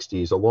and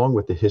 60s, along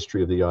with the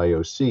history of the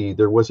IOC,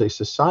 there was a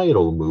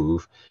societal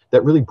move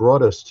that really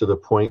brought us to the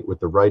point with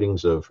the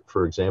writings of,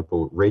 for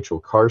example, Rachel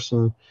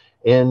Carson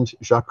and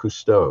Jacques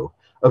Cousteau,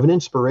 of an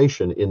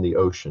inspiration in the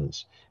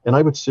oceans. And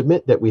I would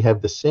submit that we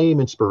have the same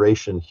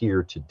inspiration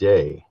here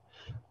today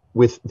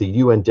with the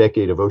UN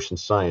Decade of Ocean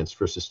Science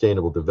for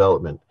Sustainable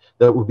Development.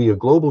 That will be a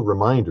global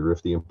reminder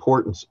of the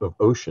importance of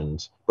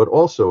oceans, but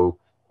also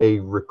a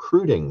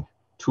recruiting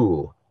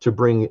tool to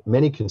bring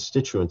many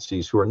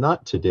constituencies who are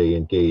not today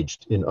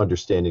engaged in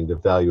understanding the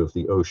value of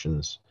the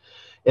oceans.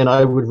 And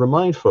I would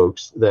remind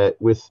folks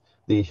that with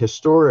the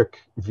historic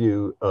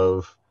view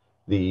of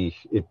the,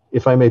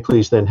 if I may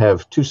please then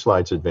have 2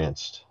 slides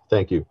advanced.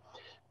 Thank you.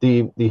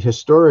 The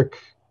historic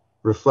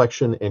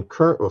reflection and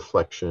current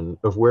reflection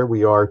of where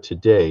we are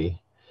today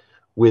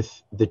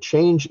with the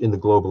change in the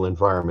global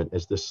environment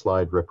as this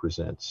slide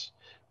represents,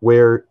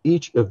 where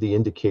each of the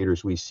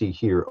indicators we see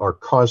here are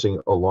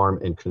causing alarm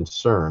and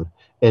concern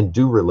and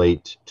do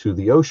relate to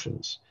the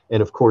oceans.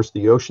 And of course,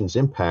 the ocean's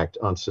impact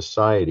on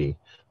society,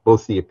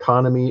 both the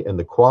economy and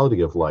the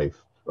quality of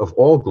life of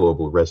all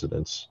global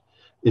residents,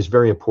 is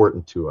very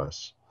important to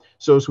us.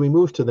 So as we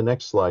move to the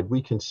next slide,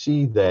 we can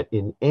see that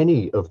in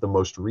any of the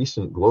most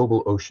recent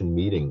global ocean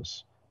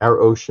meetings, our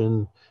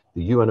ocean,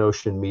 the UN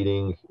Ocean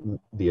meeting,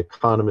 The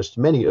Economist,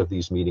 many of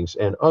these meetings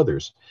and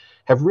others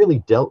have really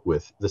dealt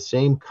with the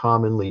same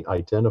commonly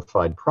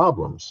identified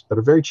problems that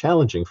are very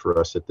challenging for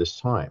us at this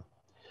time.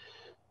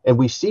 And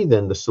we see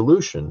then the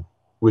solution,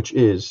 which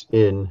is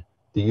in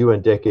the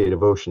UN Decade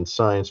of Ocean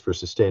Science for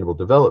Sustainable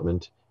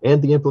Development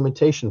and the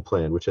implementation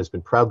plan, which has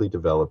been proudly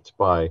developed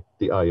by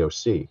the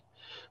IOC.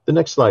 The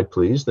next slide,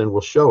 please, then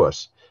will show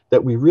us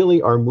that we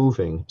really are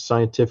moving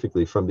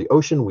scientifically from the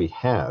ocean we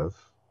have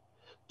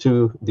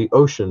to the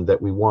ocean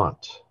that we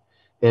want.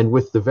 And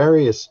with the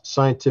various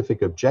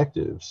scientific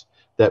objectives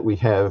that we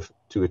have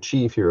to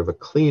achieve here of a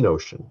clean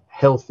ocean,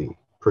 healthy,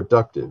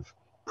 productive,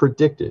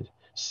 predicted,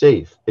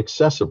 safe,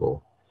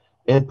 accessible,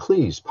 and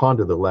please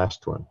ponder the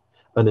last one,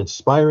 an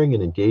inspiring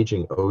and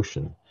engaging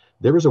ocean.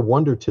 There is a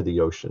wonder to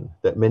the ocean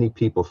that many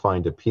people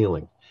find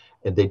appealing,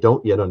 and they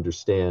don't yet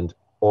understand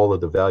all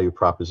of the value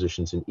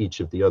propositions in each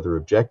of the other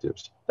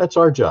objectives. That's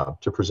our job,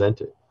 to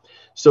present it.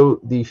 So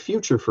the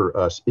future for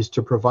us is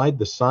to provide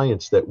the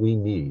science that we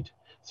need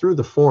through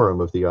the forum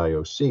of the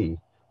IOC,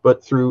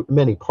 but through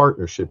many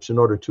partnerships in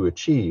order to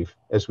achieve,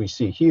 as we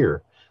see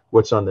here,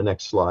 what's on the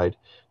next slide,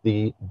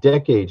 the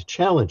decade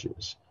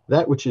challenges,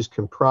 that which is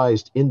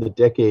comprised in the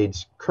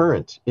decade's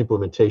current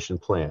implementation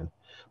plan.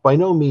 By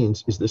no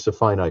means is this a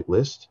finite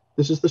list.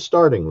 This is the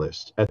starting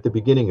list at the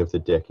beginning of the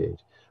decade.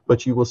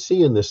 But you will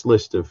see in this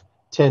list of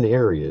 10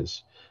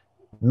 areas,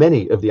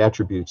 many of the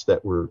attributes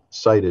that were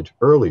cited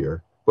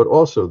earlier, but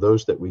also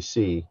those that we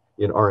see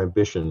in our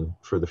ambition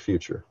for the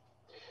future.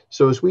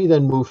 So as we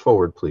then move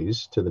forward,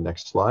 please, to the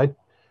next slide,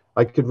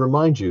 I could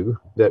remind you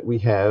that we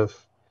have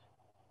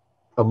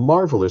a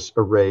marvelous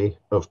array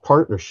of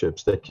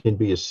partnerships that can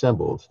be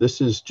assembled. This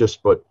is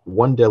just but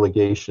one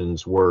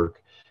delegation's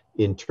work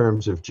in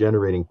terms of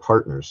generating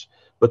partners,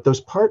 but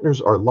those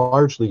partners are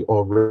largely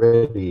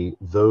already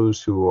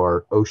those who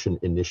are ocean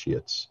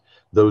initiates.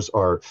 Those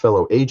are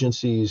fellow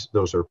agencies,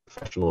 those are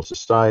professional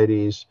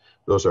societies,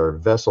 those are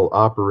vessel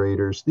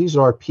operators. These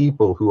are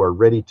people who are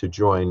ready to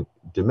join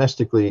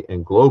domestically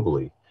and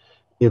globally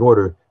in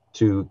order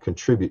to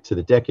contribute to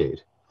the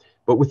decade.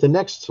 But with the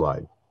next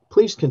slide,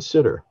 please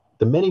consider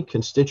the many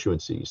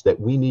constituencies that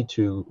we need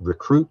to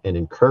recruit and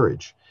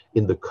encourage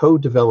in the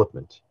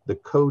co-development, the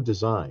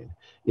co-design,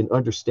 in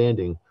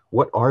understanding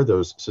what are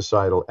those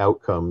societal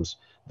outcomes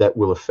that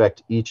will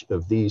affect each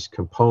of these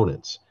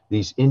components,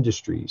 these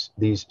industries,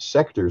 these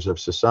sectors of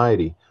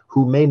society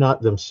who may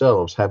not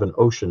themselves have an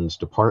oceans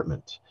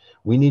department.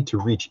 We need to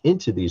reach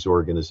into these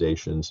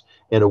organizations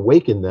and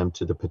awaken them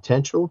to the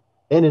potential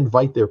and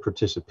invite their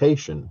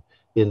participation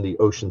in the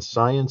ocean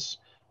science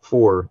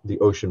for the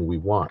ocean we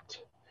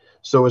want.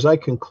 So as I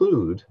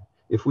conclude,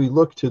 if we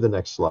look to the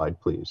next slide,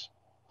 please.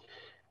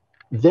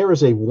 There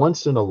is a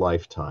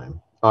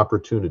once-in-a-lifetime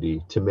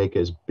opportunity to make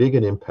as big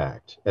an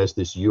impact as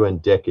this UN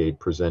decade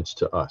presents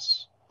to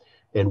us.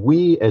 And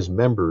we, as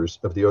members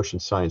of the ocean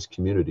science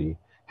community,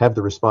 have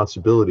the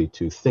responsibility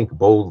to think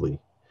boldly,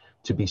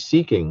 to be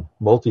seeking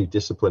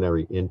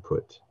multidisciplinary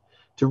input,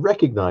 to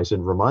recognize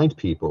and remind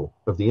people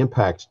of the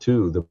impact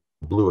to the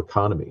blue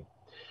economy.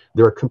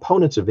 There are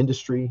components of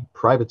industry,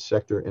 private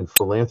sector, and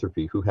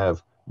philanthropy who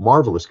have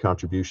marvelous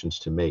contributions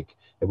to make,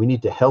 and we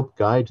need to help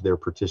guide their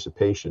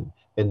participation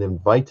and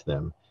invite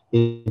them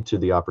into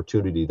the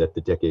opportunity that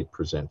the decade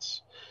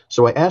presents.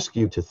 So I ask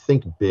you to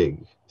think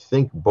big,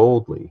 think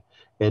boldly,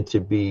 and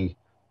to be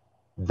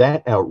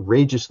that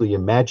outrageously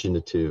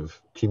imaginative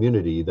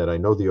community that I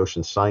know the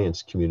ocean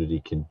science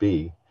community can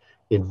be.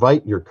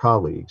 Invite your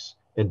colleagues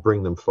and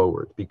bring them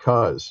forward,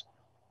 because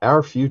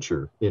our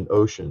future in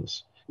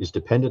oceans is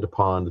dependent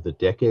upon the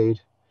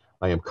decade,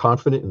 I am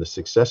confident in the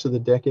success of the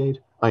decade.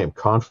 I am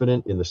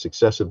confident in the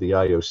success of the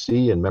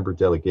IOC and member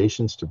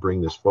delegations to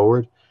bring this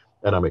forward,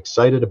 and I'm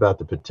excited about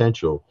the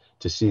potential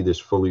to see this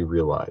fully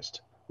realized.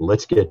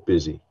 Let's get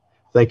busy.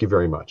 Thank you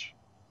very much.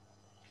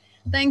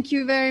 Thank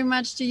you very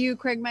much to you,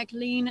 Craig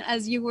McLean.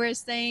 As you were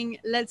saying,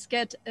 let's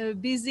get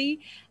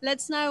busy.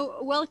 Let's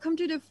now welcome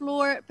to the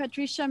floor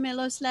Patricia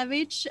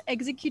Miloslavich,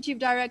 Executive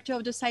Director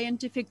of the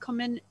Scientific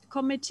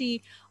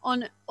Committee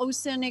on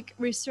Oceanic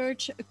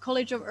Research,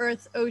 College of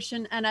Earth,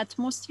 Ocean and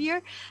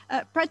Atmosphere.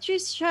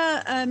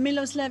 Patricia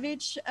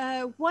Miloslavich,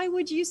 why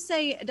would you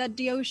say that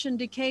the ocean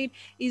decade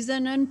is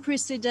an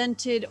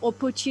unprecedented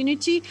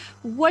opportunity?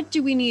 What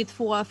do we need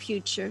for our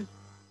future?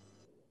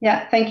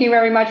 Yeah, thank you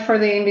very much for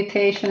the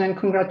invitation and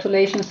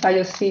congratulations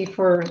IOC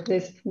for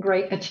this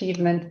great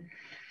achievement.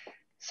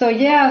 So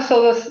yeah,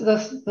 so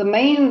the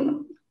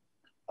main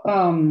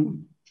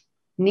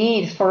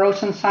needs for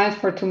ocean science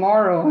for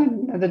tomorrow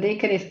and the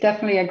decade is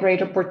definitely a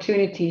great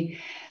opportunity.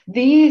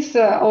 These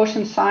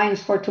ocean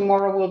science for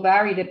tomorrow will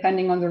vary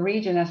depending on the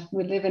region, as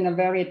we live in a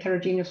very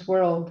heterogeneous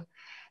world.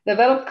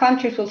 Developed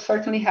countries will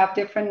certainly have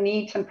different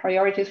needs and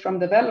priorities from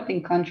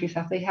developing countries,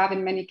 as they have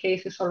in many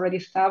cases already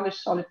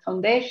established solid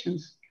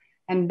foundations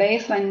and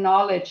baseline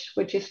knowledge,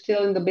 which is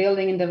still in the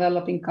building in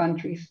developing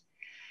countries.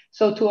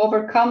 So to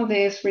overcome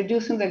this,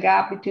 reducing the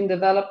gap between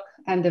developed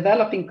and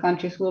developing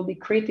countries will be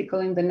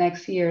critical in the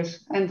next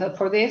years. And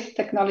for this,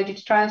 technology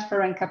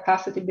transfer and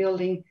capacity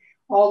building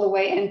all the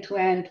way end to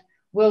end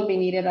will be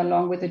needed,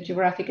 along with the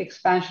geographic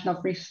expansion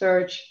of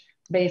research,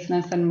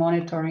 baselines, and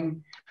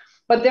monitoring.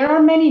 But there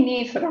are many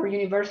needs that are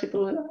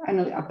universal and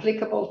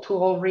applicable to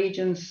all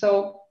regions.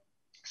 So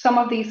some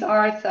of these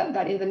are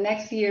that in the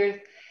next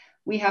year,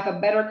 we have a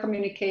better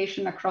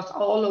communication across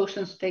all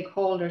ocean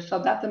stakeholders, so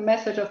that the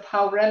message of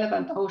how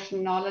relevant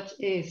ocean knowledge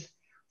is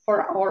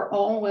for our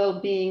own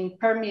well-being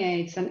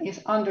permeates and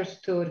is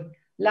understood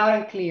loud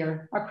and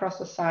clear across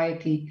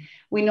society.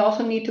 We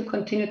also need to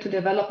continue to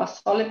develop a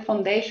solid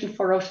foundation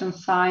for ocean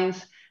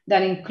science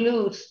that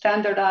includes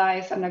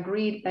standardized and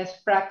agreed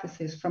best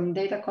practices, from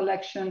data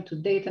collection to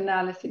data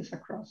analysis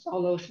across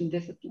all ocean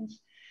disciplines.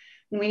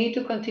 We need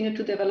to continue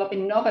to develop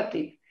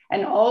innovative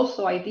and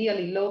also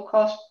ideally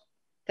low-cost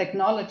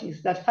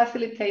technologies that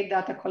facilitate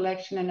data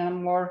collection in a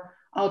more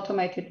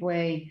automated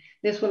way.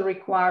 This will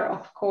require,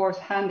 of course,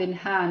 hand in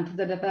hand,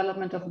 the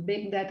development of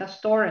big data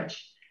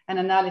storage and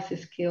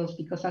analysis skills,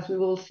 because as we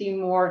will see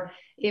more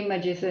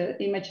images,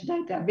 image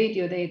data,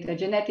 video data,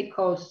 genetic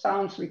codes,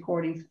 sounds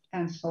recordings,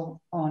 and so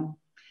on.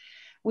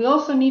 We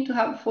also need to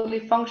have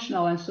fully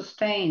functional and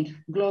sustained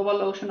global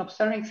ocean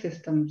observing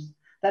systems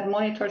that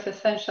monitors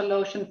essential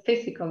ocean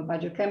physical,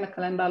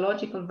 biochemical, and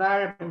biological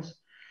variables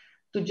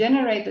to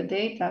generate the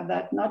data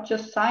that not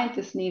just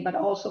scientists need, but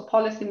also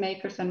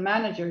policymakers and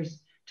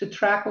managers to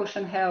track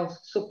ocean health,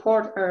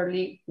 support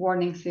early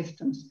warning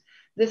systems.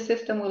 This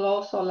system will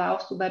also allow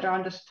us to better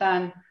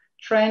understand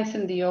trends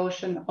in the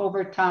ocean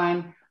over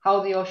time,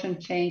 how the ocean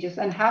changes,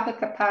 and have the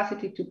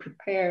capacity to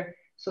prepare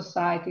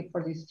society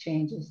for these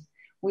changes.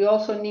 We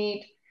also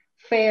need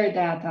fair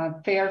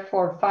data, fair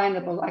for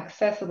findable,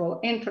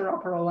 accessible,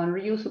 interoperable, and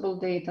reusable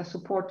data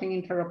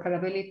supporting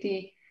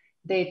interoperability,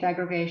 data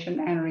aggregation,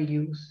 and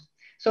reuse.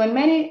 So in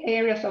many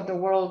areas of the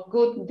world,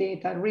 good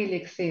data really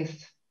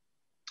exists.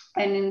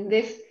 And in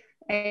this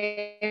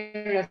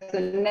area, the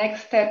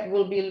next step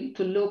will be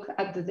to look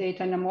at the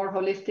data in a more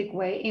holistic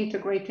way,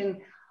 integrating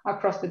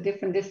across the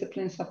different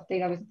disciplines of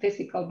data with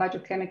physical,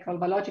 biochemical,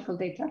 biological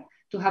data,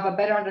 to have a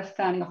better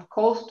understanding of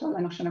coastal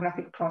and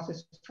oceanographic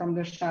processes from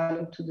the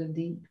shallow to the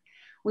deep.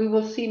 We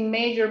will see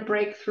major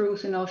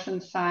breakthroughs in ocean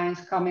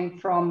science coming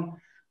from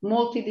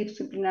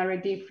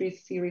multidisciplinary deep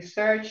sea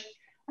research,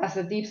 as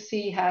the deep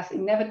sea has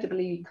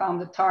inevitably become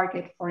the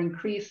target for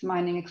increased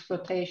mining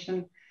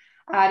exploitation,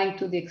 adding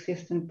to the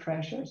existing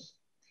pressures.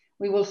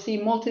 We will see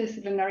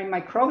multidisciplinary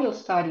microbial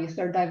studies,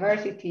 their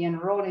diversity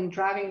and role in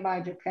driving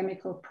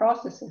biochemical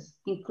processes,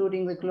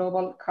 including the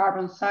global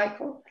carbon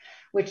cycle,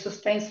 which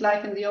sustains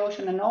life in the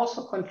ocean and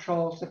also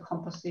controls the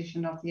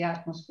composition of the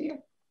atmosphere.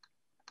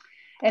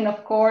 And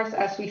of course,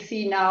 as we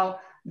see now,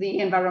 the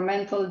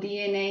environmental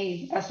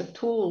DNA as a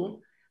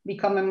tool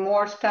becoming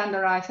more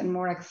standardized and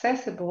more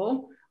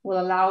accessible will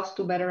allow us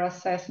to better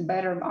assess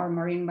our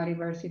marine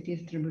biodiversity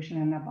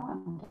distribution and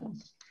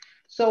abundance.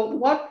 So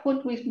what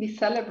would we be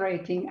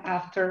celebrating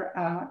after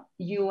a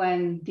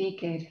UN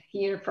decade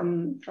here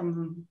from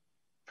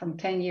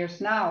 10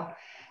 years now?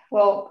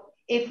 Well,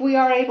 if we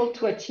are able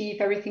to achieve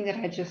everything that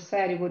I just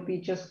said, it would be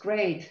just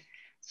great.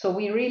 So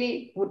we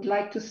really would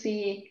like to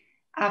see,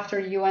 after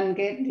UN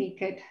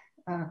decade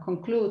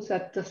concludes,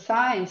 that the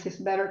science is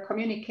better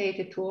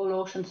communicated to all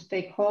ocean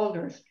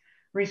stakeholders,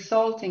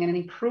 resulting in an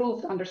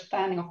improved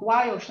understanding of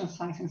why ocean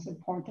science is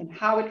important,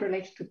 how it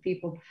relates to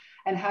people,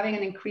 and having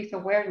an increased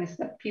awareness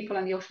that people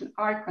and the ocean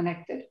are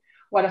connected.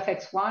 What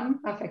affects one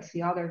affects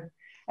the other.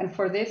 And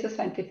for this, the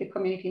scientific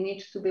community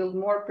needs to build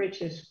more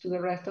bridges to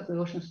the rest of the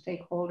ocean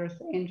stakeholders,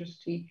 the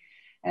industry,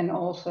 and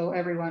also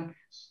everyone,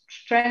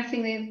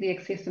 strengthening the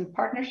existing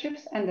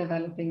partnerships and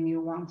developing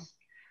new ones.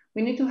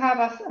 We need to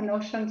have an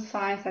ocean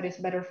science that is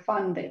better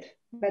funded,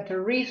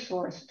 better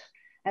resourced,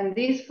 and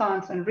these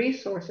funds and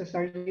resources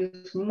are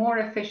used more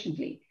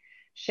efficiently,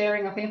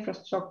 sharing of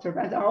infrastructure,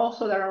 but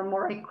also that are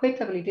more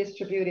equitably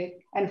distributed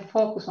and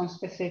focus on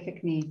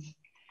specific needs.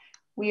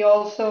 We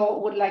also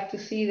would like to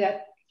see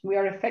that we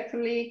are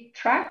effectively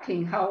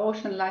tracking how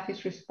ocean life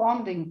is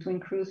responding to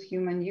increased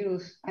human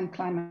use and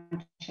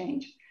climate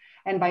change.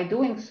 And by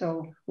doing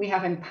so, we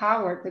have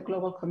empowered the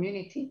global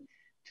community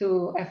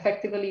to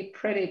effectively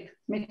predict,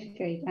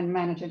 mitigate, and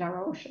manage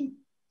our ocean.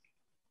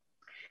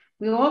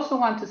 We also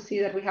want to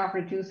see that we have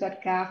reduced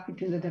that gap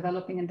between the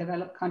developing and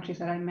developed countries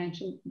that I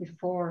mentioned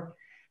before,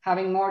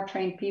 having more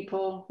trained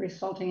people,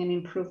 resulting in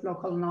improved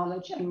local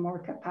knowledge and more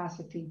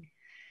capacity.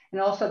 And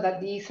also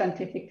that these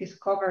scientific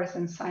discoveries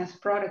and science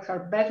products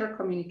are better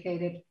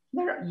communicated,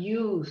 they're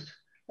used,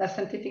 that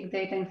scientific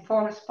data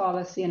informs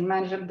policy and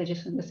management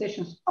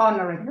decisions on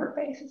a regular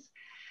basis.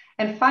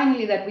 And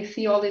finally, that we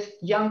see all these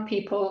young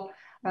people,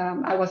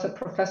 I was a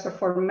professor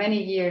for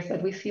many years,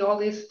 that we see all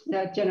this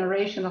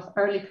generation of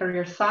early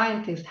career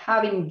scientists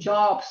having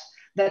jobs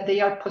that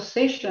they are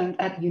positioned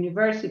at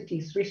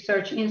universities,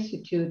 research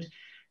institutes,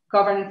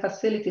 government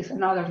facilities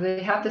and others.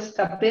 They have the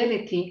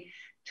stability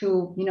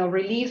to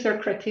release their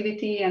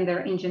creativity and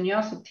their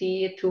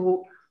ingenuity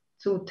to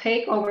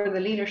take over the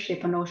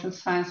leadership in ocean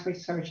science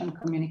research and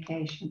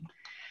communication.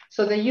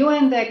 So the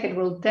UN Decade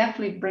will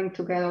definitely bring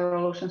together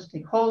all ocean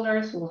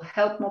stakeholders, will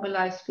help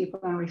mobilize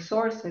people and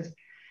resources,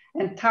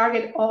 and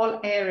target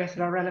all areas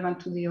that are relevant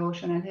to the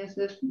ocean. And this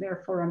is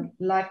therefore a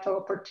lifetime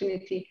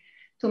opportunity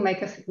to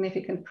make a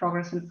significant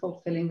progress in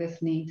fulfilling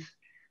these needs.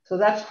 So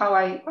that's how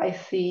I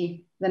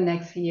see the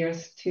next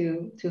years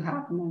to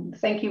happen. And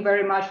thank you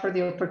very much for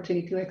the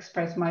opportunity to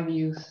express my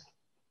views.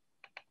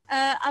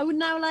 I would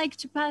now like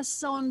to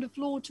pass on the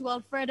floor to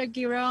Alfredo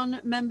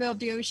Giron, member of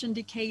the Ocean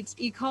Decades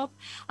ECOP.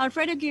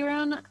 Alfredo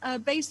Giron,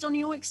 based on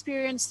your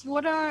experience,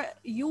 what are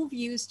your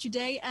views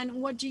today and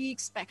what do you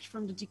expect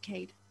from the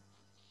decade?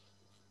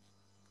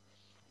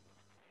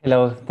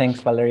 Hello,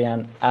 thanks,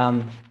 Valerian.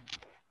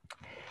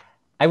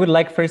 I would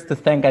like first to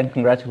thank and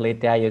congratulate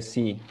the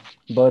IOC,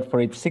 both for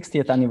its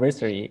 60th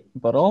anniversary,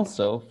 but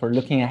also for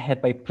looking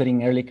ahead by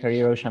putting early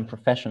career ocean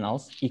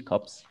professionals,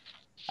 ECOPs,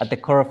 at the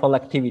core of all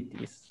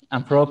activities,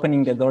 and for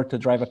opening the door to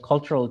drive a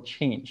cultural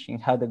change in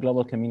how the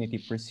global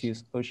community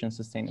pursues ocean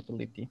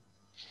sustainability.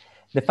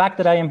 The fact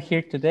that I am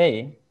here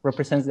today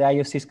represents the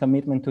IOC's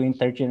commitment to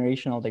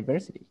intergenerational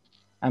diversity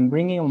and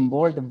bringing on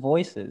board the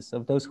voices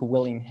of those who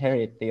will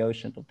inherit the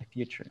ocean of the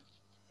future.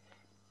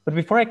 But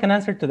before I can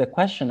answer to the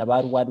question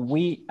about what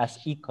we as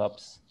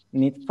ECOPs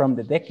need from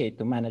the decade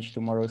to manage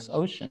tomorrow's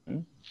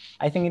ocean,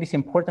 I think it is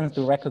important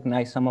to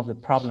recognize some of the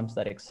problems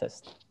that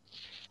exist.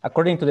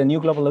 According to the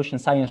new Global Ocean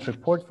Science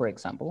Report, for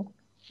example,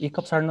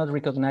 ECOPs are not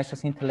recognized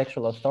as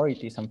intellectual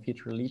authorities and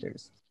future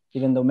leaders,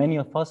 even though many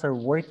of us are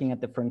working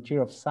at the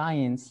frontier of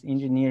science,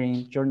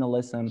 engineering,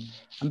 journalism,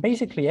 and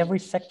basically every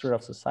sector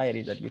of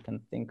society that you can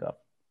think of.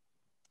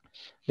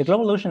 The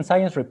Global Ocean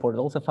Science Report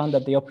also found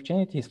that the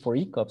opportunities for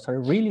ECOPs are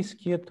really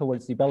skewed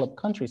towards developed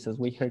countries, as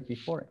we heard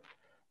before.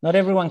 Not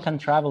everyone can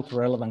travel to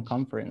relevant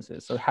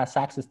conferences or has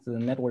access to the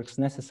networks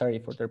necessary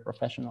for their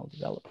professional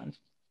development.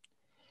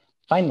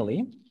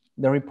 Finally,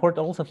 the report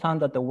also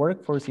found that the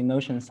workforce in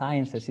ocean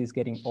sciences is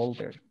getting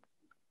older.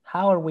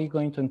 How are we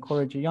going to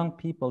encourage young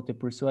people to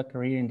pursue a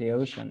career in the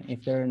ocean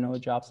if there are no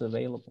jobs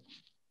available?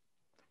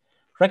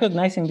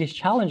 Recognizing these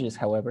challenges,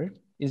 however,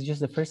 is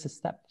just the first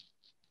step.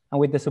 And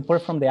with the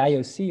support from the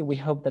IOC, we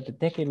hope that the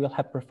decade will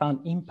have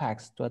profound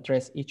impacts to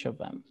address each of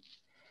them.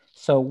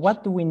 So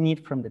what do we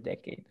need from the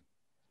decade?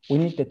 We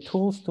need the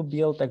tools to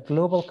build a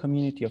global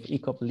community of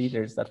ECOP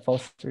leaders that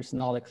fosters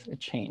knowledge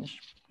exchange,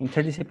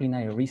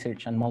 interdisciplinary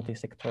research, and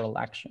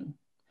multi-sectoral action.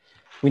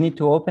 We need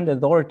to open the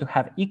door to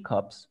have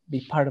ECOPs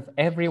be part of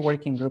every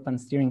working group and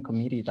steering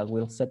committee that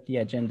will set the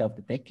agenda of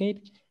the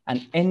decade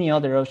and any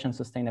other ocean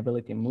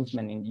sustainability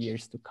movement in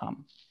years to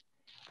come.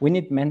 We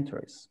need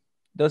mentors,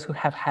 those who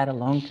have had a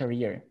long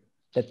career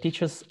that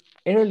teach us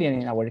earlier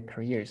in our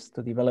careers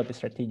to develop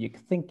strategic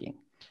thinking,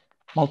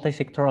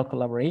 multi-sectoral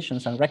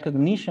collaborations, and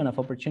recognition of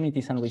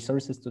opportunities and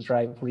resources to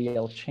drive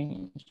real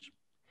change.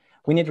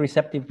 We need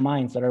receptive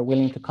minds that are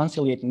willing to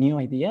conciliate new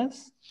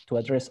ideas to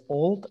address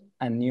old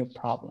and new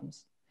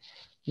problems.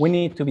 We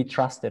need to be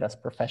trusted as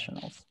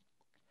professionals.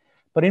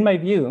 But in my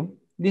view,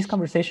 this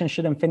conversation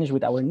shouldn't finish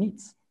with our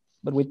needs,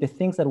 but with the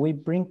things that we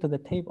bring to the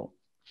table.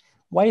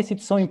 Why is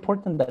it so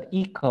important that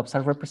ECOPs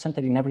are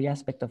represented in every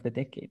aspect of the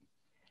decade?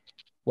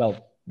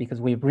 Well, because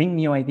we bring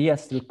new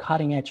ideas through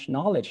cutting-edge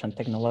knowledge and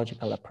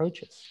technological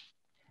approaches.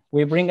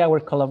 We bring our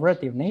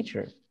collaborative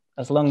nature,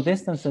 as long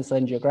distances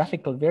and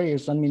geographical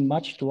barriers don't mean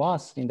much to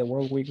us in the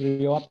world we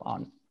grew up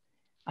on,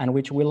 and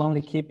which will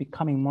only keep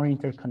becoming more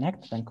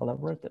interconnected and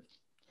collaborative.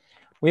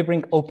 We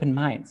bring open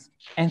minds,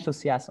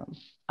 enthusiasm,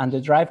 and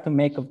the drive to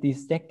make of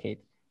this decade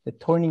the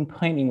turning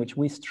point in which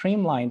we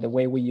streamline the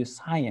way we use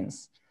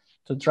science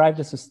to drive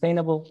the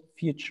sustainable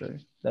future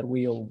that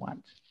we all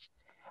want.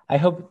 I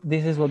hope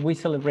this is what we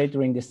celebrate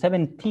during the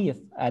 70th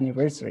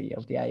anniversary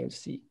of the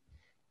IOC.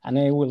 and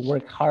I will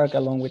work hard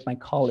along with my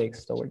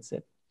colleagues towards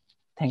it.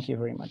 Thank you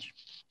very much.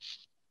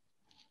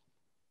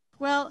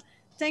 Well,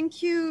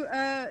 thank you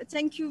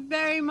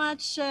very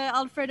much,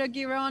 Alfredo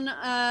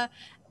Giron.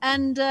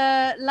 And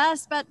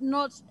last but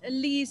not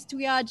least,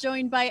 we are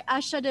joined by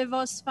Asha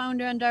DeVos,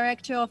 founder and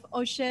director of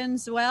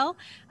Oceans Well.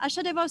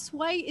 Asha DeVos,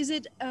 why is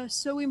it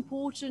so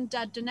important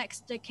that the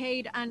next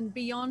decade and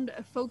beyond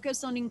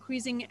focus on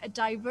increasing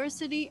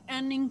diversity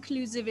and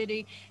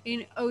inclusivity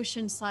in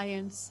ocean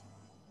science?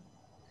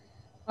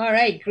 All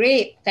right,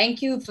 great.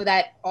 Thank you for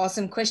that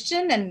awesome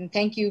question. And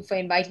thank you for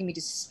inviting me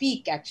to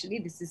speak, actually.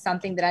 This is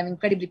something that I'm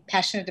incredibly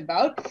passionate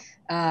about.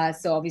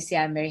 So obviously,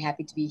 I'm very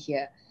happy to be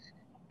here.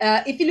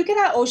 If you look at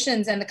our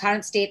oceans and the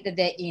current state that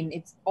they're in,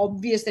 it's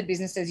obvious that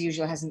business as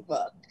usual hasn't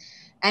worked.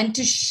 And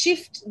to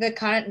shift the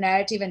current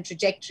narrative and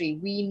trajectory,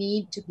 we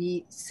need to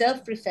be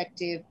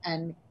self-reflective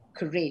and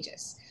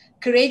courageous.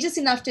 Courageous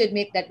enough to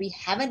admit that we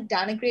haven't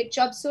done a great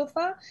job so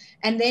far,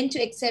 and then to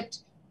accept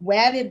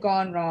where we've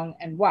gone wrong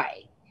and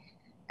why.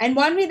 And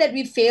one way that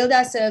we've failed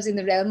ourselves in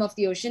the realm of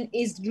the ocean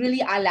is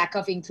really our lack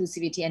of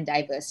inclusivity and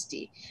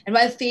diversity. And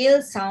while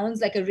fail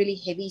sounds like a really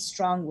heavy,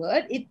 strong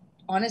word, it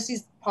honestly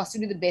is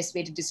possibly the best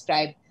way to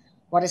describe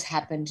what has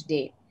happened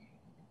today.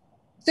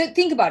 So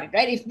think about it,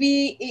 right?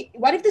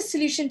 What if the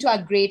solution to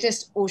our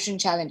greatest ocean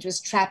challenge was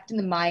trapped in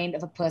the mind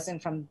of a person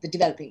from the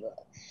developing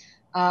world?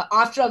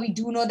 After all, we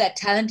do know that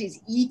talent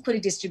is equally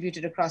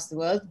distributed across the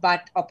world,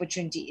 but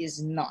opportunity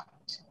is not.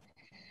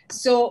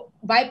 So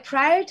by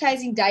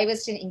prioritizing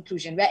diversity and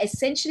inclusion, we're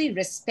essentially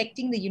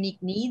respecting the unique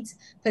needs,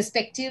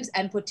 perspectives,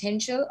 and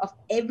potential of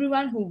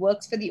everyone who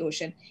works for the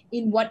ocean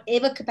in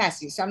whatever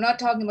capacity. So I'm not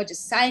talking about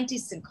just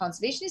scientists and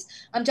conservationists.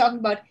 I'm talking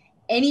about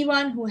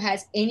anyone who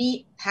has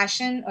any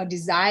passion or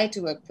desire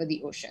to work for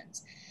the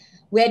oceans.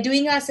 We're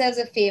doing ourselves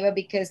a favor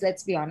because,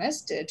 let's be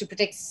honest, to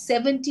protect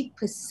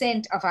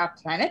 70% of our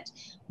planet,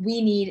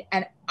 we need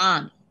an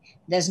army.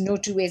 There's no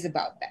two ways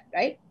about that,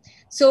 right?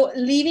 So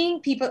leaving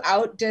people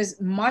out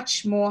does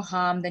much more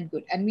harm than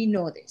good, and we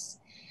know this.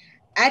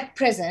 At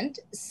present,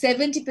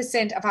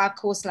 70% of our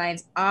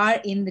coastlines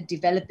are in the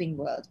developing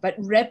world, but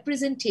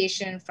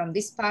representation from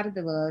this part of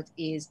the world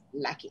is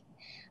lacking.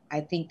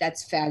 I think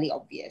that's fairly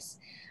obvious.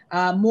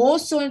 More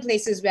so in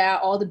places where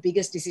all the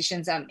biggest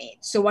decisions are made.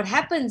 So what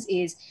happens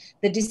is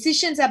the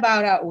decisions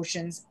about our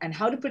oceans and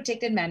how to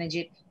protect and manage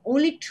it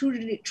only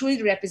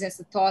truly represents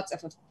the thoughts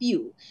of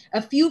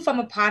a few from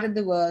a part of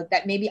the world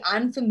that may be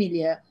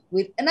unfamiliar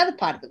with another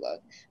part of the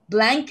world.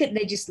 Blanket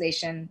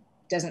legislation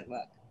doesn't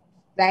work.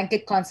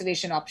 Blanket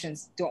conservation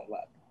options don't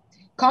work.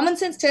 Common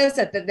sense tells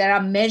us that there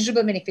are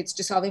measurable benefits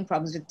to solving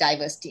problems with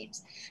diverse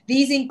teams.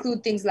 These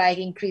include things like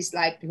increased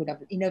likelihood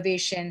of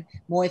innovation,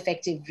 more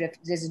effective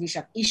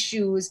resolution of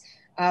issues,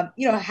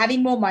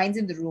 having more minds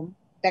in the room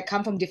that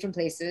come from different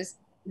places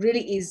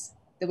really is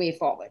the way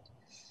forward.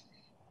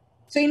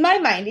 So in my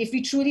mind, if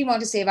we truly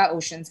want to save our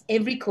oceans,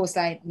 every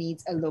coastline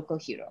needs a local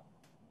hero.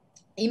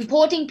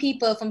 Importing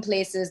people from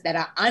places that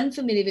are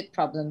unfamiliar with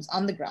problems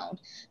on the ground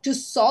to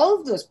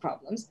solve those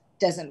problems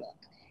doesn't work.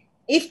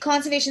 If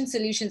conservation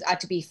solutions are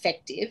to be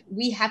effective,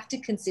 we have to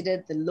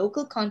consider the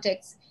local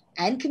contexts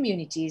and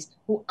communities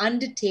who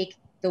undertake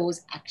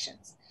those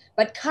actions.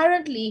 But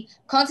currently,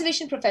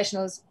 conservation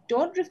professionals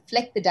don't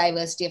reflect the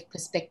diversity of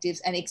perspectives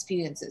and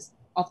experiences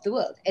of the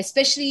world,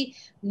 especially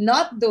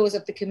not those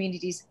of the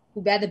communities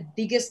who bear the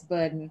biggest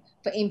burden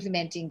for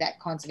implementing that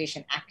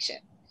conservation action.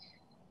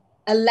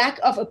 A lack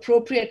of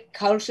appropriate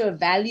cultural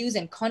values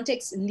and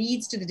context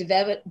leads to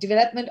the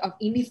development of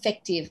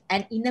ineffective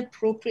and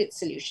inappropriate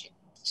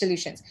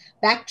solutions,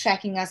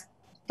 backtracking us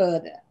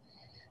further.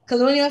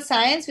 Colonial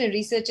science, where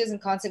researchers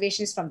and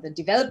conservationists from the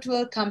developed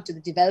world come to the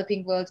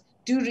developing world,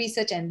 do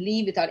research and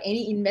leave without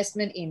any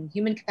investment in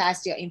human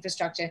capacity or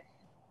infrastructure,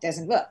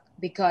 doesn't work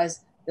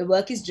because the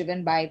work is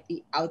driven by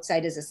the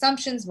outsider's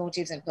assumptions,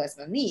 motives, and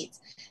personal needs,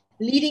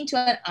 leading to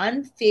an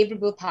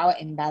unfavorable power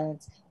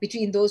imbalance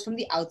between those from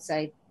the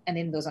outside and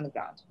then those on the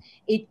ground.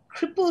 It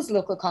cripples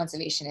local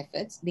conservation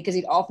efforts because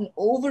it often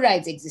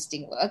overrides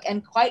existing work,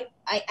 and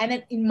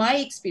in my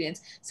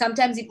experience,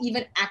 sometimes it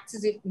even acts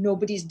as if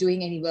nobody's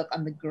doing any work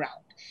on the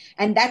ground.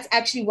 And that's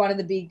actually one of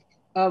the big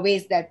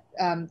ways that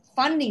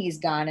funding is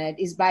garnered,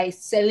 is by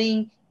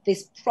selling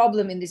this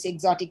problem in this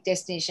exotic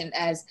destination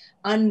as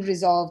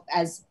unresolved,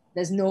 as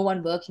there's no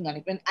one working on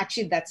it, when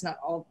actually that's not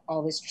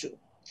always true.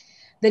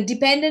 The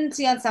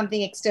dependency on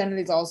something external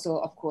is also,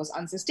 of course,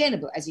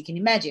 unsustainable, as you can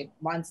imagine.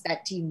 Once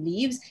that team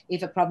leaves,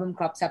 if a problem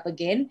crops up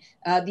again,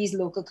 these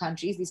local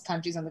countries, these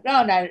countries on the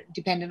ground are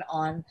dependent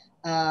on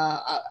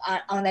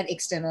that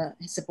external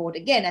support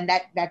again. And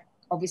that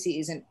obviously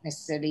isn't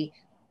necessarily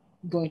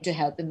going to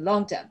help in the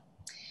long term.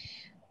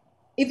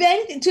 If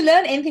anything, to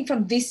learn anything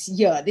from this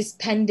year, this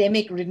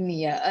pandemic-ridden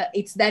year,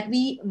 it's that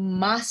we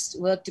must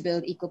work to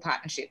build equal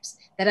partnerships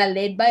that are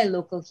led by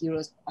local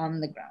heroes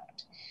on the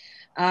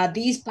ground.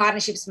 These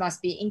partnerships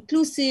must be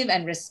inclusive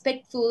and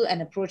respectful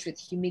and approached with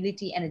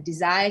humility and a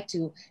desire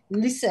to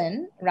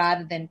listen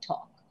rather than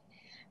talk.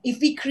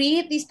 If we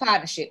create these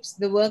partnerships,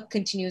 the work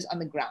continues on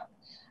the ground.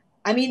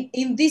 I mean,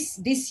 in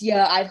this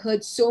year, I've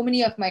heard so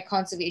many of my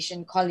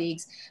conservation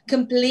colleagues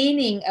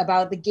complaining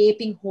about the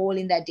gaping hole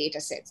in their data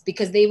sets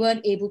because they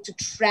weren't able to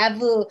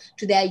travel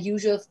to their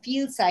usual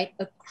field site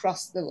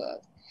across the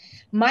world.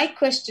 My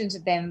question to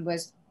them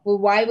was, well,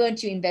 why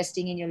weren't you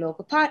investing in your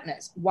local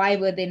partners? Why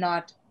were they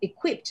not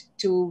equipped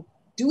to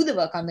do the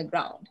work on the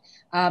ground?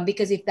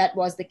 Because if that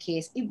was the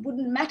case, it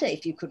wouldn't matter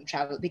if you couldn't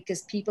travel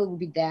because people would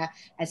be there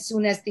as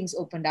soon as things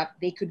opened up,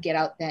 they could get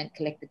out there and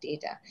collect the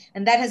data.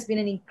 And that has been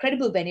an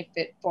incredible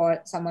benefit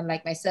for someone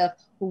like myself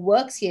who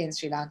works here in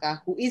Sri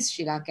Lanka, who is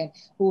Sri Lankan,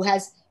 who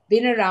has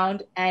been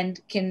around and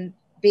can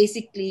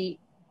basically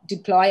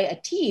deploy a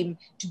team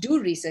to do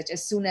research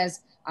as soon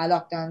as our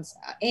lockdowns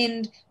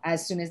end,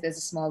 as soon as there's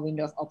a small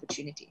window of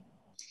opportunity.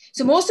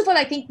 So most of all,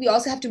 I think we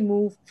also have to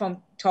move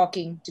from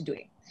talking to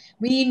doing.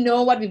 We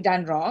know what we've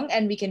done wrong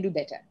and we can do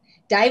better.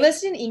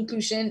 Diversity and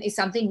inclusion is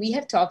something we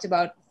have talked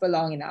about for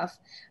long enough.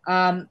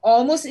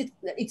 Almost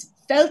it's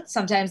felt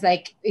sometimes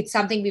like it's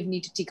something we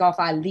need to tick off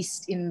our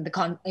list in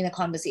a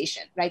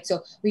conversation, right?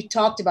 So we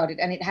talked about it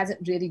and it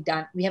hasn't really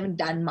we haven't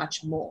done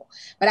much more.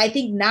 But I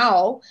think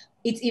now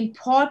it's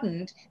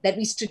important that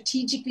we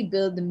strategically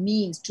build the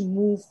means to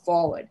move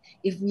forward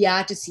if we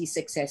are to see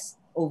success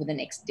over the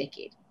next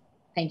decade.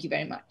 Thank you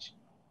very much.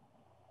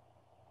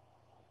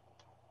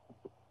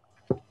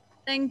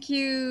 Thank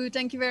you.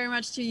 Thank you very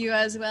much to you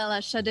as well,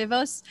 Asha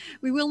Devos.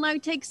 We will now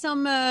take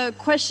some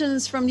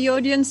questions from the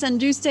audience and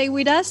do stay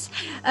with us.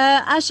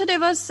 Asha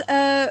Devos,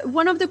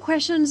 one of the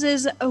questions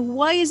is,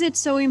 why is it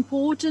so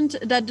important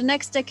that the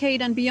next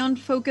decade and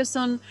beyond focus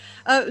on,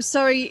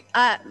 sorry,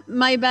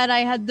 my bad,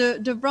 I had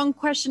the wrong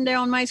question there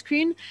on my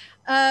screen.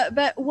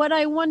 But what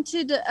I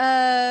wanted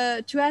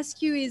to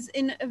ask you is,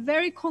 in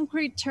very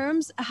concrete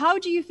terms, how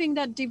do you think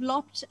that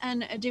developed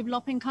and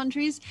developing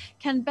countries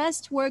can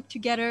best work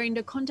together in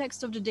the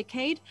context of the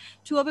decade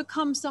to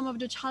overcome some of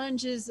the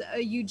challenges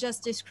you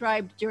just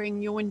described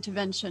during your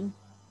intervention?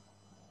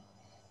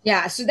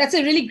 Yeah, so that's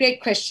a really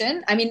great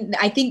question. I mean,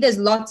 I think there's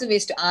lots of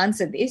ways to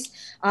answer this.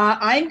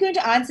 I'm going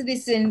to answer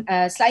this in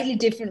a slightly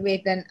different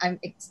way than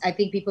I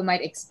think people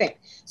might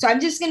expect. So I'm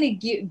just going to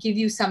give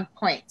you some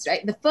points,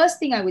 right? The first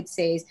thing I would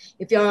say is,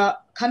 if you're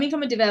coming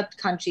from a developed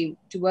country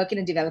to work in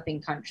a developing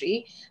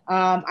country,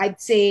 I'd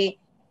say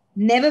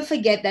never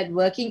forget that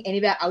working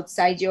anywhere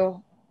outside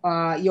your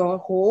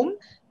home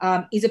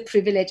is a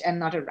privilege and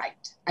not a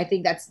right. I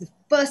think that's the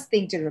first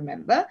thing to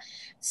remember.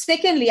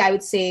 Secondly, I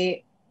would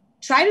say,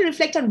 try to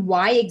reflect on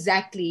why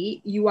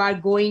exactly you are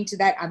going to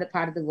that other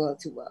part of the world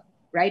to work,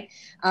 right?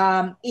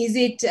 Is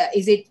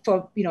it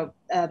for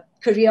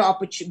career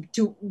opportunity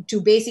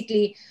to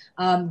basically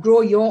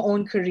grow your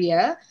own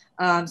career?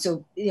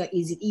 So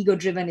is it ego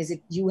driven? Is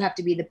it you have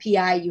to be the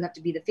PI, you have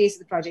to be the face of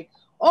the project?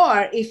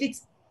 Or if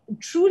it's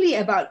truly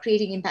about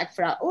creating impact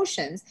for our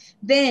oceans,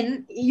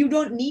 then you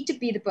don't need to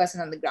be the person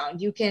on the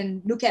ground. You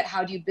can look at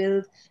how do you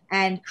build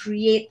and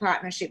create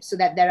partnerships so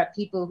that there are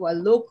people who are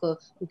local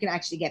who can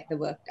actually get the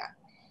work done.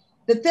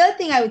 The third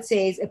thing I would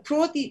say is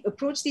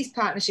approach these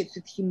partnerships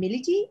with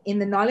humility, in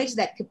the knowledge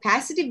that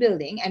capacity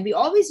building, and we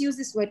always use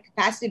this word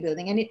capacity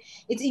building, and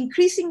it's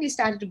increasingly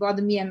started to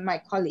bother me and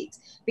my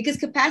colleagues, because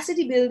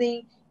capacity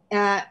building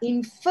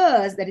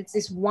infers that it's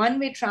this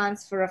one-way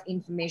transfer of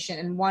information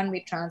and one-way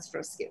transfer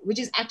of skill, which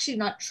is actually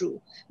not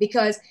true.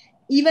 Because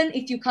even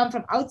if you come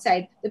from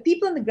outside, the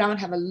people on the ground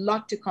have a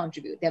lot to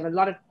contribute. They have a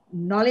lot of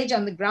knowledge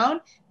on the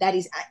ground that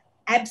is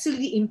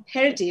absolutely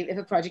imperative if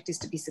a project is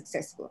to be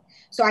successful.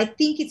 So I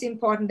think it's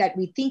important that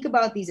we think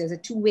about these as a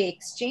two-way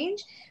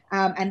exchange,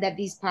 and that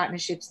these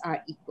partnerships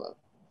are equal.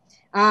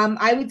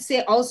 I would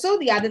say also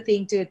the other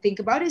thing to think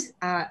about is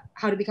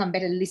how to become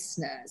better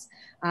listeners.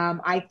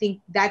 I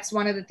think that's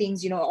one of the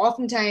things,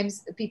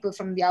 oftentimes people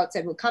from the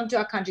outside will come to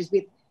our countries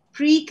with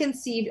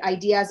preconceived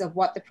ideas of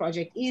what the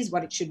project is,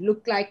 what it should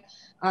look like,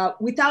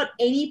 without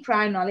any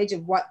prior knowledge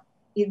of what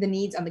the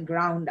needs on the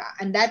ground are.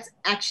 And that's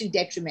actually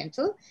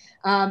detrimental.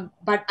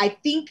 But I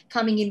think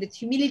coming in with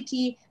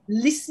humility,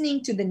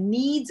 listening to the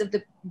needs of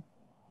the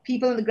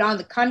people on the ground,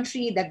 the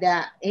country that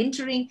they're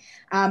entering,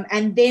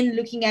 and then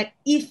looking at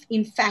if,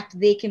 in fact,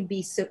 they can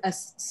be a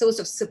source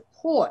of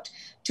support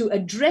to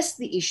address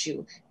the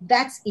issue,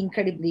 that's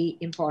incredibly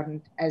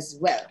important as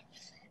well.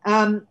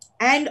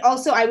 And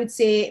also, I would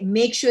say,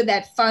 make sure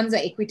that funds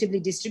are equitably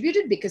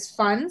distributed, because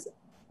funds,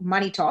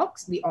 money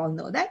talks, we all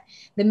know that.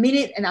 The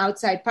minute an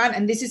outside fund,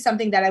 and this is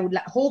something that I would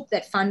hope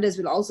that funders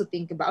will also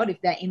think about if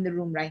they're in the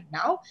room right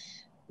now,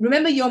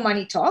 remember your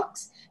money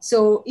talks.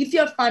 So if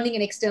you're funding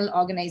an external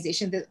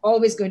organization, there's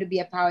always going to be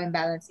a power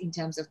imbalance in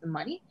terms of the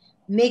money.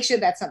 Make sure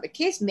that's not the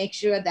case. Make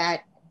sure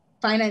that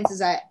finances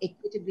are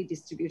equitably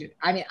distributed.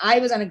 I mean, I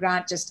was on a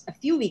grant just a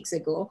few weeks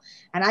ago,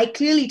 and I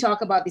clearly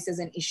talk about this as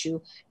an issue.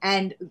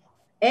 And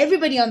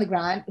everybody on the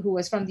grant who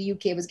was from the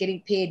UK was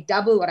getting paid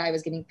double what I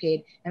was getting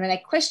paid. And when I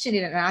questioned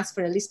it and asked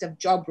for a list of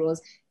job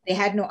roles, they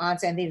had no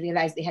answer and they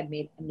realized they had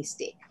made a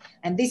mistake.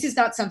 And this is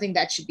not something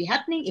that should be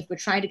happening if we're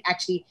trying to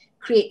actually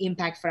create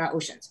impact for our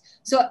oceans.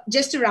 So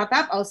just to wrap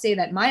up, I'll say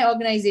that my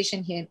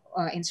organization here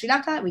in Sri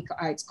Lanka,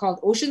 it's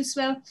called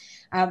Oceanswell.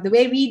 The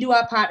way we do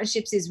our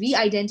partnerships is we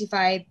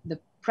identify the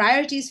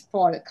priorities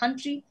for the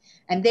country,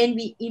 and then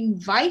we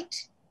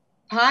invite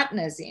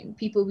partners in,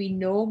 people we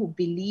know who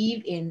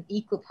believe in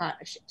equal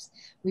partnerships.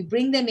 We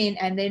bring them in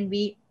and then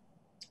we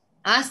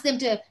ask them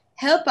to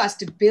help us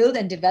to build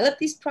and develop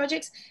these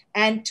projects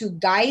and to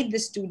guide the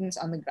students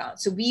on the ground.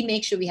 So we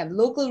make sure we have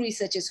local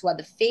researchers who are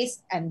the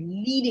face and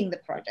leading the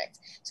projects.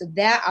 So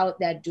they're out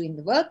there doing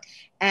the work.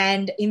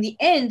 And in the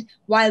end,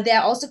 while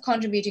they're also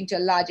contributing to a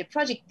larger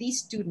project, these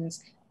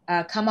students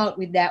come out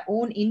with their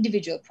own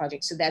individual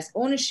projects. So there's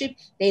ownership.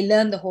 They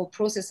learn the whole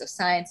process of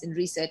science and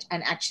research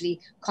and actually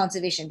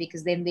conservation,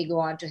 because then they go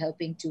on to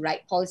helping to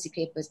write policy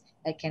papers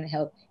that can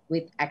help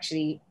with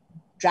actually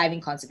driving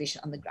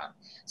conservation on the ground.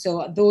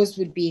 So those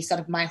would be sort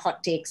of my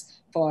hot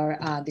takes for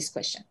this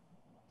question.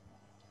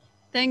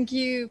 Thank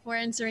you for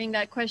answering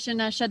that question,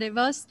 Asha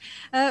Devas.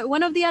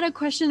 One of the other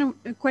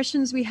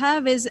questions we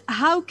have is,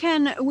 how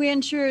can we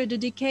ensure the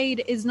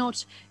decade is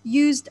not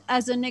used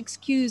as an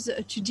excuse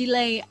to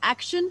delay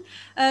action?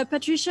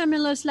 Patricia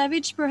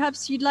Miloslavich,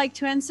 perhaps you'd like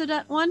to answer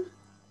that one?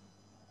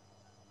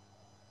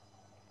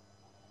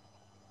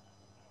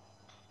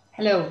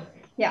 Hello.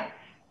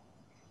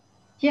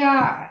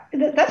 Yeah,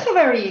 that's a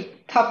very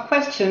tough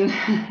question.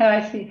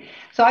 I see.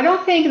 So I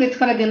don't think it's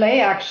going to delay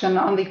action.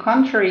 On the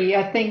contrary,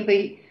 I think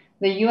the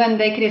UN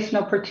decade is an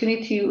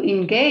opportunity to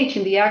engage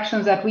in the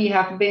actions that we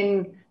have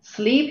been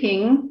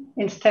sleeping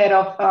instead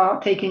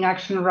of taking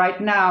action right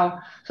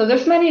now. So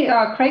there's many,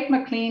 Craig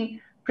McLean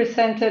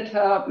presented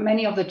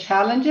many of the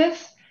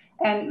challenges,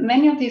 and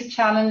many of these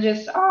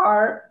challenges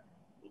are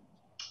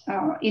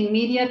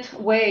immediate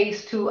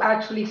ways to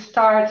actually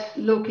start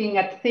looking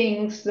at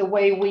things the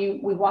way we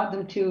want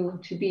them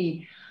to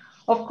be.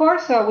 Of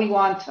course, we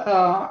want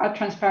a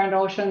transparent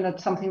ocean.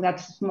 That's something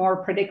that's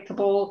more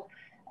predictable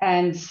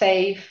and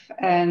safe,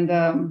 and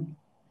on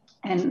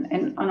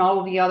all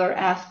of the other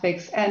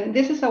aspects. And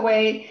this is a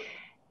way,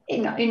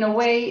 in a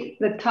way,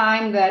 the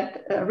time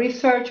that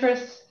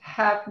researchers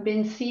have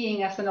been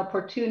seeing as an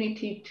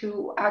opportunity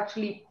to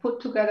actually put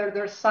together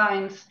their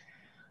science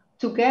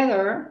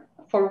together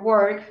for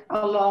work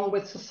along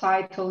with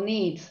societal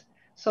needs.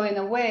 So in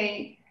a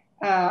way,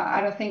 I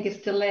don't think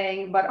it's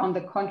delaying, but on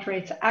the contrary,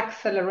 it's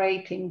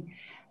accelerating.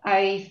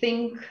 I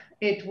think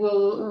it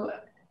will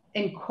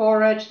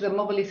encourage the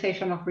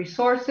mobilization of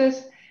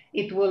resources.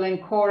 It will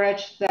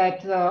encourage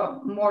that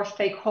more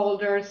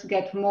stakeholders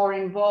get more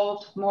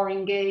involved, more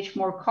engaged,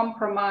 more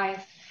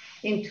compromised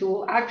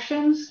into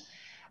actions,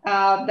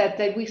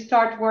 that we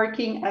start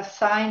working as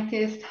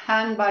scientists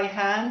hand by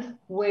hand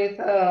with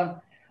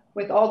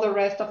all the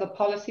rest of the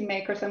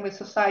policymakers and with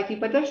society.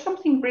 But there's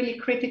something really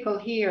critical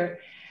here.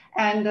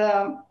 And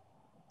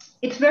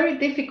it's very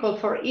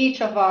difficult for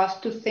each of us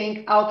to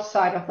think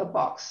outside of the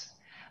box.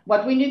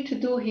 What we need to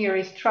do here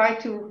is try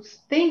to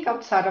think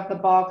outside of the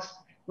box,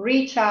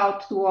 reach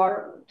out to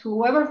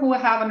whoever we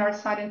have on our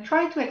side, and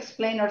try to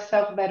explain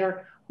ourselves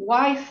better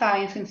why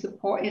science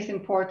is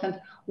important,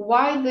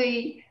 why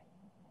the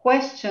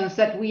questions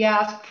that we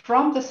ask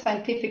from the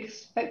scientific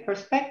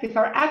perspective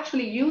are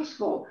actually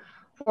useful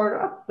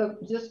for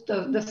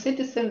the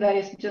citizen that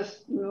is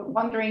just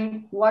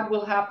wondering what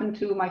will happen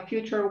to my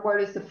future, where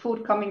is the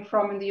food coming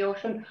from in the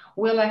ocean,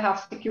 will I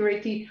have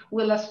security,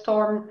 will a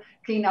storm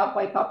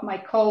wipe up my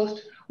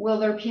coast, will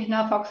there be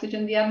enough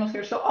oxygen in the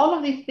atmosphere? So all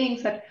of these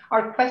things that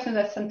are questions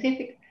that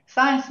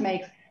science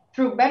makes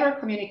through better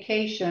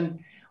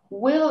communication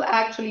will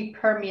actually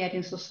permeate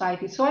in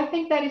society. So I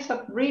think that is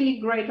a really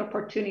great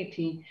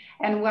opportunity.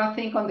 And I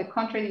think on the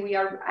contrary, we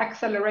are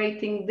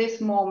accelerating this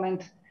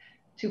moment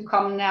to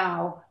come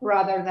now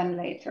rather than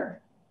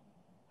later.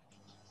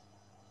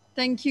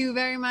 Thank you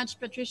very much,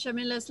 Patricia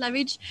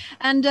Miloslavich.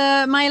 And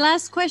my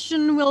last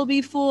question will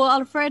be for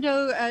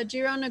Alfredo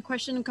Giron, a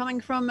question coming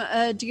from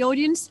the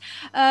audience.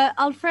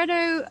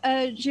 Alfredo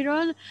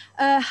Giron,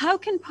 how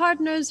can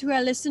partners who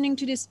are listening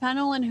to this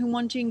panel and who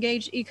want to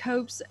engage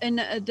ICOPS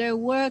in their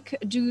work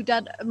do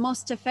that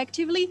most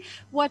effectively?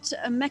 What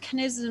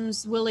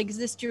mechanisms will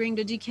exist during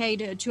the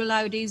decade to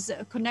allow these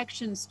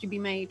connections to be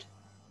made?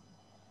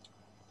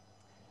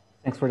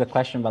 Thanks for the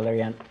question,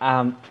 Valerian.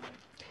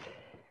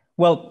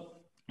 Well,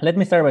 let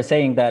me start by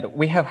saying that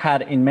we have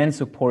had immense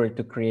support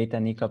to create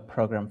an ICOP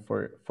program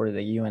for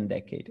the UN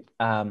decade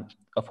of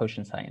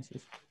ocean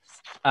sciences.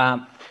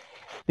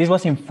 This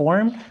was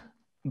informed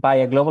by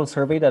a global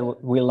survey that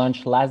we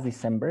launched last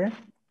December,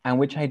 and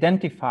which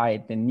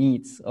identified the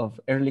needs of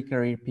early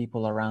career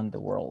people around the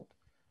world.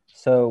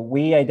 So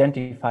we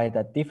identified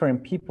that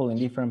different people in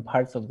different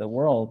parts of the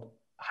world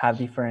have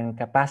different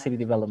capacity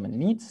development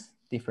needs,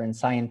 different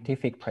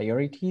scientific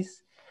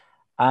priorities,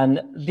 and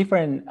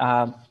different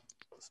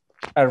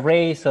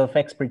arrays of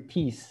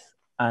expertise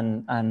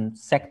and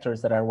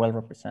sectors that are well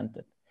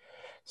represented.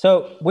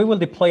 So we will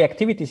deploy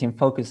activities in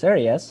focus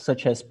areas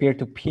such as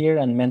peer-to-peer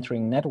and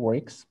mentoring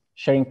networks,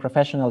 sharing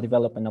professional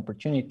development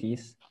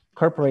opportunities,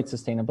 corporate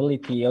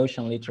sustainability,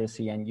 ocean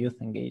literacy, and youth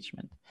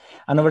engagement.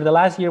 And over the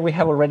last year, we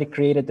have already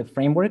created the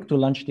framework to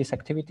launch these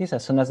activities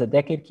as soon as the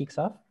decade kicks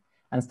off.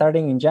 And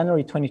starting in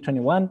January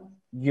 2021,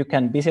 you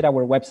can visit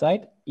our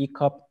website,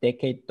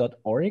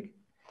 ecopdecade.org,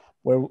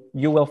 where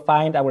you will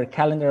find our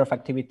calendar of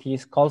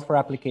activities, calls for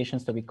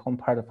applications to become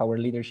part of our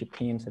leadership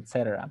teams,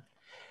 etc.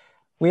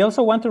 We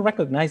also want to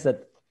recognize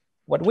that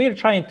what we're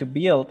trying to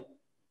build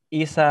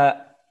is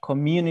a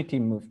community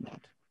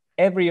movement.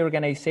 Every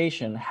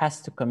organization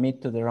has to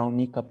commit to their own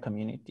ECOP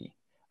community,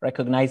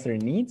 recognize their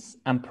needs,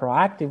 and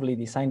proactively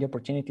design the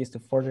opportunities to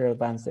further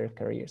advance their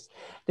careers.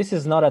 This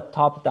is not a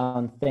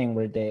top-down thing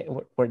where the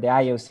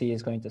IOC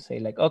is going to say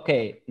like,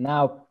 okay,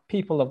 now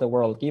people of the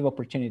world, give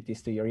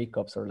opportunities to your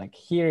ECOPs, or like,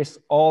 here's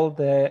all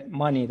the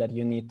money that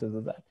you need to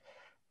do that.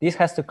 This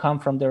has to come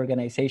from the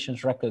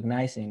organizations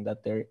recognizing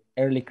that their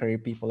early career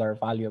people are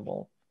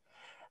valuable.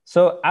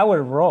 So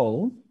our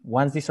role,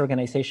 once these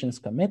organizations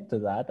commit to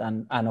that,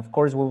 and of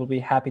course we will be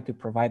happy to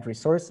provide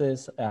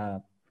resources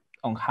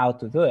on how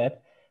to do it,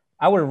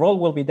 our role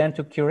will be then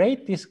to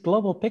curate this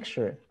global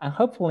picture. And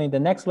hopefully in the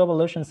next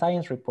Global Ocean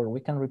Science Report, we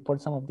can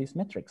report some of these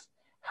metrics.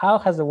 How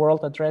has the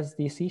world addressed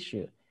this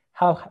issue?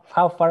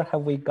 How far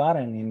have we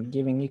gotten in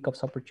giving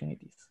ECOPs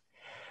opportunities?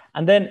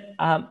 And then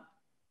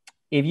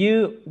if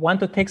you want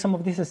to take some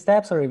of these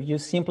steps, or if you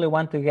simply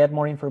want to get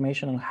more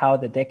information on how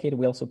the decade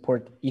will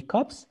support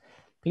ECOPs,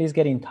 please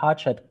get in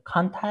touch at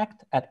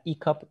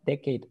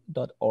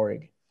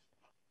contact@ecopdecade.org.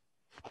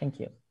 Thank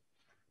you.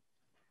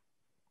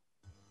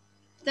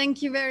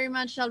 Thank you very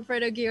much,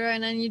 Alfredo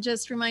Giron, and you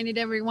just reminded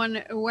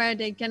everyone where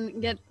they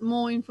can get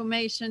more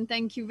information.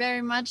 Thank you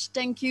very much.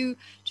 Thank you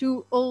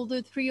to all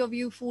the three of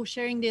you for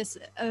sharing this,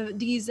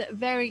 these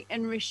very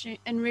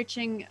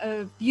enriching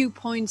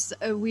viewpoints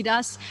with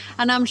us.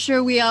 And I'm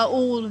sure we are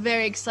all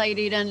very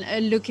excited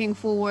and looking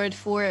forward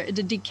for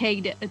the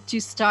decade to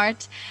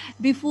start.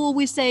 Before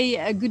we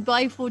say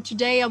goodbye for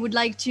today, I would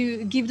like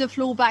to give the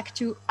floor back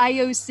to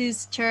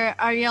IOC's Chair,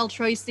 Ariel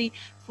Troisi,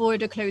 for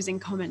the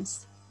closing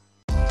comments.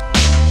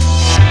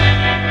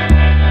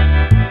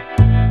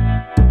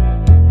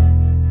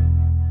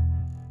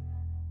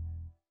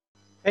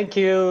 Thank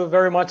you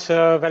very much,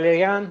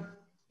 Valerian.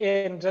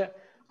 And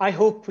I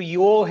hope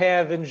you all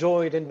have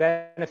enjoyed and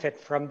benefit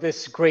from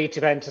this great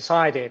event as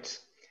I did.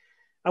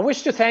 I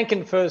wish to thank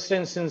in first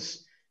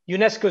instance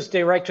UNESCO's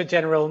Director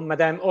General,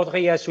 Madame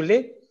Audrey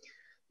Azoulay,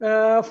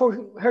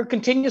 for her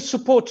continuous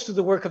support to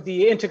the work of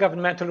the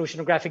Intergovernmental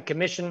Oceanographic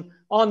Commission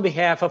on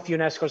behalf of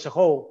UNESCO as a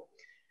whole.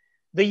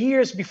 The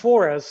years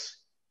before us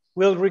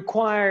will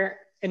require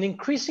an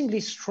increasingly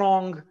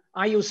strong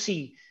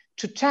IOC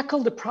to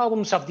tackle the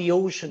problems of the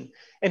ocean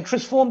and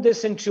transform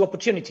this into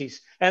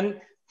opportunities. And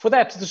for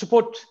that, the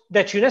support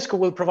that UNESCO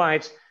will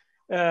provide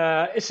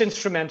is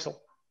instrumental.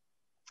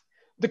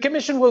 The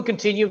Commission will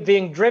continue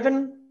being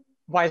driven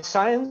by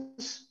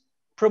science,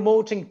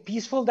 promoting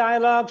peaceful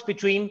dialogues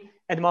between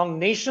and among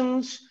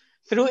nations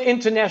through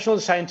international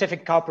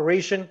scientific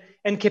cooperation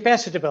and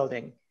capacity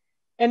building,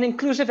 and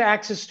inclusive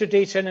access to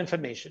data and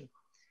information.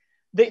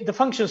 The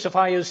functions of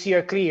IOC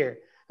are clear.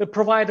 They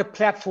provide a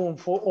platform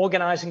for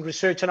organizing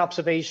research and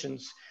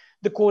observations,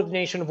 the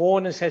coordination of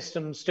warning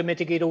systems to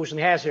mitigate ocean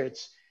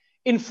hazards,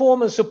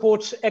 inform and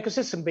support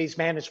ecosystem-based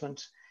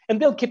management, and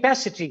build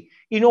capacity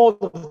in all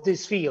of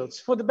these fields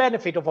for the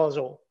benefit of us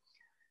all.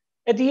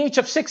 At the age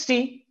of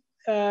 60,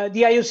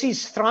 the IOC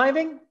is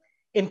thriving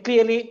in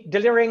clearly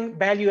delivering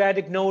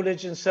value-added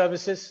knowledge and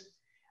services,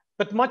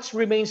 but much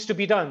remains to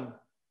be done.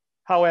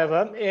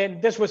 However,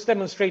 and this was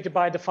demonstrated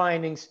by the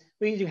findings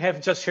we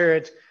have just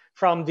heard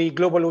from the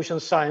Global Ocean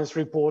Science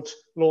Report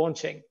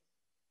launching.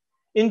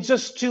 In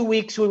just 2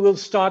 weeks, we will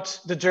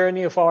start the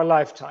journey of our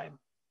lifetime.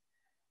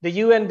 The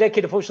UN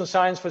Decade of Ocean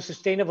Science for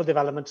Sustainable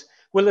Development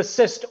will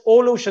assist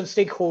all ocean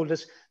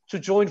stakeholders to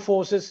join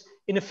forces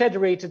in a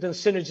federated and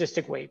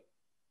synergistic way.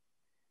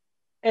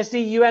 As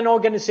the UN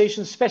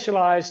organization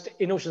specialized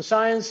in ocean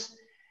science,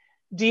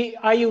 the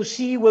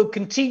IOC will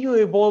continue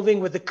evolving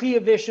with a clear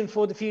vision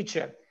for the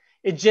future,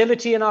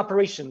 agility in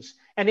operations,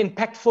 and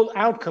impactful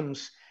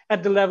outcomes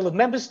at the level of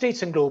member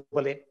states and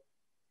globally.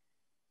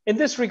 In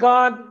this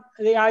regard,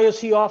 the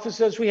IOC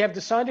officers, we have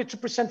decided to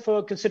present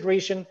for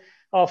consideration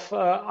of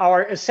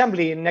our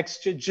assembly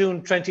next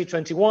June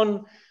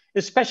 2021,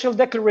 a special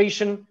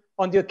declaration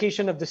on the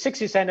occasion of the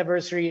 60th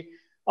anniversary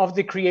of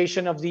the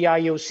creation of the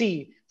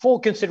IOC for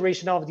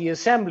consideration of the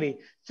assembly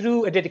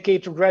through a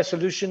dedicated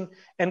resolution.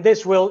 And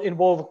this will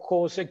involve, of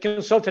course, a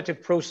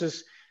consultative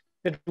process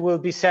that will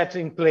be set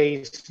in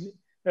place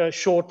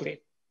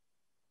shortly.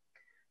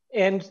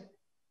 And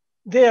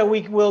there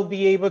we will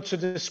be able to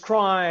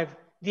describe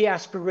the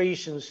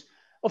aspirations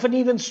of an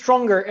even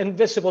stronger and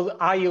visible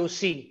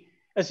IOC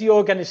as the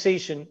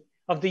organization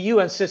of the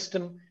UN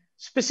system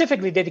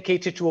specifically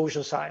dedicated to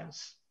ocean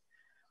science.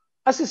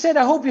 As I said,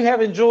 I hope you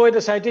have enjoyed,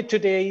 as I did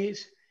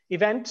today's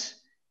event.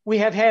 We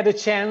have had a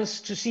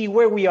chance to see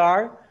where we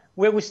are,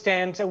 where we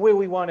stand, and where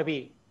we want to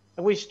be.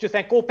 I wish to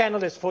thank all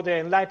panelists for their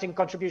enlightening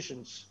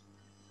contributions.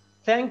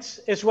 Thanks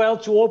as well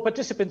to all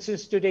participants in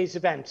today's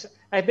event.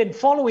 I've been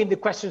following the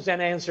questions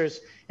and answers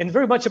and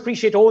very much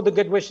appreciate all the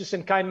good wishes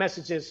and kind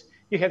messages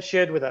you have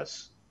shared with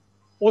us.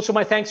 Also,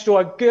 my thanks to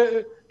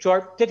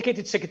our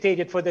dedicated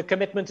Secretariat for their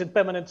commitment and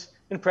permanent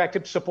and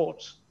proactive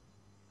support.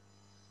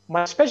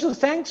 My special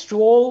thanks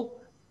to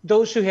all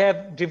those who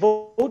have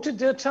devoted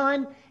their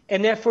time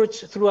and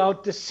efforts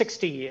throughout the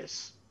 60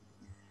 years.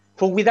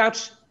 For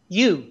without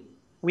you,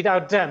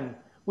 without them,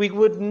 we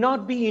would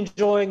not be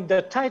enjoying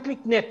the tightly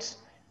knit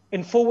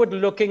and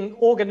forward-looking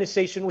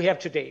organization we have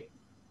today.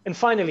 And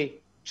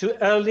finally,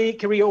 to early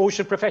career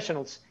ocean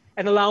professionals,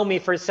 and allow me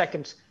for a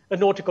second, a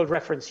nautical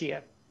reference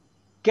here.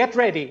 Get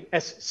ready,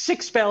 as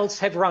 6 bells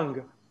have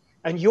rung,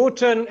 and your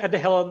turn at the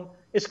helm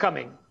is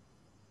coming.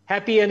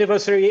 Happy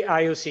anniversary,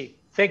 IOC.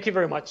 Thank you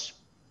very much.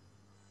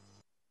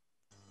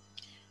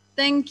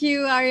 Thank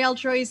you, Ariel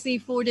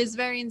Troisi, for this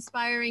very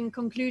inspiring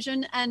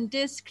conclusion. And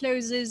this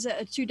closes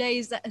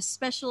today's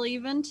special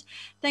event.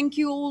 Thank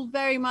you all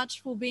very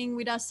much for being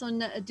with us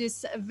on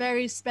this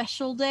very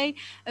special day.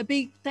 A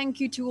big thank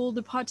you to all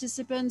the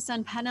participants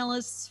and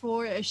panelists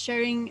for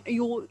sharing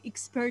your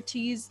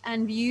expertise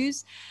and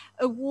views.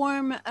 A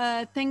warm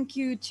thank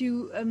you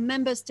to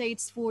member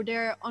states for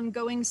their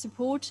ongoing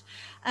support.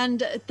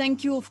 And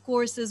thank you, of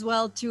course, as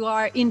well to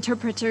our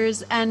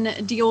interpreters and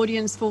the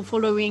audience for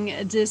following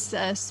this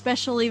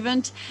special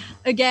event.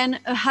 Again,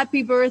 a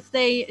happy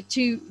birthday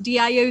to the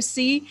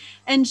IOC.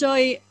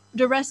 Enjoy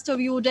the rest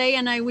of your day,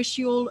 and I wish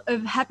you all a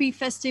happy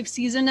festive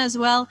season as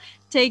well.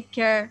 Take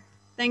care.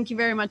 Thank you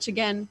very much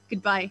again.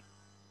 Goodbye.